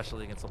difficult,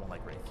 especially against someone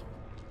like Wraith.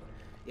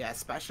 Yeah,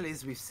 especially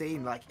as we've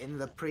seen, like in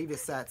the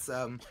previous sets,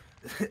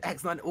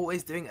 X9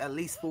 always doing at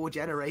least 4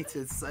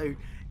 generators. So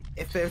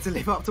if they were to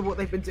live up to what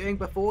they've been doing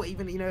before,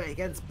 even, you know,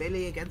 against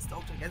Billy, against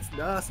Doctor, against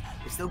Nurse,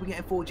 they've still been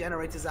getting 4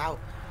 generators out.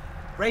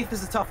 Wraith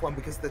is a tough one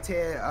because the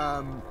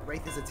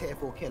Wraith is a tier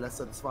 4 killer,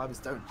 so the survivors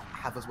don't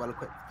have as well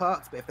equipped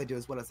perks, but if they do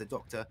as well as the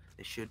Doctor,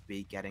 they should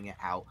be getting it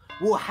out.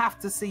 We'll have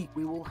to see.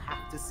 We will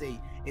have to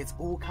see. It's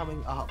all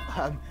coming up.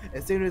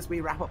 As soon as we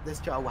wrap up this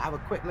chart, we'll have a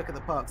quick look at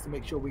the perks to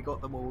make sure we got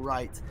them all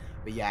right.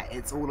 But yeah,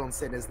 it's all on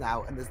Sinners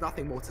now, and there's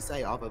nothing more to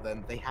say other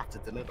than they have to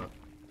deliver.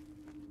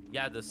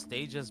 Yeah, the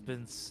stage has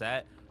been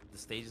set. The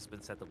stage has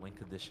been set. The win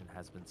condition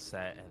has been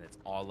set, and it's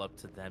all up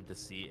to them to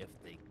see if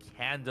they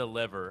can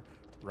deliver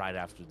right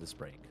after this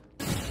break.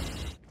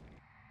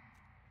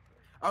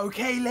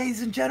 Okay,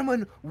 ladies and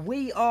gentlemen,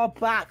 we are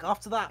back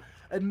after that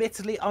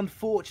admittedly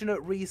unfortunate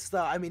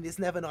restart. I mean, it's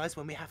never nice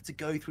when we have to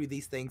go through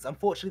these things.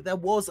 Unfortunately, there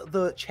was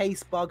the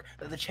chase bug,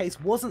 that the chase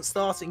wasn't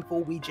starting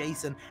for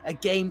weeJason, a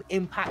game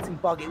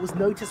impacting bug. It was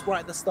noticed right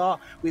at the start.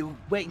 We were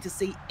waiting to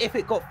see if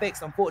it got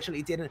fixed.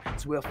 Unfortunately, it didn't,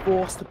 so we were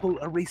forced to pull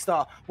a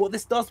restart. What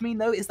this does mean,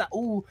 though, is that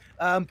all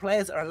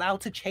players are allowed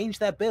to change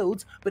their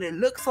builds, but it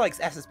looks like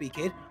SSB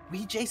Kid,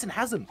 weeJason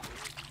hasn't.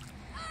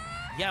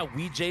 Yeah,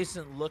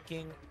 weeJason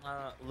looking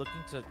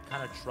to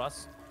kind of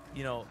trust,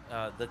 you know,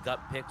 the gut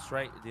picks,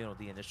 right? You know,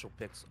 the initial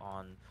picks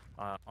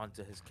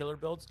onto his killer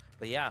builds.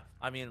 But yeah,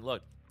 I mean,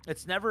 look,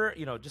 it's never,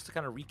 you know, just to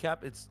kind of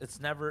recap, it's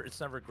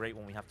never great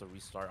when we have to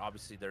restart.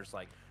 Obviously, there's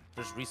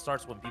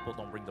restarts when people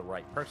don't bring the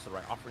right perks, the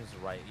right offerings,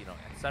 the right, you know,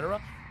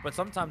 etc. But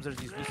sometimes there's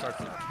these restarts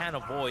that you can't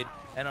avoid,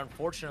 and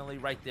unfortunately,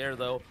 right there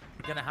though,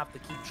 we're gonna have to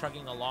keep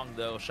chugging along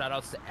though. Shout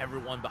outs to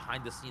everyone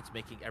behind the scenes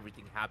making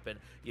everything happen,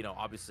 you know,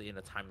 obviously in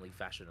a timely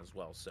fashion as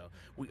well. So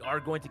we are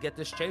going to get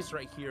this chase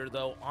right here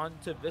though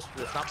onto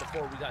Vistra. Not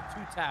before we got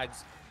 2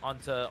 tags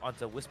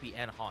onto Wispy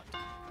and Haunt.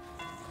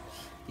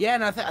 Yeah,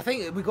 and I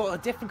think we got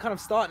a different kind of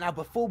start now.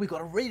 Before, we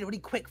got a really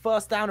quick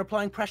first down,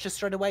 applying pressure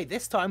straight away.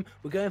 This time,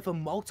 we're going for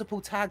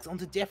multiple tags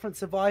onto different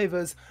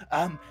survivors.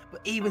 But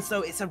even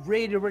so, it's a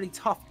really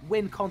tough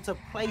win con to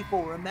play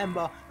for.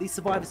 Remember, these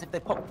survivors, if they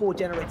pop 4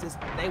 generators,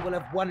 they will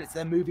have won it. So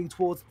they're moving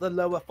towards the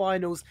lower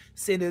finals.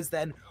 Sinners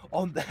then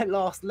on their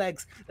last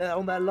legs,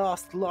 on their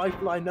last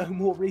lifeline, no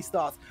more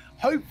restarts.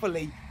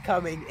 Hopefully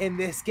coming in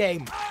this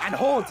game. And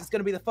Horns is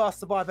going to be the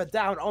first survivor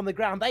down on the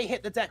ground. They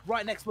hit the deck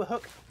right next to a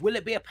hook. Will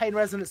it be a pain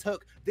resonance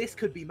hook? This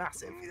could be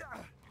massive.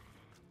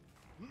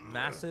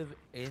 Massive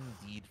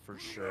indeed, for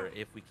sure,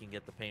 if we can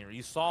get the pain.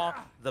 You saw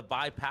the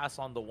bypass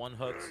on the one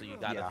hook, so you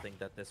gotta think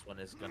that this one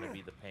is gonna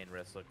be the pain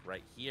res hook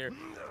right here.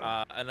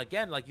 And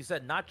again, like you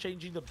said, not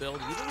changing the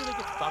build. We didn't really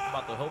get to talk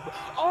about the hook.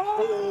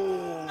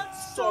 Oh,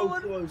 that's so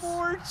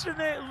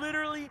unfortunate.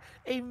 Literally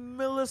a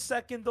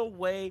millisecond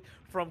away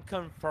from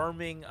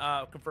confirming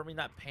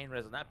that pain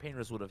res, and that pain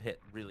res would have hit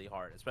really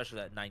hard, especially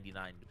at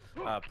 99%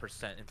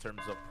 in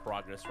terms of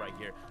progress right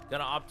here.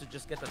 Gonna opt to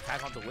just get the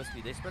tag onto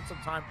Wispy. They spent some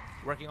time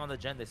working on the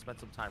gen. They spent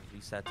some time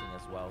resetting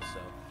as well. So,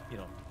 you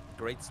know,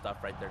 great stuff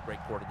right there. Great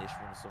coordination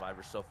from the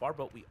survivors so far.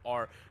 But we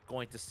are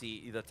going to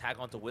see either tag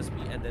onto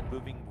Wispy and then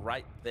moving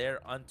right there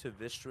onto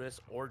Vistress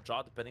or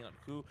Jaw, depending on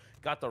who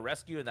got the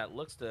rescue. And that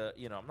looks to,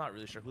 you know, I'm not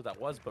really sure who that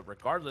was, but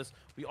regardless,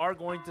 we are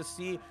going to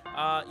see,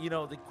 you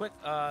know, the quick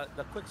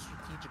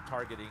strategic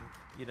targeting,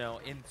 you know,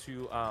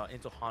 into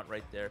Haunt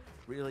right there.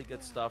 Really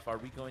good stuff. Are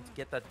we going to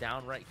get that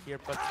down right here?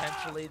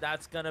 Potentially,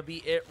 that's gonna be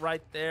it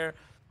right there.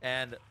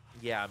 And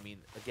yeah, I mean,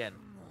 again,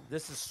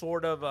 this is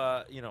sort of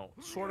you know,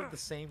 sort of the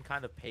same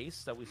kind of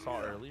pace that we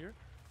saw earlier.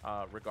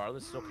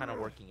 Regardless, still kind of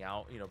working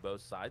out, you know,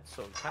 both sides.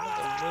 So kind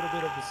of a little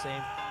bit of the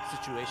same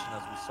situation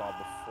as we saw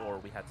before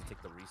we had to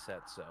take the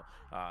reset. So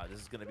this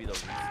is going to be the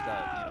you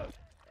know,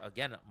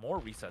 again,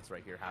 more resets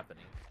right here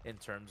happening in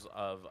terms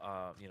of,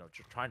 you know,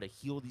 trying to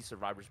heal these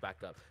survivors back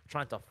up,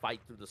 trying to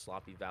fight through the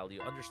sloppy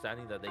value,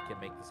 understanding that they can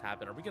make this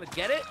happen. Are we going to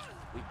get it?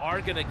 We are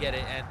going to get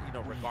it. And, you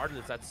know,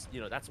 regardless, that's, you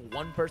know, that's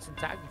one person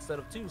tag instead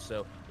of 2.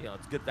 So, you know,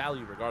 it's good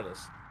value regardless.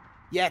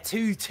 Yeah,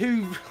 two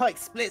like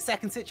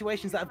split-second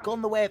situations that have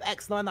gone the way of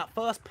X9. That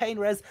first pain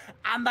res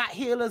and that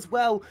heal as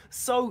well.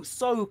 So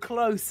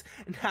close.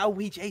 Now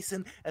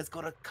weeJason has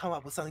got to come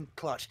up with something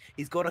clutch.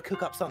 He's got to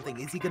cook up something.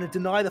 Is he going to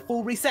deny the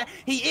full reset?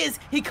 He is.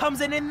 He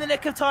comes in the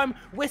nick of time.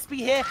 Wispy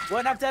here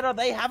won't have Dead.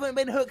 They haven't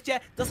been hooked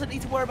yet. Doesn't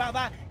need to worry about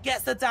that.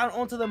 Gets the down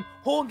onto them.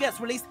 Horn gets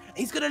released.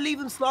 He's going to leave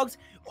them slugged.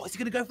 Oh, is he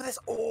going to go for this?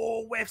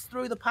 Oh, whiffs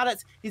through the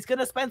pallets. He's going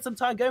to spend some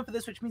time going for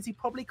this, which means he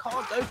probably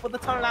can't go for the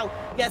tunnel out.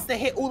 Gets the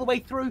hit all the way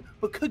through,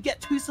 but could get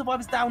 2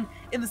 survivors down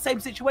in the same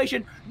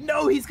situation.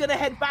 No, he's going to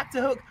head back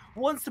to hook.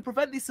 Wants to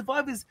prevent these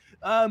survivors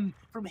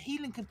from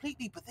healing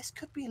completely, but this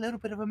could be a little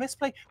bit of a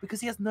misplay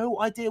because he has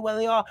no idea where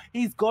they are.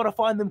 He's got to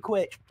find them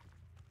quick.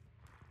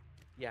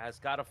 Yeah, has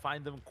got to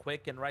find them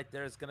quick, and right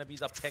there is going to be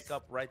the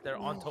pickup right there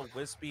onto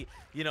Wispy.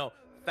 You know,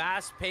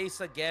 fast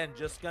pace again,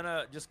 just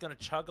gonna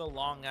chug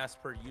along as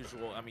per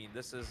usual. I mean,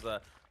 this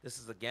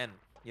is again,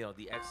 you know,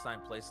 the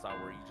X9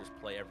 playstyle where you just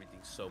play everything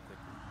so quickly.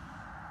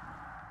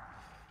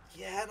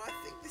 Yeah, and I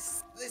think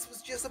this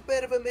was just a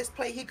bit of a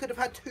misplay. He could have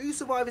had 2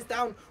 survivors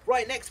down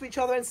right next to each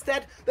other.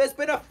 Instead, there's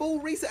been a full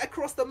reset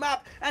across the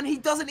map, and he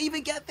doesn't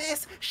even get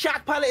this.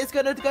 Shack pallet is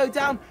going to go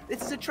down.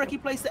 This is a tricky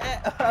place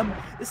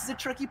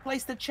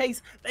to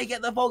chase. They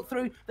get the vault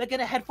through. They're going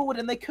to head forward,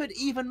 and they could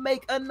even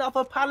make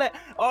another pallet.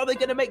 Are they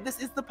going to make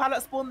this? Is the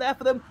pallet spawn there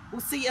for them?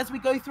 We'll see as we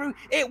go through.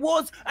 It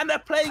was, and they're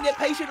playing it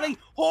patiently.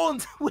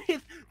 Horns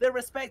with the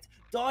respect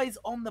dies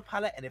on the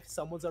pallet, and if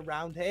someone's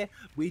around here,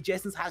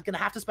 weeJason's going to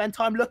have to spend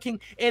time looking.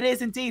 It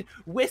is indeed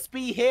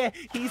Wispy here.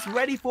 He's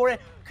ready for it.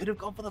 Could have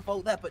gone for the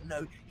vault there, but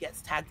no,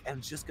 gets tagged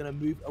and is just going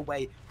to move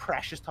away.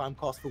 Precious time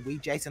cost for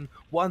weeJason,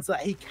 ones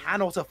that he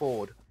cannot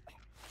afford.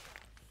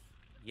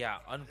 Yeah,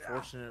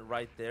 unfortunate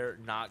right there,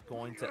 not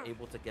going to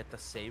able to get the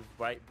save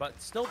right, but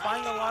still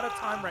buying a lot of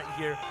time right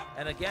here.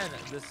 And again,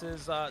 this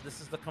is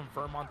the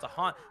confirm onto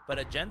Haunt, but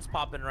a gen's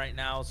popping right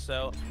now,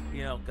 so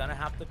you know, gonna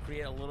have to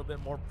create a little bit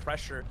more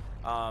pressure.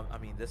 I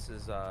mean, this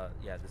is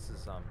yeah, this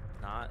is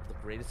not the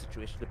greatest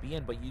situation to be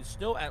in, but you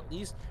still at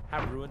least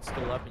have Ruin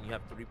still up, and you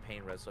have 3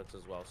 pain res hooks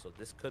as well, so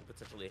this could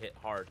potentially hit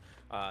hard,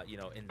 you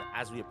know,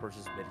 as we approach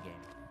this mid game.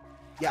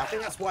 Yeah, I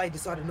think that's why he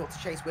decided not to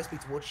chase Wispy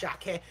towards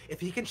Shack here. If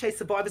he can chase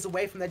survivors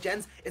away from their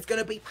gens, it's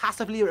going to be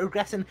passively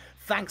regressing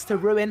thanks to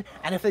Ruin.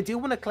 And if they do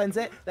want to cleanse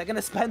it, they're going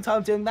to spend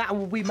time doing that and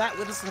will be met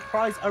with a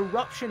surprise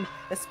eruption,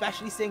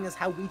 especially seeing as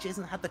how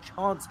weeJason had the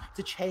chance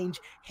to change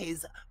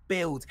his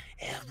build.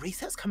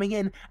 Resets coming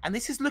in, and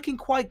this is looking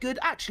quite good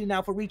actually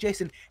now for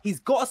weeJason. He's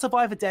got a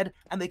survivor dead,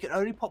 and they can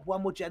only pop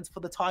 1 more gens for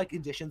the tie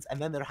conditions, and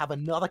then they'll have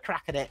another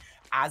crack at it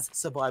as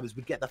survivors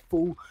would get the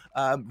full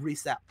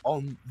reset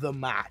on the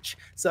match.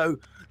 So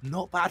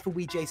not bad for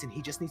weeJason.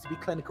 He just needs to be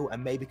clinical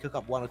and maybe cook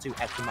up 1 or 2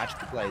 extra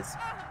magical plays.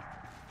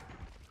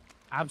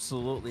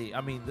 Absolutely.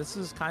 I mean, this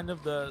is kind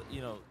of the,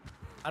 you know,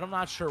 I'm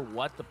not sure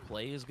what the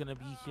play is going to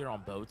be here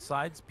on both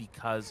sides,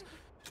 because,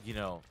 you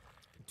know,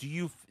 do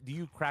you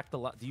crack the,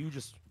 do you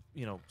just,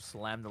 you know,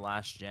 slam the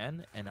last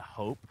gen and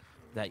hope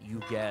that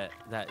you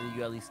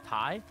at least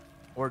tie,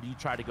 or do you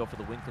try to go for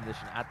the win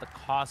condition at the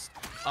cost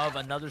of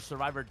another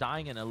survivor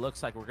dying? And it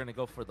looks like we're going to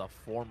go for the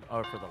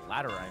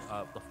latter,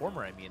 the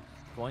former. I mean,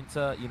 going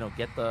to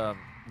get the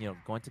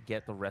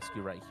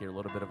rescue right here. A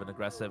little bit of an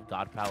aggressive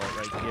god palette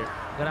right here.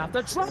 Gonna have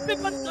to drop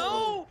it, but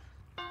no.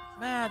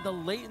 Man, the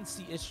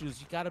latency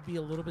issues, you got to be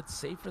a little bit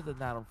safer than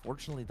that.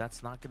 Unfortunately,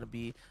 that's not going to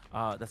be,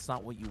 that's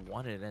not what you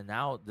wanted. And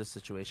now this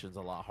situation is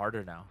a lot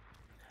harder now.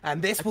 And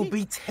this will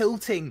be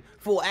tilting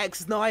for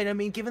X9. I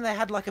mean, given they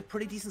had like a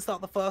pretty decent start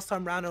the first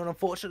time round, and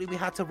unfortunately we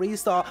had to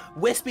restart.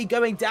 Wispy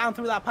going down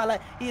through that pallet.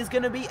 He is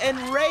going to be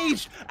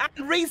enraged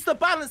and reads the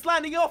balance,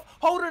 landing off.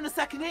 Hold on a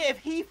second here. If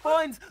he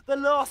finds the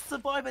last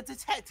survivor,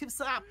 Detective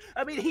Sap,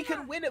 I mean, he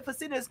can win it for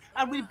Sinners,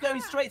 and we're going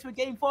straight to a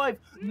game 5.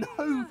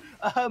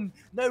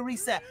 No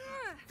reset.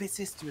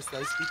 Vicious,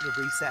 though, speaking of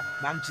reset,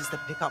 manages to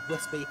pick up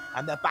Wispy,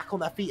 and they're back on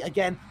their feet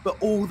again, but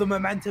all the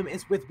momentum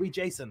is with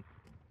weeJason.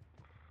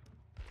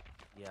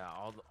 Yeah,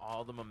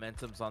 all the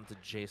momentum's onto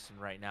Jason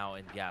right now,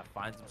 and yeah,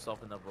 finds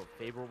himself in a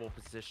favorable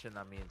position.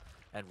 I mean,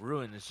 and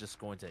Ruin is just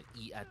going to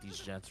eat at these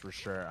gents for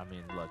sure. I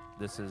mean, look,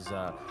 this is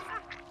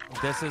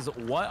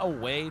what a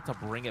way to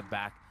bring it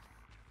back.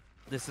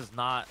 This is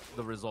not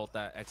the result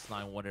that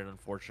X9 wanted,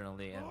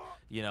 unfortunately, and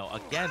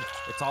again,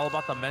 it's all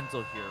about the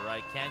mental here,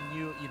 right? Can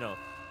you,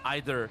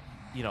 either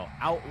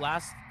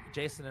outlast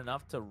Jason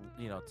enough to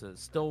to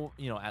still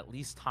at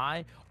least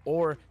tie,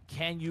 or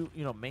can you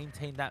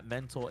maintain that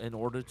mental in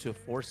order to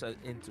force it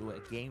into a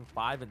game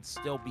 5 and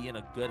still be in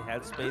a good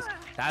headspace?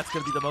 That's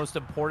gonna be the most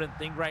important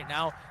thing right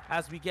now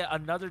as we get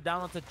another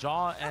down onto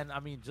Jaw, and I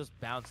mean, just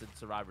bouncing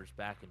survivors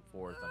back and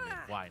forth. I mean,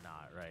 why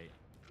not, right?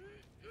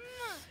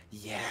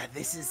 Yeah,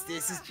 this is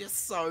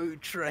just so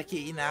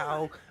tricky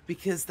now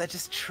because they're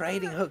just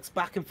trading hooks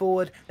back and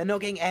forward. They're not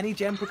getting any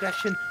gem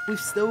progression. We've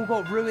still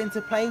got Ruin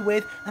to play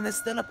with, and there's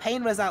still a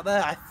pain res out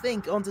there, I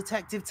think, on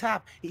Detective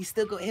Tap. He's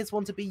still got his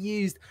one to be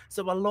used,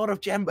 so a lot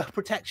of gem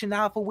protection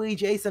now for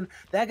weeJason.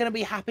 They're going to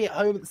be happy at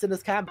home at the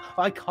Sinners camp.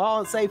 I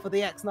can't say for the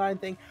X9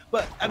 thing,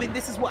 but I mean,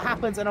 this is what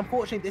happens, and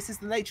unfortunately, this is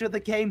the nature of the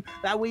game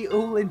that we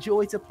all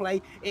enjoy to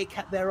play.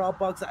 There are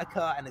bugs that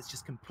occur, and it's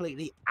just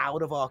completely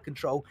out of our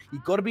control.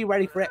 You've got to be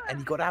ready for it, and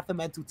you've got to have the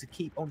mental to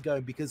keep on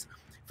going, because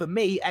for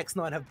me,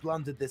 X9 have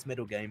blundered this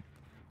middle game.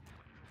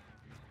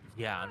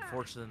 Yeah,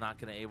 unfortunately not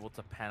going to able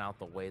to pan out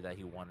the way that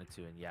he wanted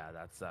to, and yeah,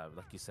 that's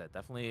like you said,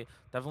 definitely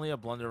a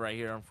blunder right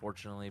here,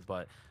 unfortunately.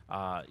 But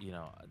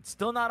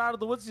still not out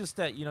of the woods. Just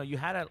that you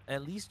had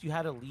at least you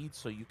had a lead,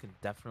 so you can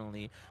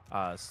definitely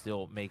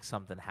still make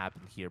something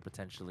happen here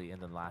potentially in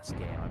the last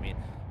game. I mean,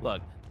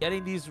 look,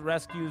 getting these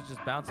rescues,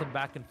 just bouncing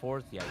back and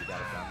forth. Yeah, you got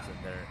to bounce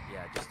in there.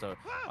 Yeah, just to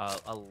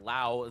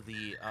allow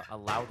the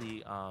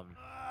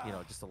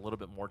just a little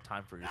bit more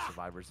time for your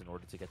survivors in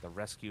order to get the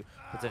rescue,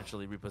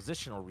 potentially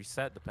reposition or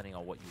reset, depending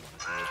on what you want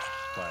to do.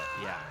 But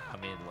yeah, I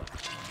mean, look,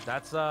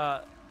 that's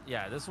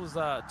yeah, this was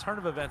a turn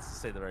of events to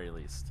say the very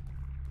least.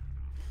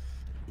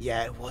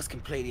 Yeah, it was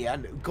completely,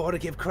 and gotta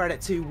give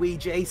credit to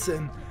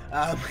weeJason.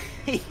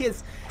 He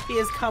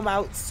has come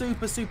out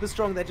super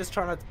strong. They're just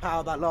trying to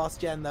power that last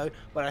gen though,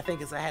 but I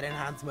think it's a head in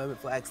hands moment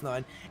for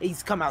X9.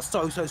 He's come out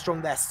so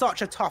strong there.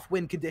 Such a tough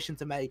win condition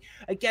to make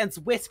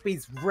against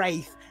Wispy's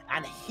Wraith,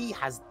 and he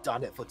has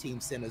done it for Team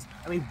Sinners.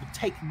 I mean,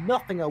 take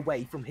nothing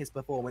away from his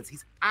performance.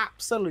 He's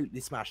absolutely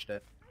smashed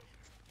it.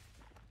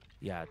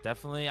 Yeah,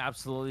 definitely,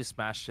 absolutely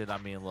smashed it. I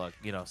mean, look,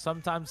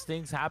 sometimes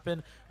things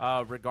happen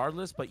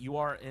regardless, but you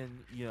are in,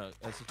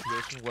 a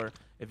situation where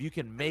if you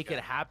can make it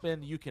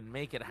happen, you can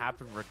make it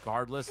happen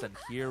regardless. And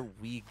here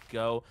we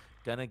go.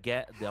 Gonna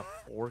get the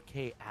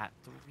 4K at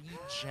 3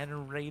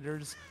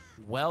 generators,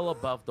 well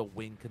above the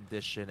win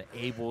condition,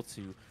 able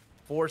to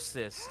force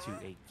this to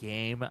a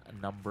game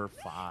number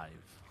 5.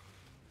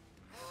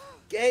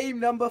 Game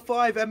number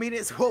 5. I mean,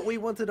 it's what we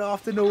wanted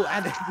after all,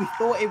 and we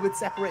thought it would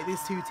separate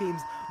these two teams.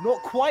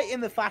 Not quite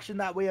in the fashion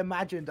that we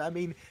imagined. I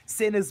mean,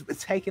 Sinners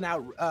taking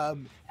out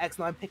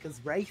X9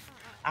 pickers Wraith,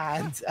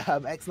 and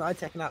X9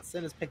 taking out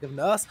Sinners pick of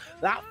Nurse.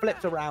 That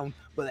flipped around,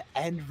 but the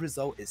end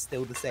result is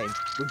still the same.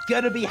 We're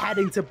going to be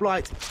heading to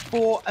Blight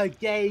for a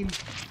game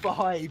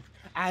 5.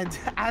 And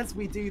as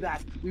we do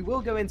that, we will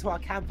go into our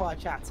campfire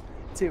chat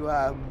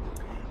to...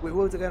 we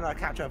will go in our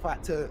capture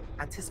to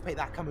anticipate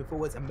that coming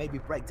forwards and maybe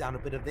break down a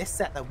bit of this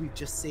set that we've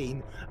just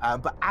seen.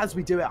 But as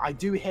we do it, I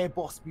do hear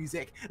boss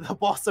music. The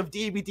boss of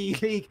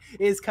DVD League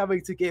is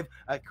coming to give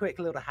a quick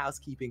little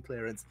housekeeping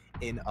clearance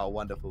in our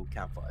wonderful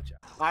campfire chat.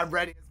 I'm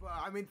ready as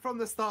well. I mean, from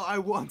the start, I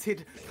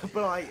wanted the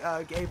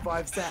Blight game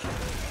 5 set.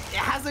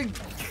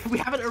 We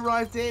haven't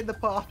arrived here in the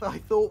path that I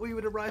thought we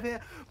would arrive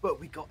here, but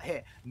we got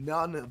here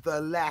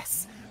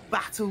nonetheless.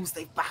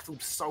 They've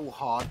battled so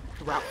hard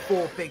throughout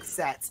 4 big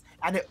sets,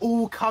 and it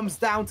all comes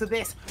down to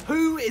this.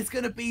 Who is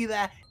going to be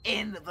there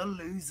in the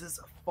losers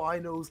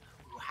finals?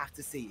 have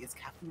to see is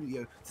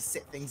Cafulio to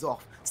sit things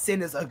off.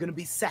 Sinners are going to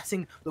be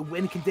setting the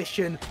win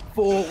condition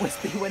for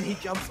Wispy when he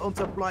jumps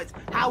onto Blight.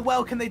 How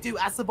well can they do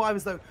as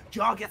survivors though?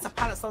 Jar gets a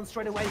pallet stun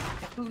straight away.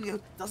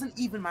 Cafulio doesn't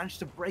even manage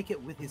to break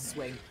it with his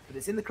swing, but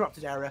it's in the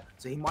corrupted area,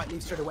 so he might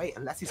leave straight away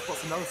unless he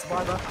spots another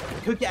survivor.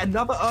 He could get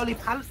another early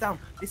pallet down.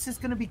 This is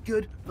going to be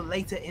good for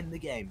later in the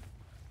game.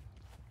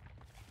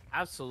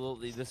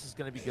 Absolutely, this is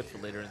going to be good for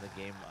later in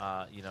the game.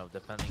 You know,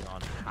 depending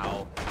on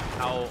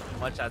how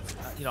much that's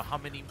how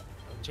many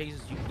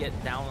chases you can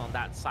get down on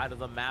that side of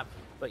the map.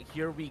 But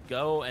here we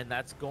go, and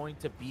that's going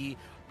to be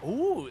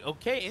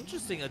okay,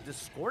 interesting. A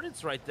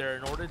discordance right there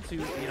in order to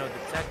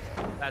detect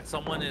that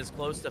someone is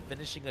close to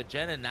finishing a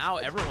gen, and now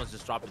everyone's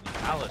just dropping these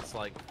pallets.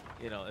 Like,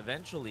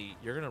 eventually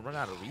you're gonna run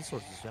out of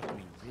resources. You have to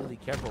be really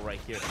careful right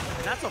here.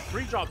 And that's a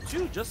free drop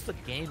too, just to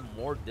gain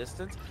more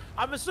distance.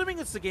 I'm assuming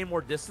it's to gain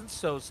more distance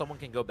so someone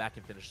can go back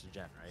and finish the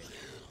gen, right?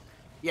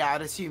 Yeah,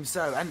 I'd assume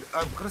so. And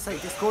I've got to say,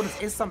 discordance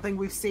is something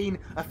we've seen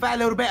a fair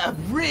little bit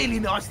of. Really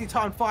nicely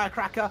timed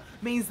firecracker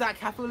means that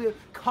Cafulio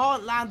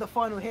can't land the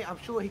final hit. I'm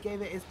sure he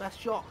gave it his best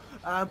shot,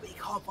 but he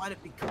can't find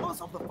it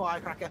because of the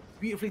firecracker.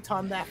 Beautifully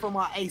timed there from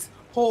our ace.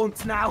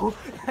 Haunt now.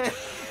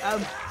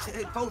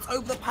 It bolts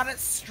over the pallet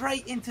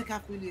straight into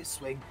Cafulio's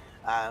swing.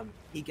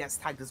 He gets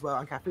tagged as well,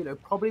 and Cafulio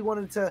probably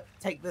wanted to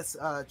take this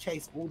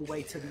chase all the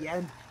way to the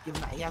end, given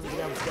that he hasn't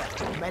been able to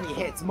get many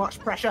hits. Much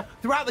pressure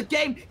throughout the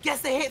game.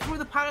 Gets the hit through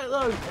the pallet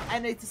though,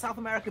 and it's South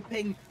America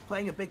ping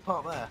playing a big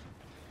part there.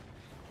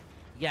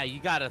 Yeah,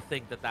 you gotta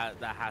think that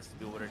has to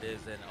be what it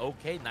is. And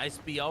okay, nice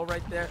BL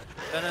right there.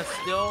 Gonna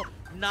still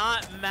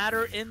not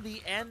matter in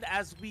the end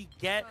as we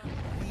get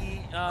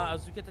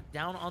the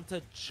down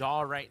onto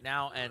Jaw right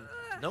now, and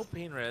no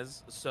pain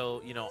res.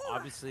 So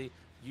obviously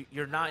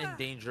you're not in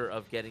danger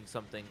of getting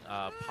something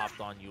popped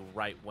on you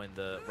right when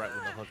the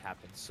hook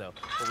happens. So,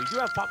 but we do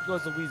have pop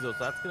goes the weasel, so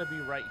that's gonna be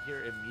right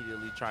here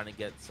immediately, trying to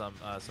get some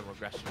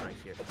regression right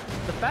here.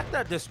 The fact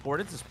that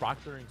Discordance is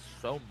proctoring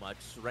so much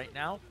right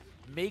now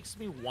makes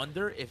me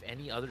wonder if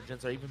any other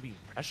gens are even being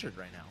pressured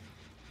right now.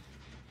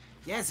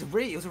 Yeah,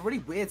 it was a really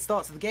weird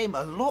start to the game.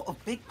 A lot of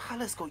big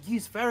pallets got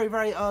used very,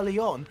 very early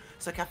on,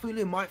 so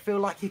Cafulio might feel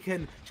like he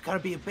can kind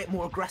of be a bit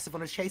more aggressive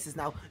on his chases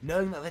now,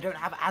 knowing that they don't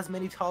have as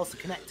many tiles to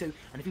connect to,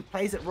 and if he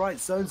plays it right,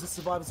 zones the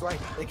survivors right,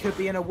 they could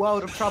be in a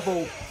world of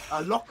trouble.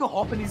 Locker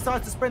hop, and he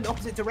decides to sprint the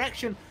opposite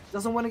direction.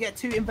 Doesn't want to get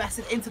too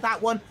invested into that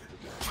one,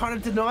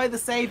 trying to deny the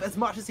save as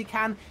much as he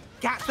can.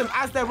 Catch them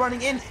as they're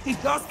running in. He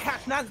does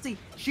catch Nancy.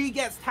 She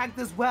gets tagged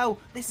as well.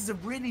 This is a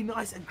really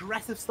nice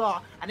aggressive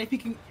start, and if he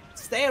can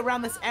stay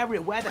around this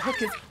area where the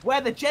hook is, where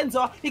the gens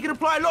are, he can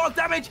apply a lot of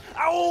damage.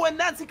 Oh, and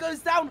Nancy goes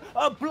down.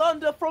 A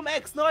blunder from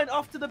X9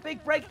 after the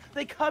big break.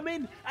 They come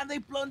in and they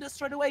blunder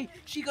straight away.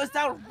 She goes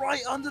down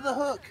right under the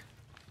hook.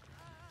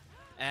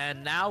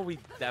 And now we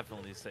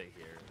definitely stay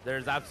here.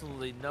 There's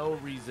absolutely no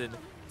reason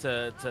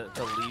to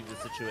leave the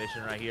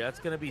situation right here. That's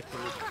gonna be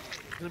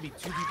two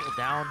people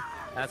down.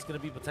 That's gonna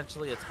be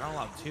potentially a tunnel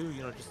out too,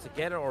 just to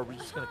get it, or we're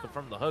just gonna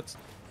confirm the hooks.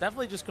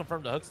 Definitely just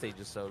confirm the hook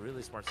stages, so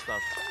really smart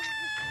stuff.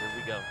 Here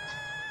we go.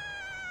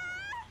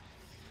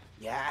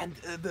 Yeah, and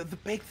the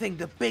big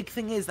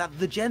thing is that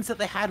the gens that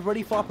they had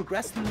really far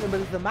progressed in the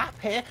middle of the map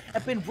here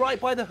have been right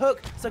by the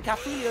hook, so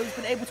Cafulio's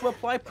been able to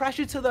apply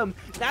pressure to them.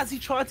 Nazi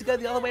tried to go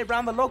the other way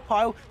around the log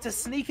pile to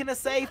sneak in a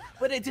save,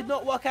 but it did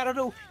not work out at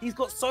all. He's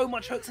got so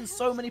much hooks and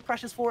so many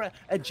pressures for it.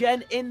 A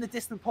gen in the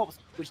distant pops,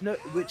 which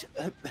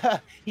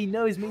he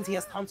knows means he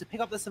has time to pick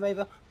up the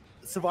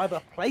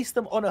survivor, place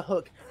them on a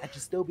hook, and to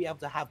still be able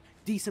to have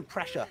decent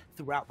pressure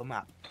throughout the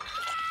map.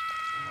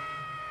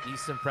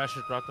 Decent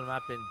pressure throughout the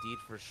map, indeed,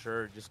 for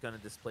sure. Just gonna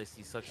displace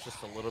these hooks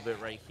just a little bit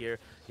right here.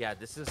 Yeah,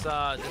 this is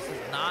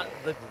not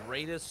the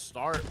greatest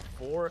start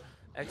for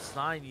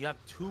X9. You have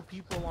two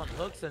people on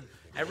hooks and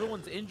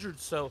everyone's injured,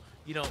 so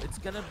it's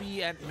gonna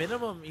be at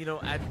minimum,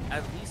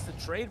 at least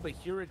a trade. But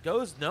here it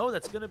goes. No,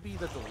 that's gonna be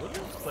the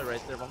Deliverance play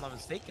right there, if I'm not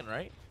mistaken,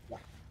 right?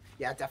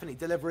 Yeah, definitely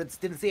Deliverance.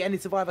 Didn't see any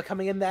survivor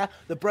coming in there.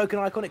 The broken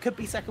icon, it could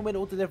be second win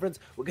or Deliverance.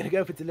 We're going to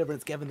go for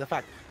Deliverance given the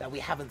fact that we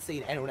haven't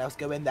seen anyone else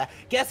go in there.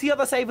 Gets the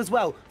other save as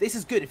well. This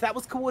is good. If that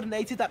was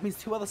coordinated, that means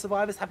two other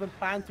survivors have been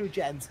planned through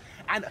gens.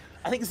 And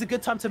I think it's a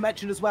good time to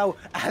mention as well,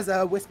 as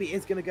Wispy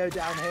is going to go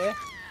down here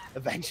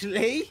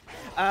eventually.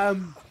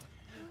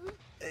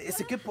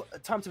 It's a good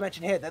time to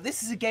mention here that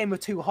this is a game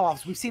of two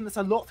halves. We've seen this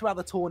a lot throughout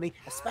the tourney,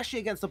 especially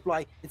against the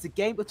Blight. It's a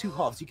game of two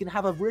halves. You can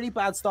have a really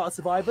bad start at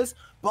survivors,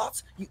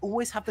 but you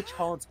always have the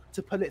chance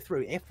to pull it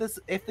through. If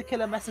the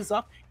killer messes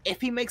up,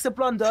 if he makes a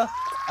blunder,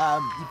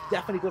 you've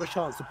definitely got a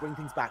chance to bring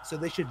things back. So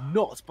they should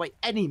not, by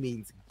any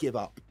means, give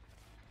up.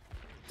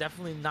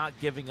 Definitely not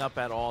giving up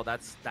at all. That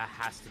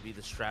has to be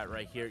the strat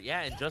right here.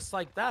 Yeah, and just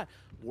like that,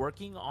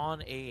 working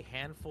on a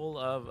handful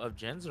of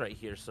gens right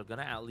here. So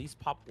gonna at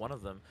least pop one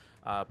of them.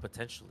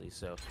 Potentially.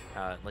 So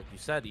like you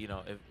said,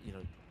 if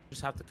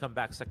just have to come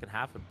back second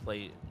half and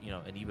play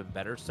an even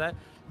better set,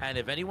 and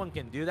if anyone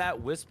can do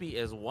that, Wispy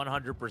is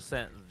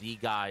 100% the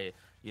guy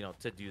you know,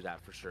 to do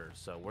that for sure.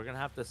 So we're gonna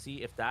have to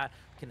see if that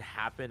can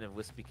happen, and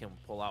Wispy can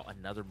pull out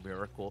another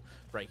miracle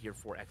right here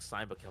for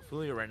X9. But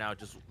Calfulia right now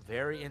just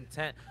very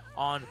intent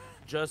on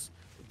just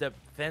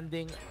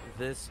defending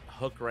this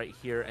hook right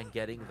here and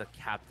getting the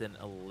captain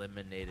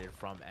eliminated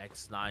from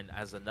X9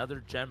 as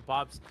another gen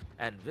pops,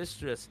 and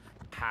Vistress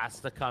has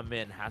to come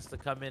in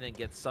and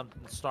get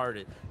something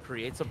started,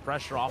 create some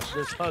pressure off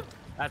this hook.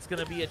 That's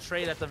going to be a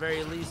trade at the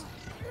very least.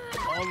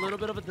 A little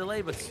bit of a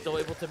delay, but still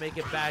able to make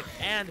it back.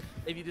 And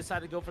if you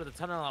decide to go for the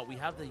tunnel out, we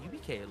have the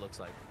UBK, it looks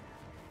like.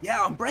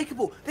 Yeah,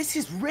 Unbreakable. This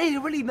is really,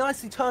 really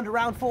nicely turned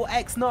around for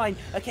X9.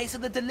 Okay, so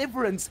the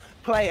Deliverance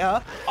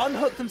player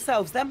unhooked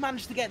themselves, then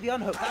managed to get the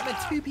unhook. That meant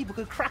two people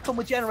could crack on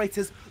with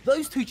generators.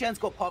 Those two gens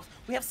got popped.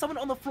 We have someone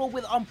on the floor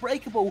with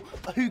Unbreakable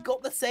who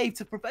got the save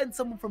to prevent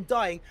someone from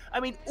dying. I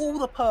mean, all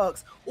the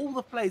perks, all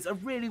the plays are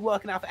really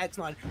working out for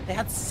X9. They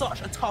had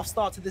such a tough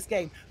start to this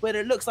game, but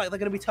it looks like they're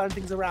going to be turning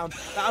things around.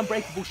 That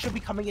Unbreakable should be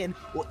coming in,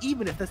 or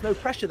even if there's no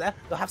pressure there,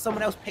 they'll have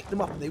someone else pick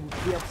them up and they will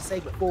be able to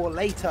save it for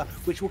later,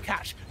 which will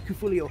catch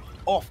Kufulio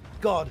off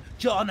guard.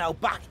 Jar now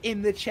back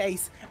in the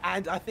chase,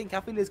 and I think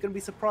Kufulio is going to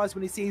be surprised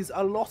when he sees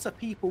a lot of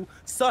people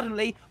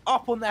suddenly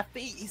up on their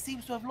feet. He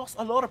seems to have lost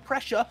a lot of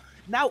pressure.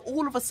 Now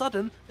all of a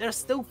sudden there are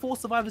still 4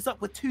 survivors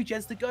up with 2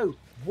 gens to go.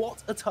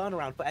 What a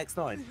turnaround for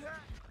X9.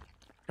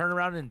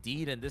 Turnaround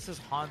indeed, and this is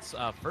Haunt's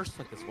first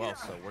hook as well,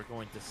 so we're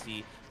going to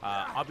see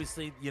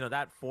obviously, you know,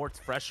 that fourth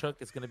fresh hook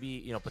is going to be,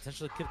 you know,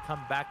 potentially could come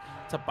back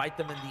to bite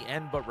them in the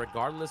end, but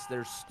regardless,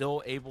 they're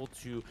still able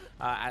to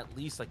at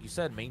least, like you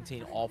said,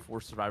 maintain all 4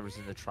 survivors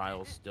in the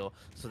trials still.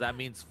 So that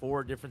means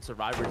 4 different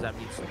survivors, that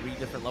means 3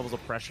 different levels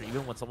of pressure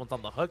even when someone's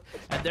on the hook.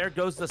 And there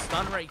goes the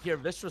stun right here.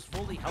 Vistra's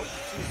fully healthy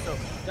too, so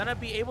gonna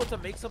be able to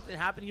make something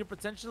happen here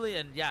potentially.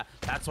 And yeah,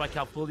 that's why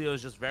Calfulia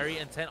is just very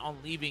intent on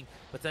leaving,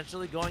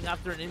 potentially going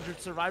after an injured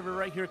survivor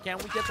right here. Can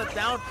we get them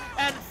down?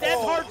 And Dead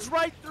Heart's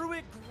right through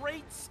it.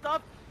 Great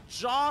stuff.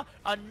 Jaw,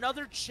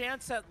 another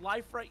chance at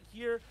life right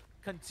here,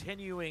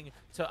 continuing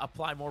to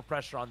apply more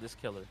pressure on this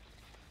killer.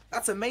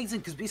 That's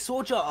amazing, because we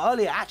saw Jar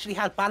earlier actually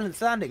had balanced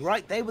landing,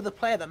 right? They were the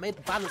player that made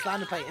the balanced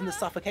landing play in the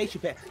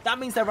suffocation pit. That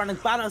means they're running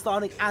balanced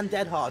landing and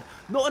dead hard.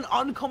 Not an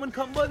uncommon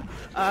combo,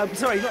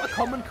 sorry, not a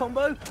common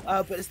combo,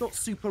 but it's not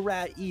super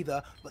rare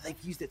either, but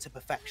they've used it to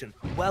perfection.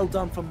 Well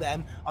done from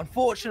them.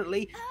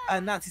 Unfortunately,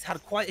 Nancy's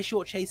had quite a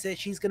short chase here.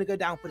 She's going to go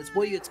down, but it's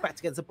what you expect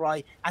against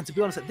Zabrai. And to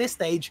be honest, at this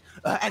stage,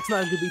 X9 is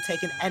going to be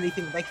taking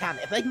anything they can.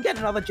 If they can get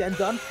another gen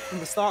done from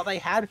the start they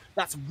had,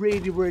 that's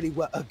really, really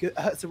good.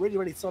 It's a really,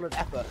 really solid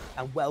effort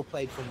and well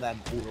played from them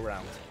all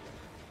around.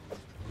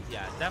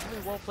 Yeah,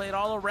 definitely well played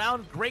all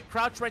around. Great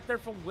crouch right there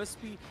from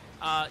Wispy.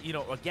 You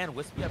know, again,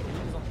 Wispy I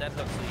believe is on dead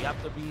hook, so you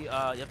have to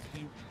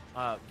be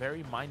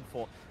very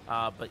mindful.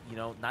 But you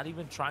know, not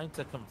even trying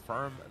to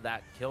confirm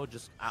that kill,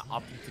 just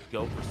opting to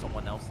go for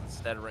someone else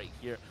instead right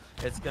here.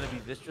 It's gonna be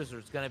Vistress, or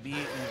it's gonna be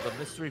the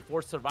mystery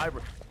 4th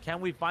survivor.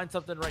 Can we find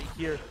something right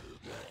here?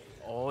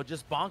 Oh,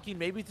 just bonking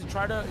maybe to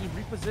try to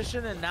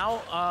reposition, and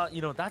now,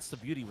 you know, that's the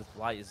beauty with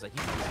Blight, is that he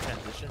can just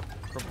transition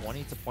from point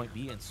A to point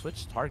B and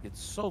switch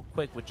targets so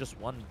quick with just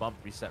one bump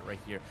reset right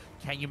here.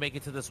 Can you make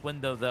it to this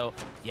window though?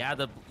 Yeah,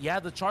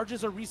 the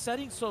charges are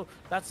resetting, so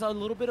that's a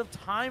little bit of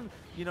time,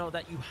 you know,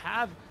 that you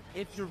have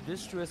if you're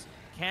Vistress.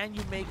 Can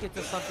you make it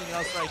to something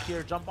else right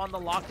here? Jump on the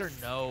locker?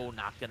 No,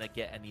 not gonna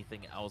get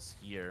anything else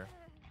here.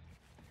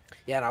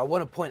 Yeah, and I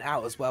want to point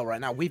out as well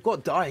right now, we've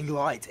got Dying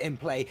Light in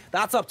play.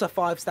 That's up to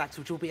 5 stacks,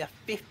 which will be a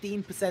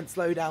 15%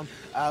 slowdown.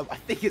 I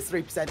think it's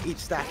 3% each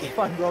stack. If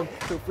I'm wrong,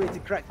 feel free to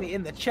correct me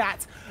in the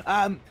chat.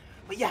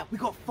 But yeah,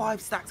 we've got 5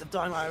 stacks of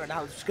Dying Light right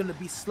now, which is going to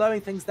be slowing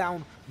things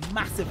down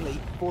massively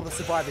for the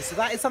survivors. So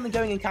that is something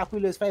going in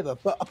Calfulia's favor.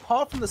 But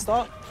apart from the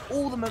start,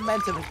 all the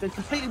momentum has been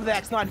completely with the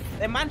X9.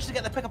 They managed to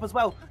get the pickup as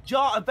well.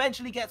 Jar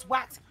eventually gets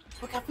whacked,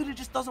 but Calfulia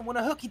just doesn't want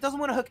to hook. He doesn't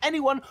want to hook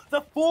anyone.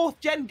 The 4th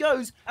gen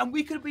goes, and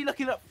we could be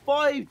looking at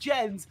 5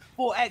 gens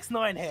for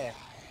X9 here.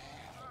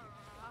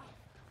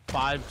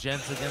 5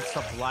 gens against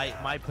the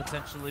Blight might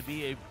potentially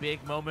be a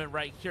big moment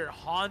right here.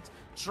 Haunt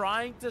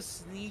trying to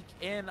sneak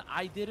in.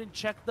 I didn't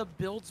check the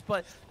builds,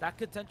 but that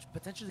could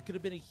potentially could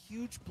have been a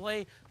huge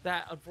play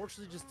that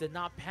unfortunately just did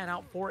not pan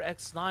out for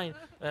X9.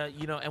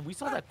 You know, and we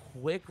saw that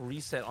quick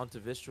reset onto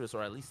Vistress,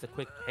 or at least a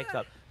quick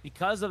pickup.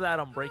 Because of that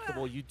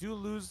Unbreakable, you do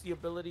lose the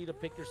ability to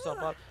pick yourself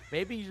up.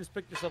 Maybe you just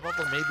pick yourself up,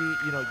 or maybe,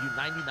 you know, you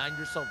 99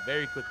 yourself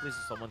very quickly so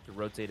someone can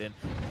rotate in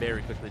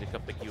very quickly to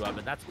come pick you up.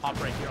 And that's pop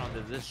right here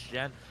onto this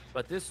gen.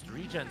 But this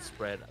 3-gen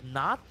spread,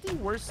 not the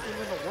worst thing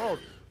in the world.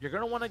 You're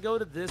going to want to go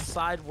to this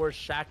side where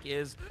Shaq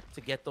is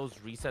to get those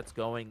resets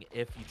going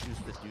if you choose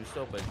to do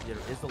so. But there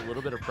is a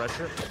little bit of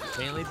pressure,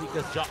 mainly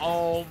because...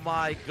 Oh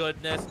my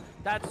goodness.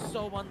 That's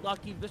so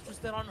unlucky. Vistra's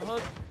dead on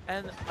hook,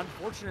 and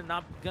unfortunate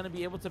not going to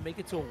be able to make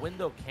it to a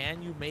window.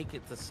 Can you make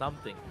it to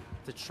something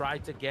to try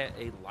to get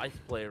a life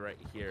play right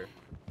here?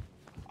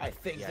 I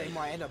think they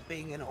might end up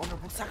being an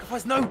honorable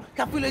sacrifice. No,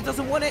 Calfulia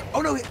doesn't want it. Oh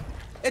no,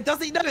 It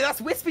doesn't, no,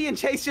 that's Wispy and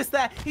Chase just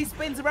there. He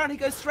spins around, he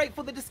goes straight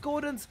for the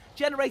Discordance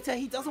generator.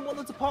 He doesn't want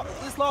them to pop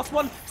this last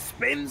one.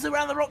 Spins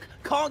around the rock,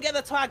 can't get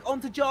the tag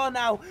onto Jar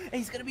now. And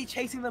he's going to be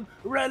chasing them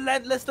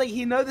relentlessly.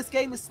 He knows this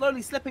game is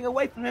slowly slipping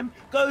away from him.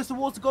 Goes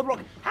towards the God Rock.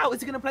 How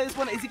is he going to play this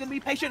one? Is he going to be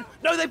patient?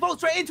 No, they bolt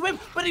straight into him,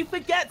 but he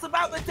forgets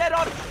about the dead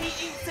on. He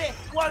eats it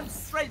one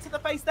straight to the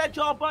face there.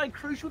 Jar buying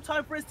crucial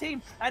time for his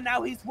team. And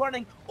now he's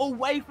running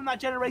away from that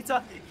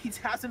generator. He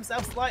taps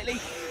himself slightly.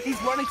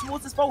 He's running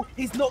towards his foal.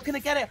 He's not going to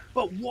get it,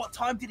 but what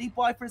time did he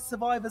buy for his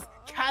survivors?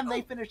 Can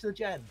they finish the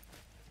gen?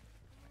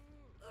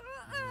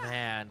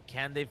 Man,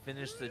 can they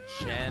finish the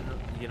gen?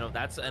 You know,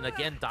 that's, and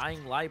again,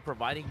 Dying Light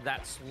providing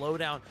that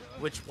slowdown,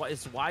 which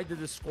is why the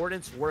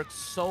Discordance works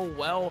so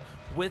well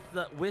with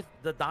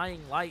the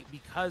Dying Light,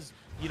 because,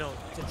 you know,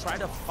 to try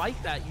to fight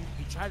that, you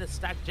try to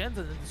stack gens,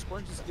 and then the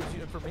Discordance just gives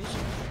you information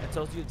and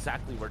tells you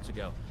exactly where to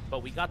go.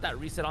 But we got that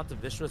reset onto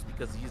Vicious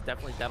because he's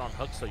definitely dead on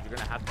hook, so you're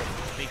gonna have to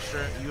make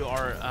sure you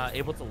are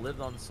able to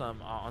live on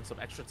some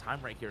extra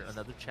time right here.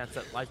 Another chance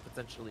at life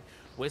potentially.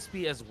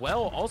 Wispy as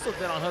well, also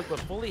dead on hook, but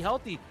fully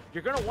healthy.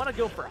 You're gonna want to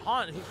go for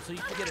Haunt, so you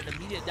can get an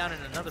immediate down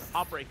and another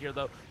pop right here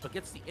though, but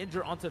gets the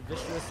injure onto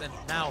Vicious. And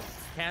now,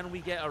 can we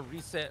get a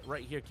reset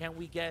right here? Can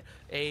we get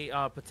a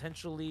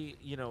potentially,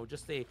 you know,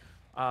 just a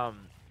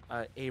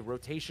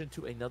rotation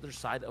to another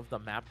side of the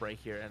map right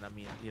here? And I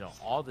mean, you know,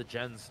 all the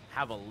gens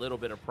have a little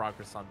bit of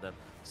progress on them,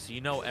 so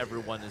you know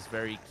everyone is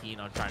very keen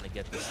on trying to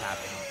get this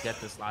happening,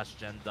 get this last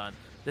gen done.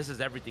 This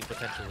is everything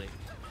potentially.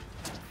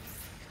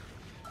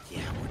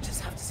 Yeah, we'll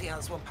just have to see how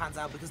this one pans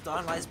out, because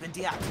Dying Light has been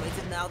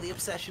deactivated now. The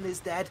Obsession is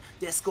dead.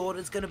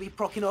 Discordance going to be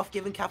proccing off,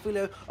 giving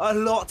Cafulio a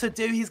lot to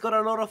do. He's got a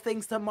lot of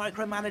things to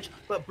micromanage,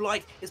 but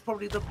Blight is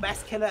probably the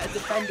best killer at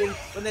defending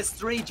when there's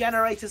 3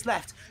 generators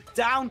left.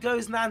 Down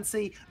goes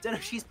Nancy. Don't know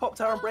if she's popped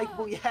her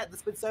Unbreakable yet.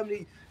 There's been so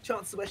many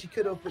chances where she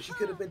could have, but she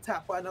could have been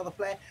tapped by another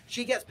player.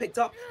 She gets picked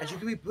up, and she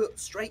could be put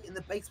straight in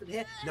the basement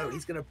here. No,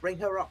 he's going to bring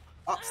her up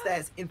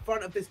upstairs in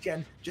front of this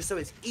gen, just so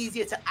it's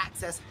easier to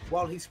access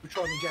while he's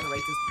patrolling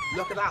generators.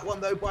 Look at that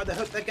one though, by the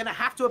hook. They're gonna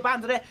have to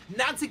abandon it.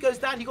 Nancy goes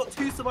down. You got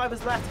 2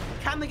 survivors left.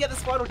 Can they get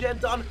this final gen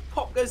done?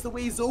 Pop goes the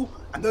Weasel,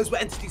 and those were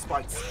entity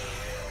spikes.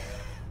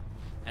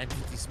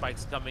 Entity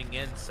spikes coming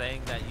in,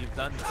 saying that you've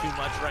done too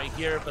much right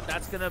here, but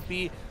that's gonna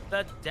be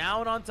the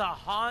down onto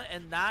Haunt,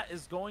 and that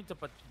is going to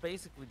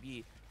basically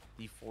be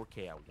the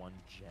 4K at 1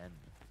 gen.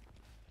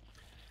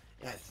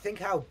 Yeah, think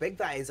how big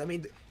that is. I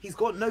mean, he's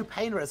got no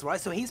pain res, right?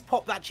 So he's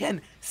popped that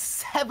gen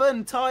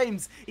 7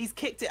 times. He's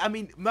kicked it. I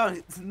mean, not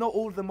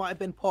all of them might have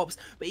been pops,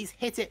 but he's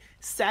hit it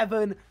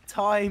 7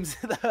 times.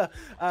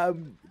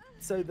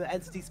 So the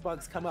entity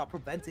spikes come up,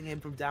 preventing him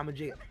from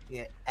damaging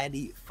it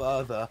any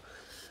further.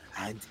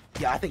 And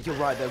yeah, I think you're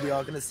right, though. We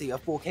are going to see a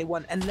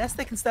 4K1, unless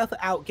they can stealth it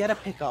out, get a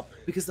pickup,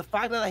 because the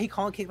fact that he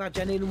can't kick that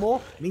gen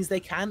anymore means they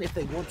can, if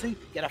they want to,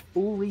 get a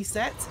full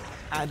reset,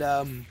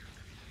 and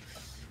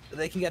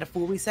they can get a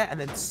full reset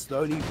and then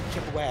slowly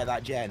chip away at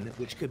that gen,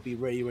 which could be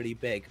really, really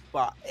big.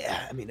 But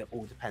yeah, I mean, it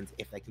all depends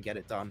if they can get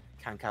it done.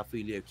 Can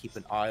Calfulio keep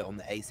an eye on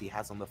the AC he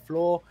has on the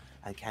floor,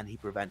 and can he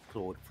prevent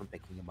Claude from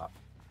picking him up?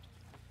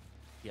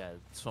 Yeah,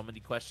 so many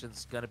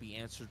questions gonna be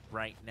answered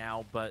right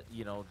now, but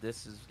you know,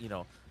 this is, you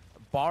know,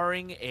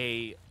 barring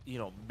a, you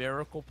know,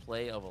 miracle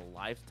play of a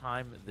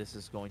lifetime, this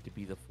is going to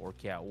be the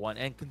 4K at 1.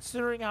 And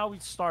considering how we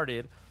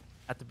started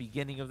at the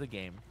beginning of the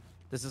game,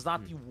 this is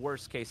not the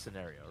worst case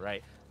scenario,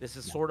 right? This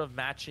is sort of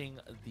matching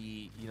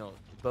the, you know,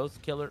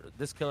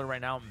 this killer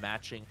right now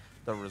matching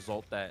the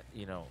result that,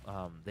 you know,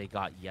 they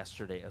got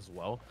yesterday as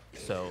well.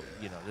 So,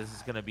 you know, this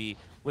is going to be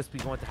Wispy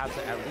going to have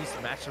to at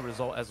least match the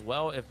result as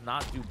well, if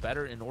not do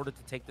better in order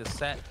to take this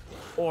set.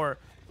 Or,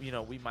 you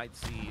know, we might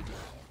see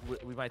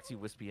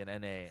Wispy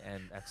and NA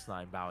and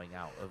X9 bowing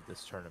out of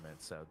this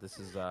tournament. So this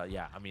is,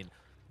 yeah, I mean,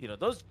 you know,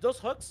 those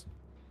hooks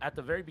at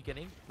the very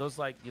beginning, those,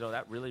 like, you know,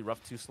 that really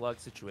rough 2-slug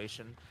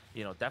situation,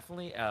 you know,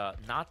 definitely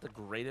not the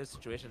greatest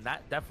situation.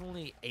 That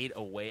definitely ate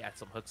away at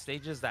some hook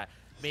stages that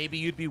maybe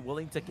you'd be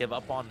willing to give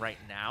up on right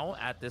now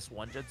at this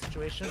 1-gen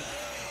situation.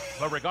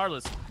 But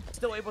regardless,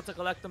 still able to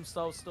collect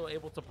themselves, still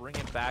able to bring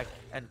it back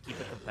and keep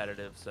it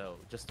competitive. So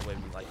just the way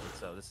we like it.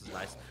 So this is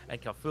nice. And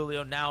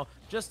Calfulio now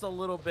just a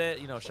little bit,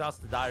 you know, shouts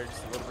to Dyer,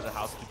 just a little bit of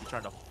housekeeping,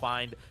 trying to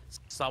find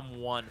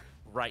someone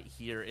right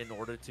here in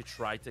order to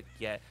try to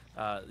get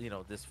you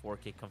know, this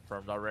 4K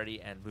confirmed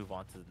already and move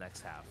on to the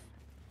next half.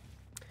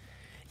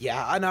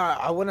 Yeah, I know.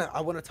 I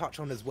wanna touch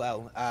on as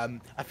well.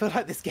 I feel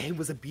like this game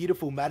was a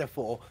beautiful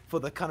metaphor for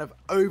the kind of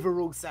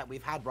overall set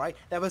we've had. Right,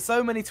 there were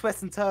so many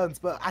twists and turns,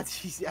 but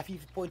as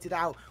you've pointed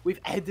out,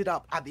 we've ended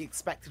up at the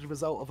expected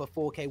result of a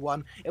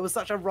 4K1. It was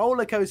such a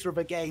roller coaster of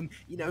a game.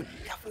 You know,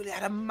 Cafulio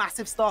had a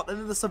massive start, and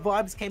then the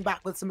survivors came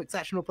back with some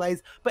exceptional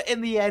plays. But in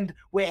the end,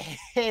 we're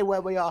here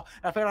where we are.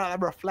 I feel like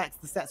that reflects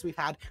the sets we've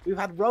had. We've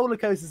had roller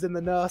coasters in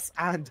the Nurse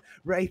and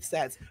Wraith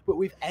sets, but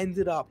we've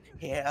ended up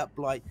here at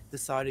Blight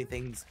deciding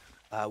things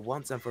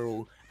once and for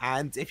all,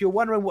 And if you're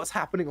wondering what's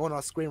happening on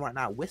our screen right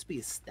now, Wispy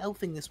is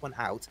stealthing this one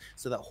out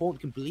so that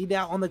Haunt can bleed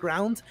out on the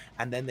ground,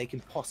 and then they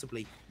can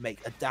possibly make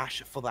a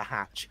dash for the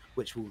hatch,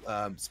 which will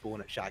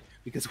spawn at Shaq.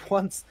 Because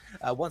once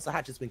the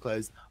hatch has been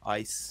closed,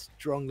 I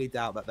strongly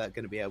doubt that they're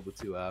going to be able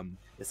to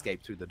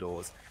escape through the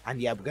doors.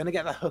 And yeah, we're going to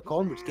get the hook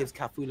on, which gives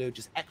Cafulio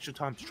just extra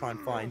time to try and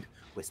find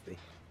Wispy.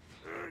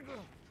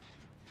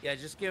 Yeah,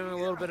 just giving a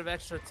little bit of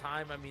extra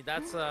time. I mean,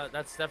 that's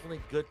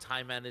definitely good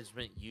time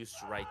management use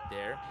right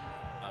there.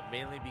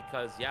 Mainly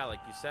because, yeah, like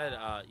you said,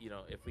 you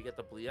know, if we get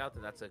the bleed out,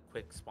 then that's a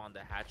quick spawn to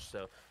hatch.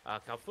 So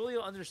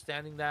Calfulio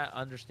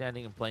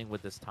understanding and playing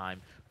with this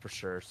time for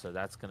sure. So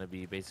that's going to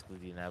be basically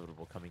the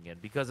inevitable coming in.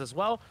 Because as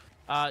well,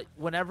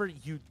 whenever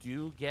you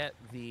do get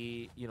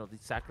the, you know, the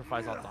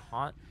sacrifice on the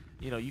Haunt,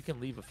 you know, you can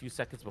leave a few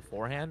seconds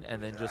beforehand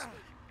and then just,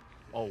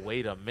 oh,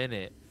 wait a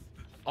minute.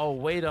 Oh,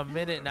 wait a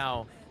minute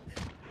now.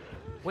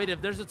 Wait,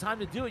 if there's a time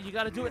to do it, you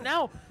got to do it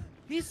now.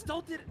 He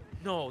still did it.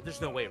 No, there's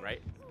no way,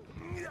 right?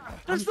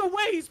 There's no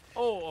way. He's...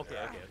 Oh,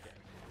 okay.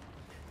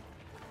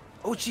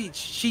 Oh,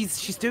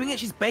 she's doing it.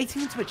 She's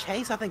baiting into a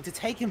chase, I think, to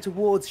take him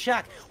towards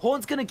Shaq.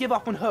 Haunt's going to give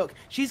up on Hook.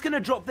 She's going to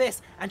drop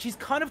this, and she's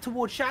kind of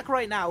towards Shaq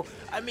right now.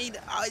 I mean,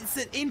 it's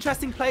an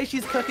interesting play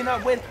she's cooking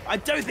up with. I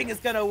don't think it's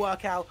going to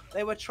work out.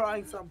 They were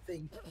trying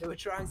something. They were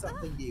trying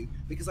something new.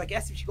 Because I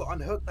guess if she got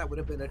unhooked, that would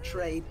have been a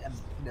trade, and,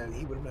 you know,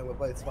 he would have known where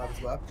both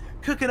survivors were.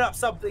 Cooking up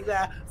something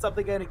there,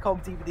 something only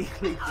Comp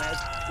DVD League players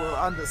will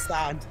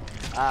understand.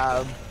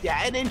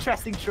 Yeah, an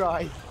interesting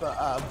try,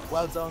 but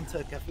well done to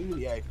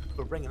Cafulio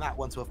for bringing that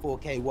one to a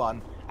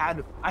 4K1.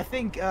 And I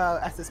think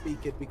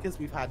SSB Kid, because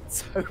we've had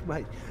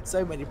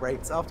so many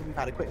breaks after we've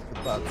had a quick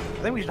bug,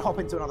 I think we should hop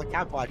into another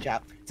campfire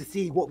chat to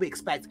see what we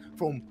expect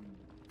from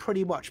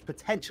pretty much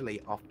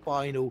potentially our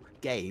final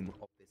game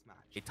of this match.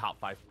 A top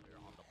 5 player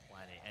on the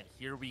planet, and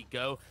here we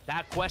go.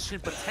 That question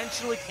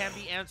potentially can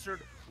be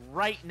answered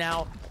right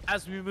now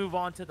as we move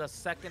on to the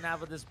second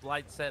half of this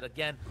Blight set.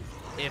 Again,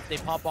 if they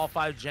pop all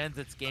 5 gens,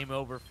 it's game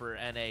over for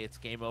NA, it's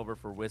game over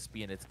for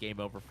Wispy, and it's game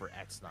over for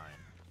X9.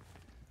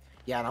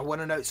 Yeah, and I want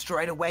to note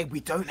straight away,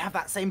 we don't have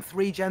that same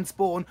 3-gen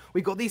spawn.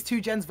 We got these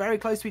 2 gens very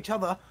close to each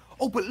other.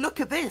 Oh, but look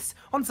at this.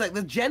 Honestly,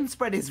 the gen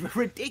spread is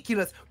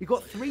ridiculous. We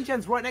got 3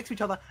 gens right next to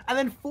each other, and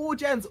then 4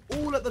 gens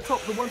all at the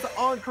top, the ones that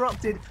aren't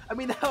corrupted. I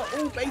mean, they're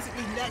all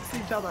basically next to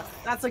each other.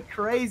 That's a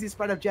crazy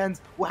spread of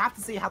gens. We'll have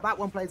to see how that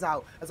one plays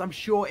out, as I'm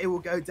sure it will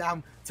go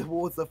down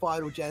towards the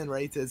final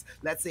generators.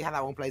 Let's see how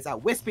that one plays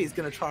out. Wispy is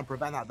going to try and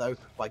prevent that, though,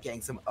 by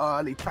getting some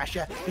early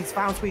pressure. He's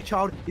found Sweet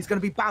Child. He's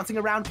going to be bouncing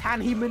around.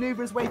 Can he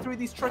maneuver his way through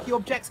these tricky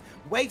objects?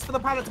 Waits for the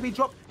pallet to be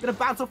dropped. Going to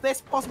bounce off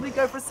this, possibly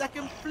go for a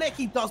second flick.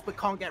 He does, but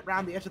can't get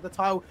around the edge of the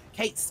tile.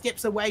 Kate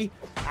skips away,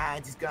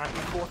 and he's going to be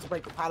forced to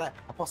break the pallet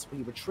and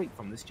possibly retreat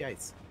from this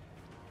chase.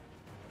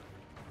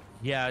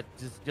 Yeah,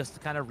 just to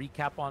kind of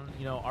recap on,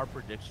 you know, our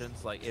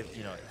predictions, like if,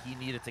 you know, he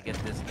needed to get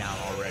this down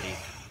already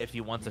if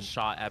he wants a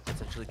shot at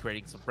potentially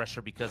creating some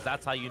pressure, because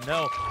that's how you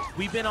know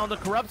we've been on the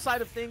corrupt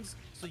side of things.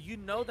 So you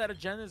know that a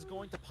gen is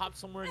going to pop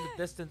somewhere in the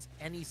distance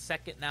any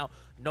second now.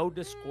 No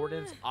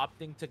Discordance,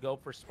 opting to go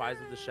for Spies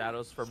of the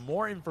Shadows for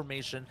more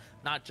information,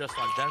 not just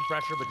on gen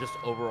pressure, but just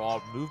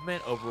overall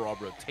movement, overall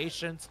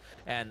rotations.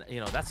 And, you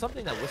know, that's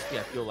something that Wispy,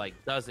 I feel like,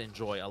 does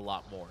enjoy a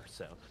lot more.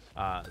 So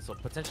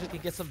potentially can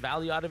get some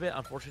value out of it.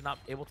 Unfortunately, not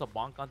able to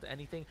bonk onto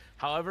anything.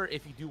 However,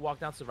 if you do walk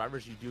down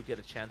survivors, you do get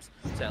a chance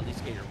to at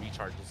least get your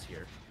recharges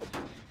here.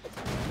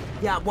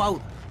 Yeah,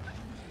 well,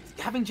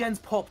 having gens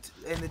popped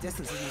in the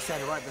distance, as you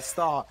said right at the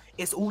start,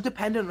 it's all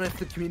dependent on if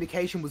the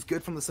communication was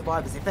good from the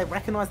survivors. If they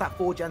recognize that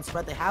 4-gen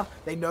spread they have,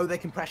 they know they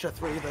can pressure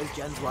 3 of those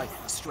gens like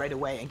straight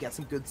away and get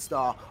some good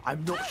star.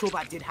 I'm not sure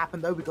that did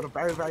happen though. We got a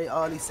very, very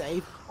early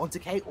save onto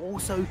Kate.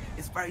 Also,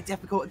 it's very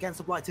difficult against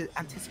the Blight to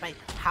anticipate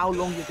how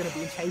long you're going to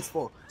be in chase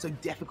for. So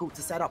difficult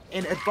to set up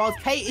in advance.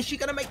 Kate, is she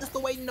going to make this the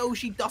way? No,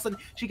 she doesn't.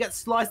 She gets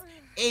sliced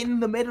in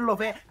the middle of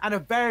it, and a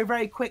very,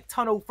 very quick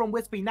tunnel from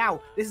Wispy. Now,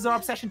 this is our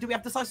obsession. Do we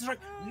have Decisive Strike?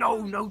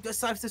 No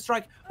Decisive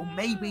Strike. Or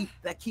maybe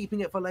they're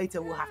keeping it for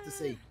later. We'll have to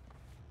see.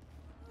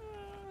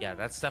 Yeah,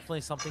 that's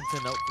definitely something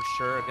to note for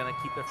sure. Gonna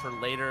keep it for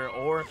later,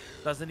 or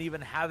doesn't even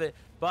have it.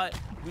 But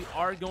we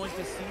are going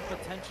to see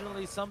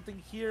potentially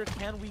something here.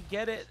 Can we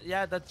get it?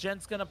 Yeah, that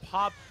gen's gonna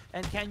pop.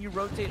 And can you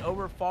rotate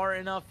over far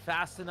enough,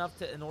 fast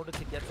enough in order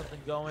to get something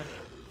going?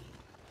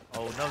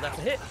 Oh no, that's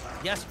a hit.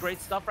 Yes,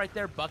 great stuff right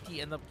there. Bucky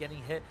ended up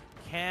getting hit.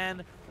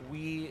 Can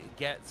we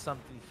get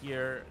something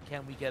here?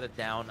 Can we get it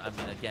down? I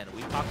mean, again,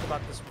 we talked about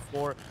this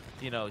before.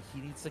 You know,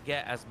 he needs to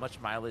get as much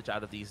mileage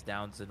out of these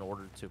downs in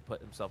order to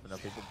put himself in a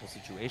favorable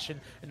situation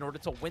in order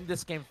to win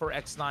this game for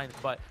X9.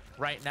 But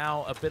right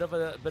now, a bit of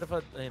a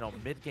you know,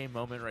 mid-game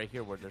moment right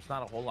here where there's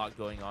not a whole lot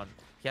going on.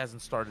 He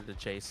hasn't started the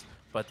chase,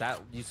 but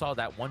that you saw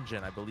that one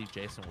gen I believe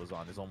Jason was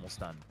on is almost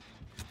done.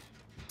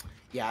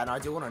 Yeah, and I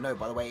do want to know,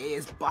 by the way, it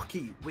is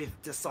Bucky with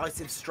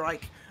Decisive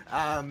Strike.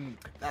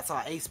 That's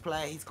our ace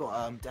player. He's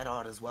got Dead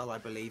Hard as well, I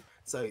believe.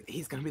 So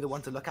he's going to be the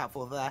one to look out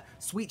for there.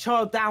 Sweet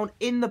Child down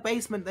in the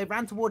basement. They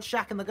ran towards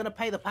Shaq, and they're going to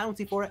pay the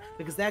penalty for it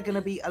because they're going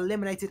to be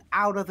eliminated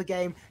out of the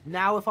game.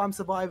 Now, if I'm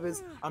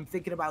survivors, I'm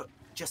thinking about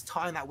just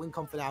tying that win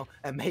con for now,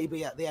 and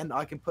maybe at the end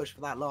I can push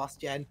for that last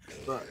gen,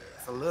 but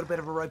it's a little bit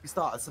of a ropey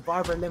start. A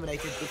survivor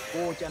eliminated with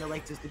 4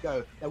 generators to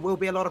go. There will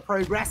be a lot of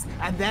progress,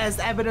 and there's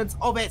evidence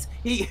of it.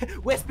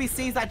 Wispy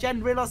sees that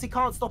gen, realizes he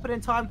can't stop it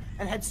in time,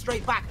 and heads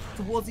straight back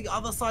towards the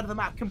other side of the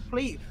map,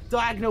 complete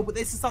diagonal, but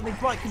this is something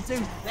Bright can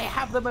do. They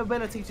have the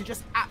mobility to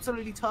just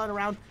absolutely turn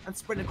around and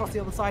sprint across the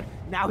other side.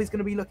 Now he's going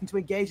to be looking to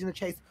engage in the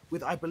chase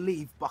with, I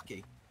believe,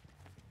 Bucky.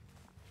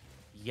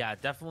 Yeah,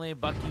 definitely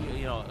Bucky,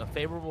 you know, a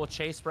favorable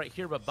chase right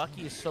here, but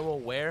Bucky is so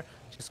aware,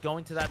 just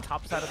going to that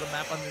top side of the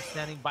map,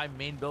 understanding by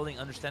main building,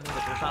 understanding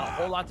that there's not a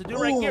whole lot to do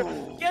right here.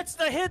 Gets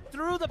the hit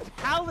through the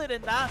pallet,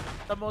 and not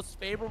the most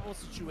favorable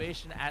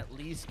situation at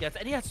least gets,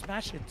 and he had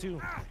smash hit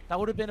too. That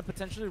would have been a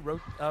potentially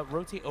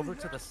rotate over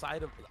to the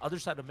side of the other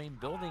side of main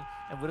building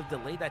and would have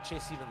delayed that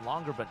chase even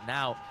longer, but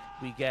now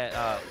we get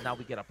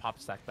a pop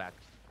stack back.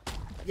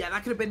 Yeah,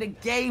 that could have been a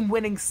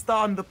game-winning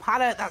stun. The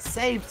pallet that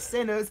saved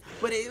Sinners,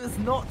 but it was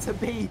not to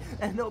be.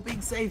 They're not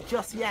being saved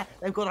just yet.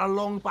 They've got a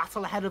long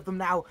battle ahead of them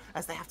now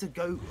as they have to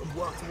go and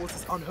work towards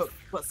this unhook.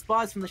 But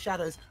Spies from the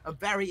Shadows, a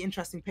very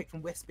interesting pick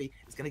from Wispy,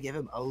 is going to give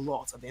him a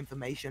lot of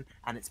information,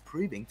 and it's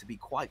proving to be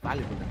quite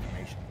valuable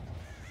information.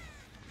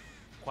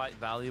 Quite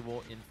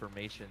valuable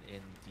information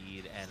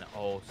indeed, and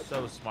oh,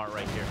 so smart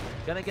right here.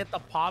 Gonna get the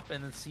pop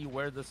and then see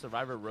where the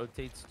survivor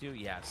rotates to.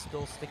 Yeah,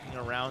 still sticking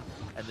around,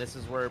 and this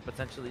is where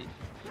potentially,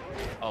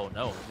 oh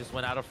no, just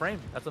went out of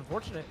frame. That's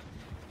unfortunate.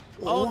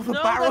 Oh the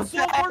no, barrel that's so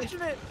tech.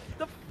 unfortunate.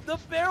 The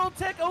barrel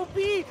tech OP,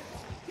 he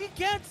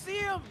can't see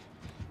him.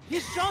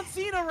 He's John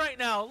Cena right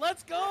now.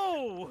 Let's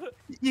go.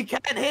 You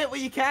can't hit what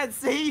you can't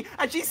see,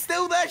 and she's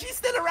still there. She's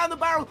still around the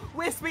barrel.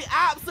 Wispy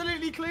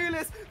absolutely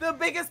clueless. The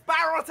biggest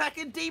barrel attack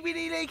in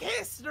DBD League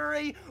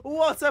history.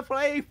 What a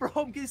play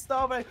from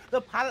Gustavo.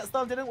 The pallet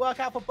stun didn't work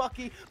out for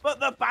Bucky, but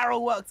the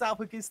barrel works out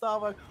for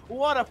Gustavo.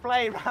 What a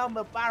play around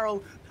the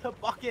barrel. The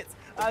buckets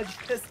are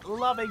just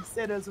loving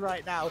Sinners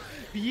right now.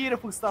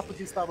 Beautiful stuff for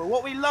Gustavo.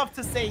 What we love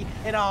to see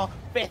in our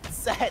 5th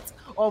set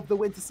of the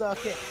Winter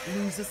Circuit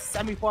losers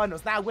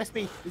semi-finals. Now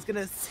Wispy is going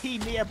to see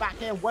Nia back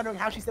here, wondering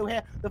how she's still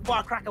here. The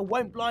firecracker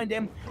won't blind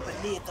him, but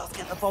Nia does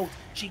get the bolt.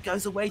 She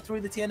goes away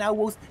through the TNL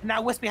walls.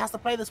 Now Wispy has to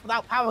play this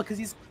without power because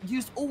he's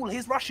used all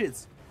his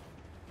rushes.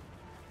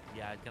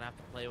 Yeah, gonna have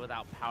to play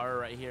without power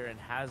right here, and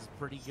has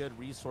pretty good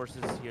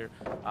resources here.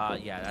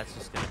 Yeah, that's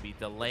just gonna be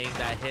delaying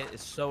that hit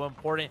is so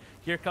important.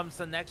 Here comes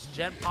the next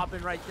gen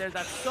popping right there.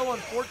 That's so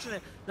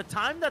unfortunate. The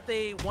time that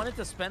they wanted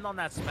to spend on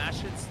that smash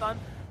hit stun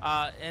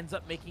ends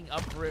up making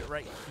up for it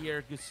right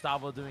here.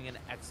 Gustavo doing an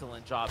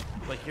excellent job,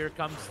 but here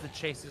comes the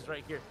chases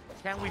right here.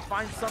 Can we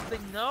find something?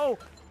 No.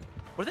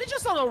 Were they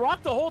just on the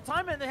rock the whole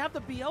time, and they have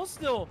the BL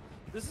still?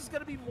 This is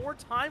gonna be more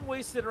time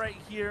wasted right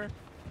here.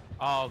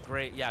 Oh,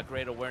 great. Yeah,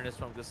 great awareness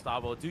from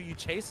Gustavo. Do you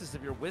chase this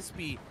if you're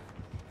Wispy,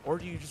 or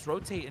do you just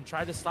rotate and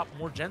try to stop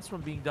more gens from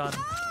being done?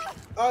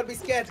 I'd be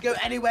scared to go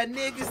anywhere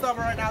near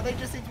Gustavo right now. They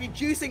just seem to be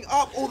juicing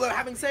up, although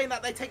having said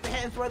that, they take the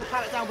hit and throw the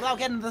pallet down without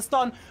getting the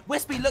stun.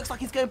 Wispy looks like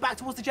he's going back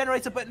towards the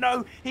generator, but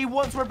no, he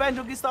wants revenge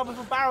on Gustavo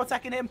for barrel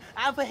attacking him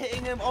and for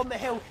hitting him on the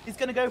hill. He's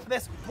going to go for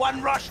this.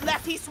 One rush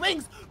left, he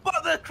swings, but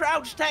the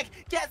crouch tech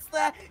gets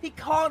there. He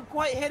can't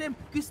quite hit him.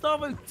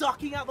 Gustavo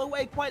ducking out the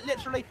way quite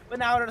literally, but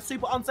now on a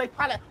super unsafe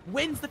pallet,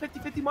 wins the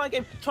 50-50 mind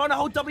game, trying to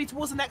hold W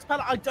towards the next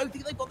pallet. I don't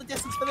think they've got the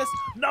distance for this.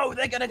 No,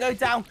 they're going to go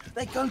down.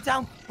 They go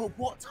down, but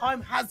what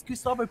time has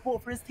Gustavo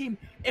bought for his team?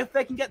 If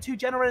they can get 2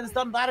 generators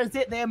done, that is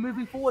it. They are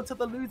moving forward to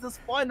the losers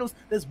finals.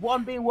 There's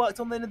one being worked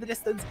on in the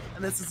distance,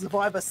 and there's a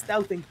survivor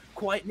stealthing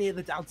quite near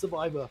the down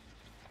survivor.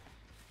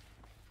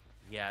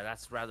 Yeah,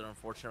 that's rather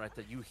unfortunate right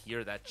there. You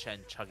hear that Chen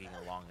chugging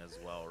along as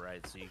well,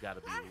 right? So you got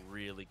to be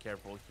really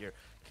careful here.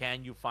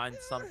 Can you find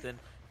something?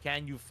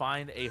 Can you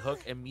find a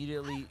hook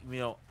immediately? You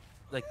know,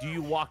 like, do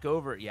you walk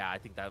over? Yeah, I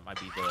think that might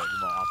be the more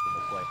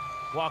optimal play.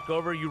 Walk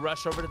over, you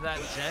rush over to that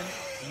gen,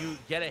 you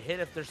get a hit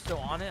if they're still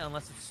on it,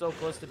 unless it's so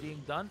close to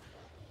being done.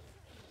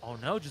 Oh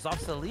no, just off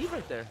the lead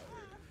right there.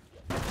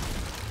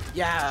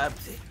 Yeah,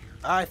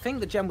 I think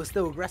the gen was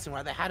still aggressing,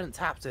 right? They hadn't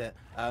tapped it,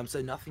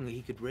 so nothing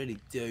he could really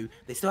do.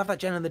 They still have that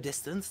gen in the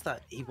distance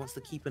that he wants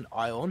to keep an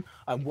eye on.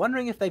 I'm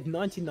wondering if they've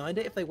 99'd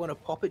it, if they want to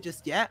pop it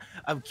just yet.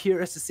 I'm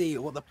curious to see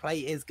what the play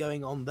is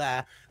going on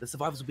there. The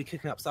survivors will be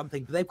cooking up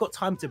something, but they've got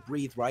time to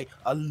breathe, right?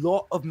 A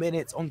lot of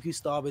minutes on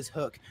Gustavo's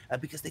hook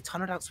because they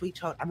tunneled out Sweet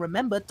Child. And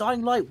remember,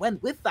 Dying Light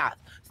went with that.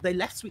 So they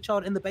left Sweet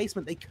Child in the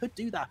basement. They could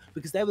do that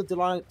because they were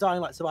the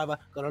Dying Light survivor,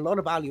 got a lot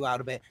of value out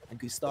of it, and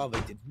Gustavo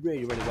did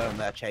really, really well on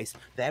their chase.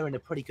 They're in a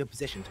pretty good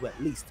position to at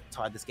least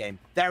tie this game.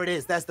 There it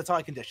is. There's the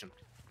tie condition.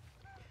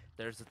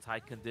 There's a tie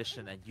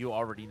condition, and you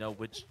already know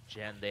which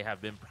gen they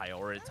have been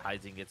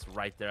prioritizing. It's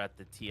right there at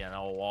the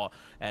TNL wall,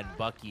 and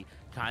Bucky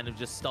kind of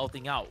just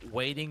stealthing out,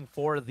 waiting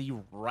for the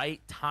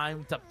right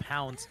time to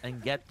pounce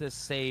and get this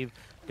save.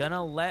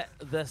 Gonna let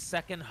the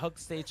second hook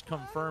stage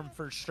confirm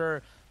for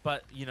sure,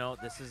 but you know,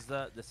 this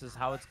is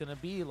how it's gonna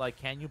be. Like,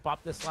 can you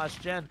pop this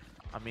last gen?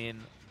 I mean,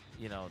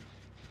 you know,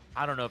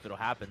 I don't know if it'll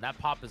happen. That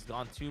pop is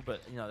gone too,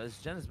 but you know, this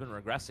gen has been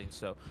regressing,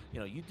 so you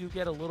know, you do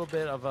get a little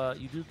bit of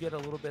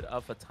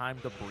a time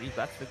to breathe.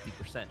 That's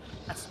 50%.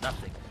 That's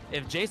nothing.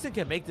 If Jason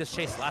can make this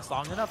chase last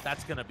long enough,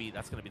 that's gonna be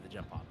the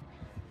gen pop.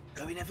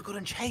 No, he never got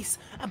on chase,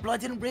 and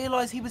Blood didn't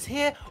realize he was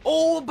here.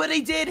 Oh, but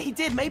he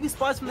did. Maybe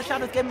Spies from the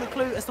Shadows gave him a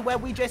clue as to where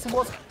weeJason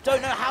was.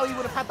 Don't know how he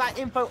would have had that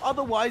info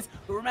otherwise,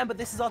 but remember,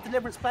 this is our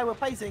Deliverance player we're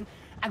placing.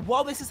 And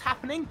while this is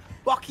happening,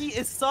 Bucky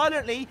is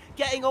silently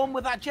getting on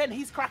with that gen.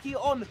 He's cracking it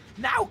on.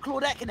 Now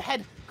Claudette can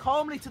head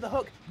calmly to the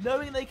hook,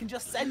 knowing they can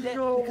just send it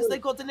because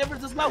they've got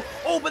Deliverance as well.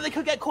 Oh, but they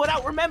could get caught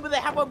out. Remember, they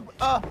have a...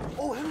 oh,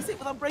 who is it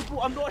with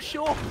Unbreakable? I'm not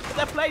sure, but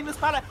they're playing this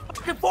pallet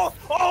back and forth.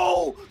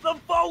 Oh, the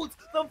Volt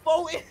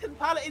in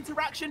pallet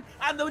interaction,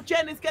 and the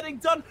gen is getting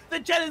done. The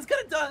gen is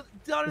getting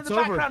done in the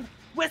background.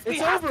 Wispy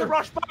has to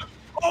rush back.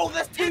 Oh,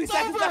 there's 2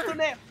 seconds left on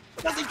it.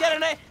 Does he get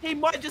in it? He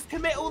might just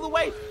commit all the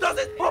way. Does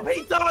it pop?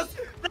 He does.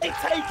 They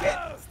take it.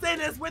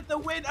 Sinners with the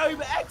win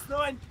over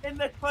X9 in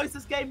the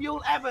closest game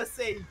you'll ever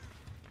see.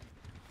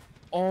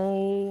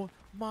 Oh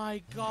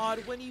my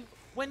God!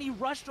 When he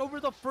rushed over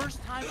the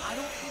first time, I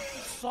don't think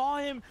he saw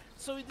him,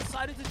 so he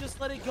decided to just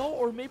let it go,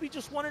 or maybe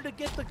just wanted to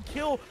get the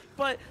kill,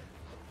 but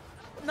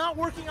not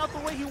working out the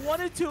way he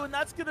wanted to, and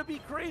that's gonna be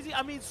crazy.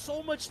 I mean,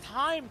 so much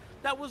time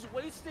that was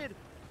wasted.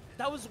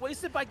 That was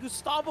wasted by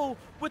Gustavo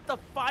with the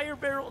fire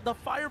barrel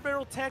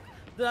tech,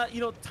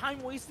 the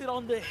time wasted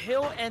on the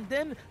hill, and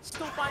then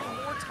still finding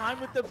more time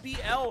with the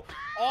BL.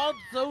 All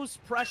those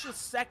precious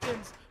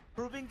seconds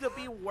proving to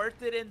be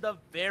worth it in the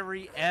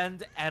very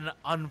end, and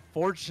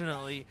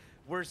unfortunately,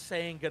 we're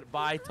saying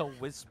goodbye to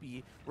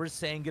Wispy, we're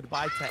saying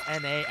goodbye to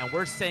NA, and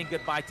we're saying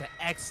goodbye to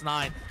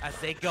X9 as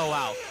they go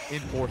out in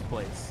 4th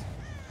place.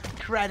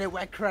 Credit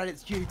where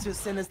credit's due to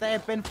Sinners. They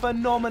have been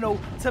phenomenal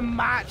to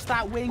match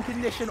that win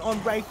condition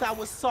on Wraith. That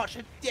was such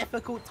a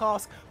difficult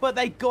task, but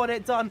they got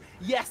it done.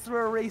 Yes,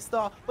 through a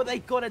restart, but they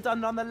got it done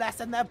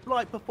nonetheless. And their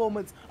Blight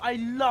performance, I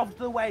loved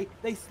the way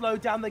they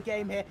slowed down the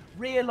game here,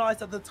 realized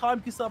that the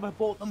time Gustavo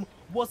bought them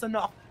was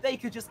enough. They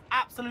could just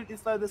absolutely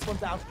slow this one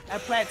down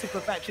and play it to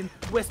perfection.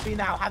 Wispy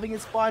now having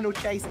his final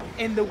chase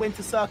in the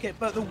winter circuit,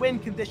 but the win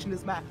condition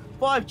is met.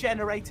 5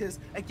 generators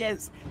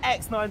against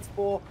X9's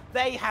 4.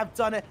 They have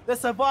done it. The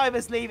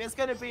survivors leave. It's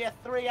going to be a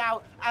 3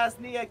 out as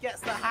Nia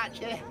gets the hatch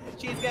here.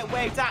 She's getting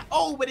waved at.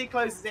 Oh, but he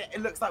closes it.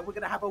 It looks like we're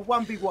going to have a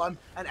 1v1.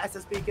 And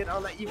SSB can, I'll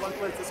let you one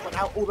close this one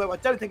out, although I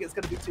don't think it's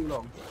going to be too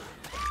long.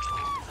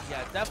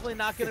 Yeah, definitely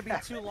not going to be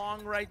too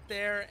long right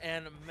there.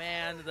 And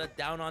man, the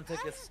down onto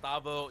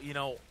Gustavo, you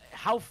know,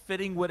 how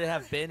fitting would it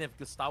have been if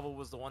Gustavo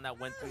was the one that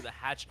went through the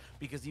hatch,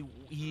 because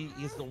he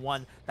is the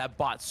one that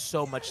bought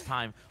so much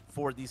time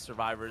for these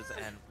survivors,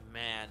 and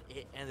man,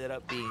 it ended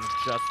up being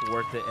just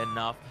worth it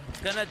enough.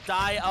 Gonna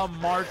die a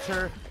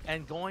martyr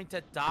and going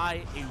to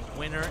die a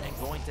winner and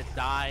going to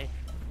die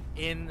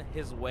in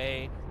his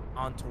way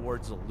on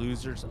towards the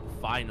losers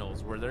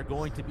finals, where they're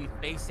going to be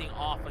facing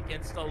off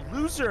against the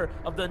loser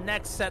of the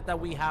next set that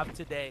we have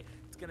today.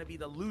 It's going to be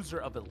the loser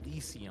of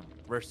Elysium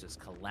versus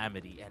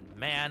Calamity. And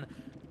man,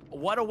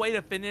 what a way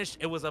to finish.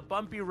 It was a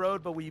bumpy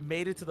road, but we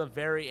made it to the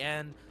very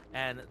end,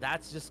 and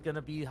that's just going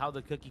to be how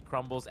the cookie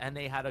crumbles. And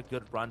they had a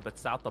good run, but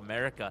South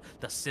America,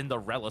 the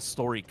Cinderella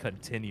story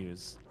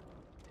continues.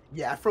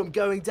 Yeah, from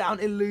going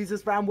down in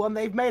losers round 1,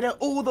 they've made it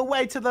all the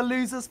way to the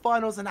losers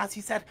finals. And as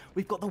you said,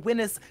 we've got the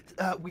winners.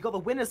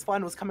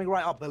 Finals coming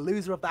right up. The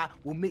loser of that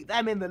will meet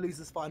them in the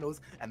losers finals,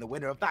 and the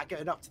winner of that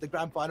going up to the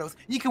grand finals.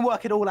 You can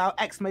work it all out, !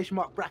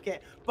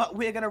 Bracket. But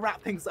we're going to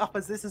wrap things up,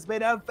 as this has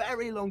been a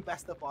very long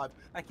best of 5.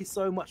 Thank you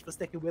so much for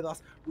sticking with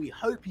us. We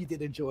hope you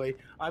did enjoy.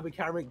 I've been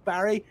carrying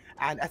Barry,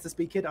 and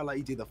SSB Kid, I'll let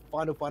you do the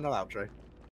final outro.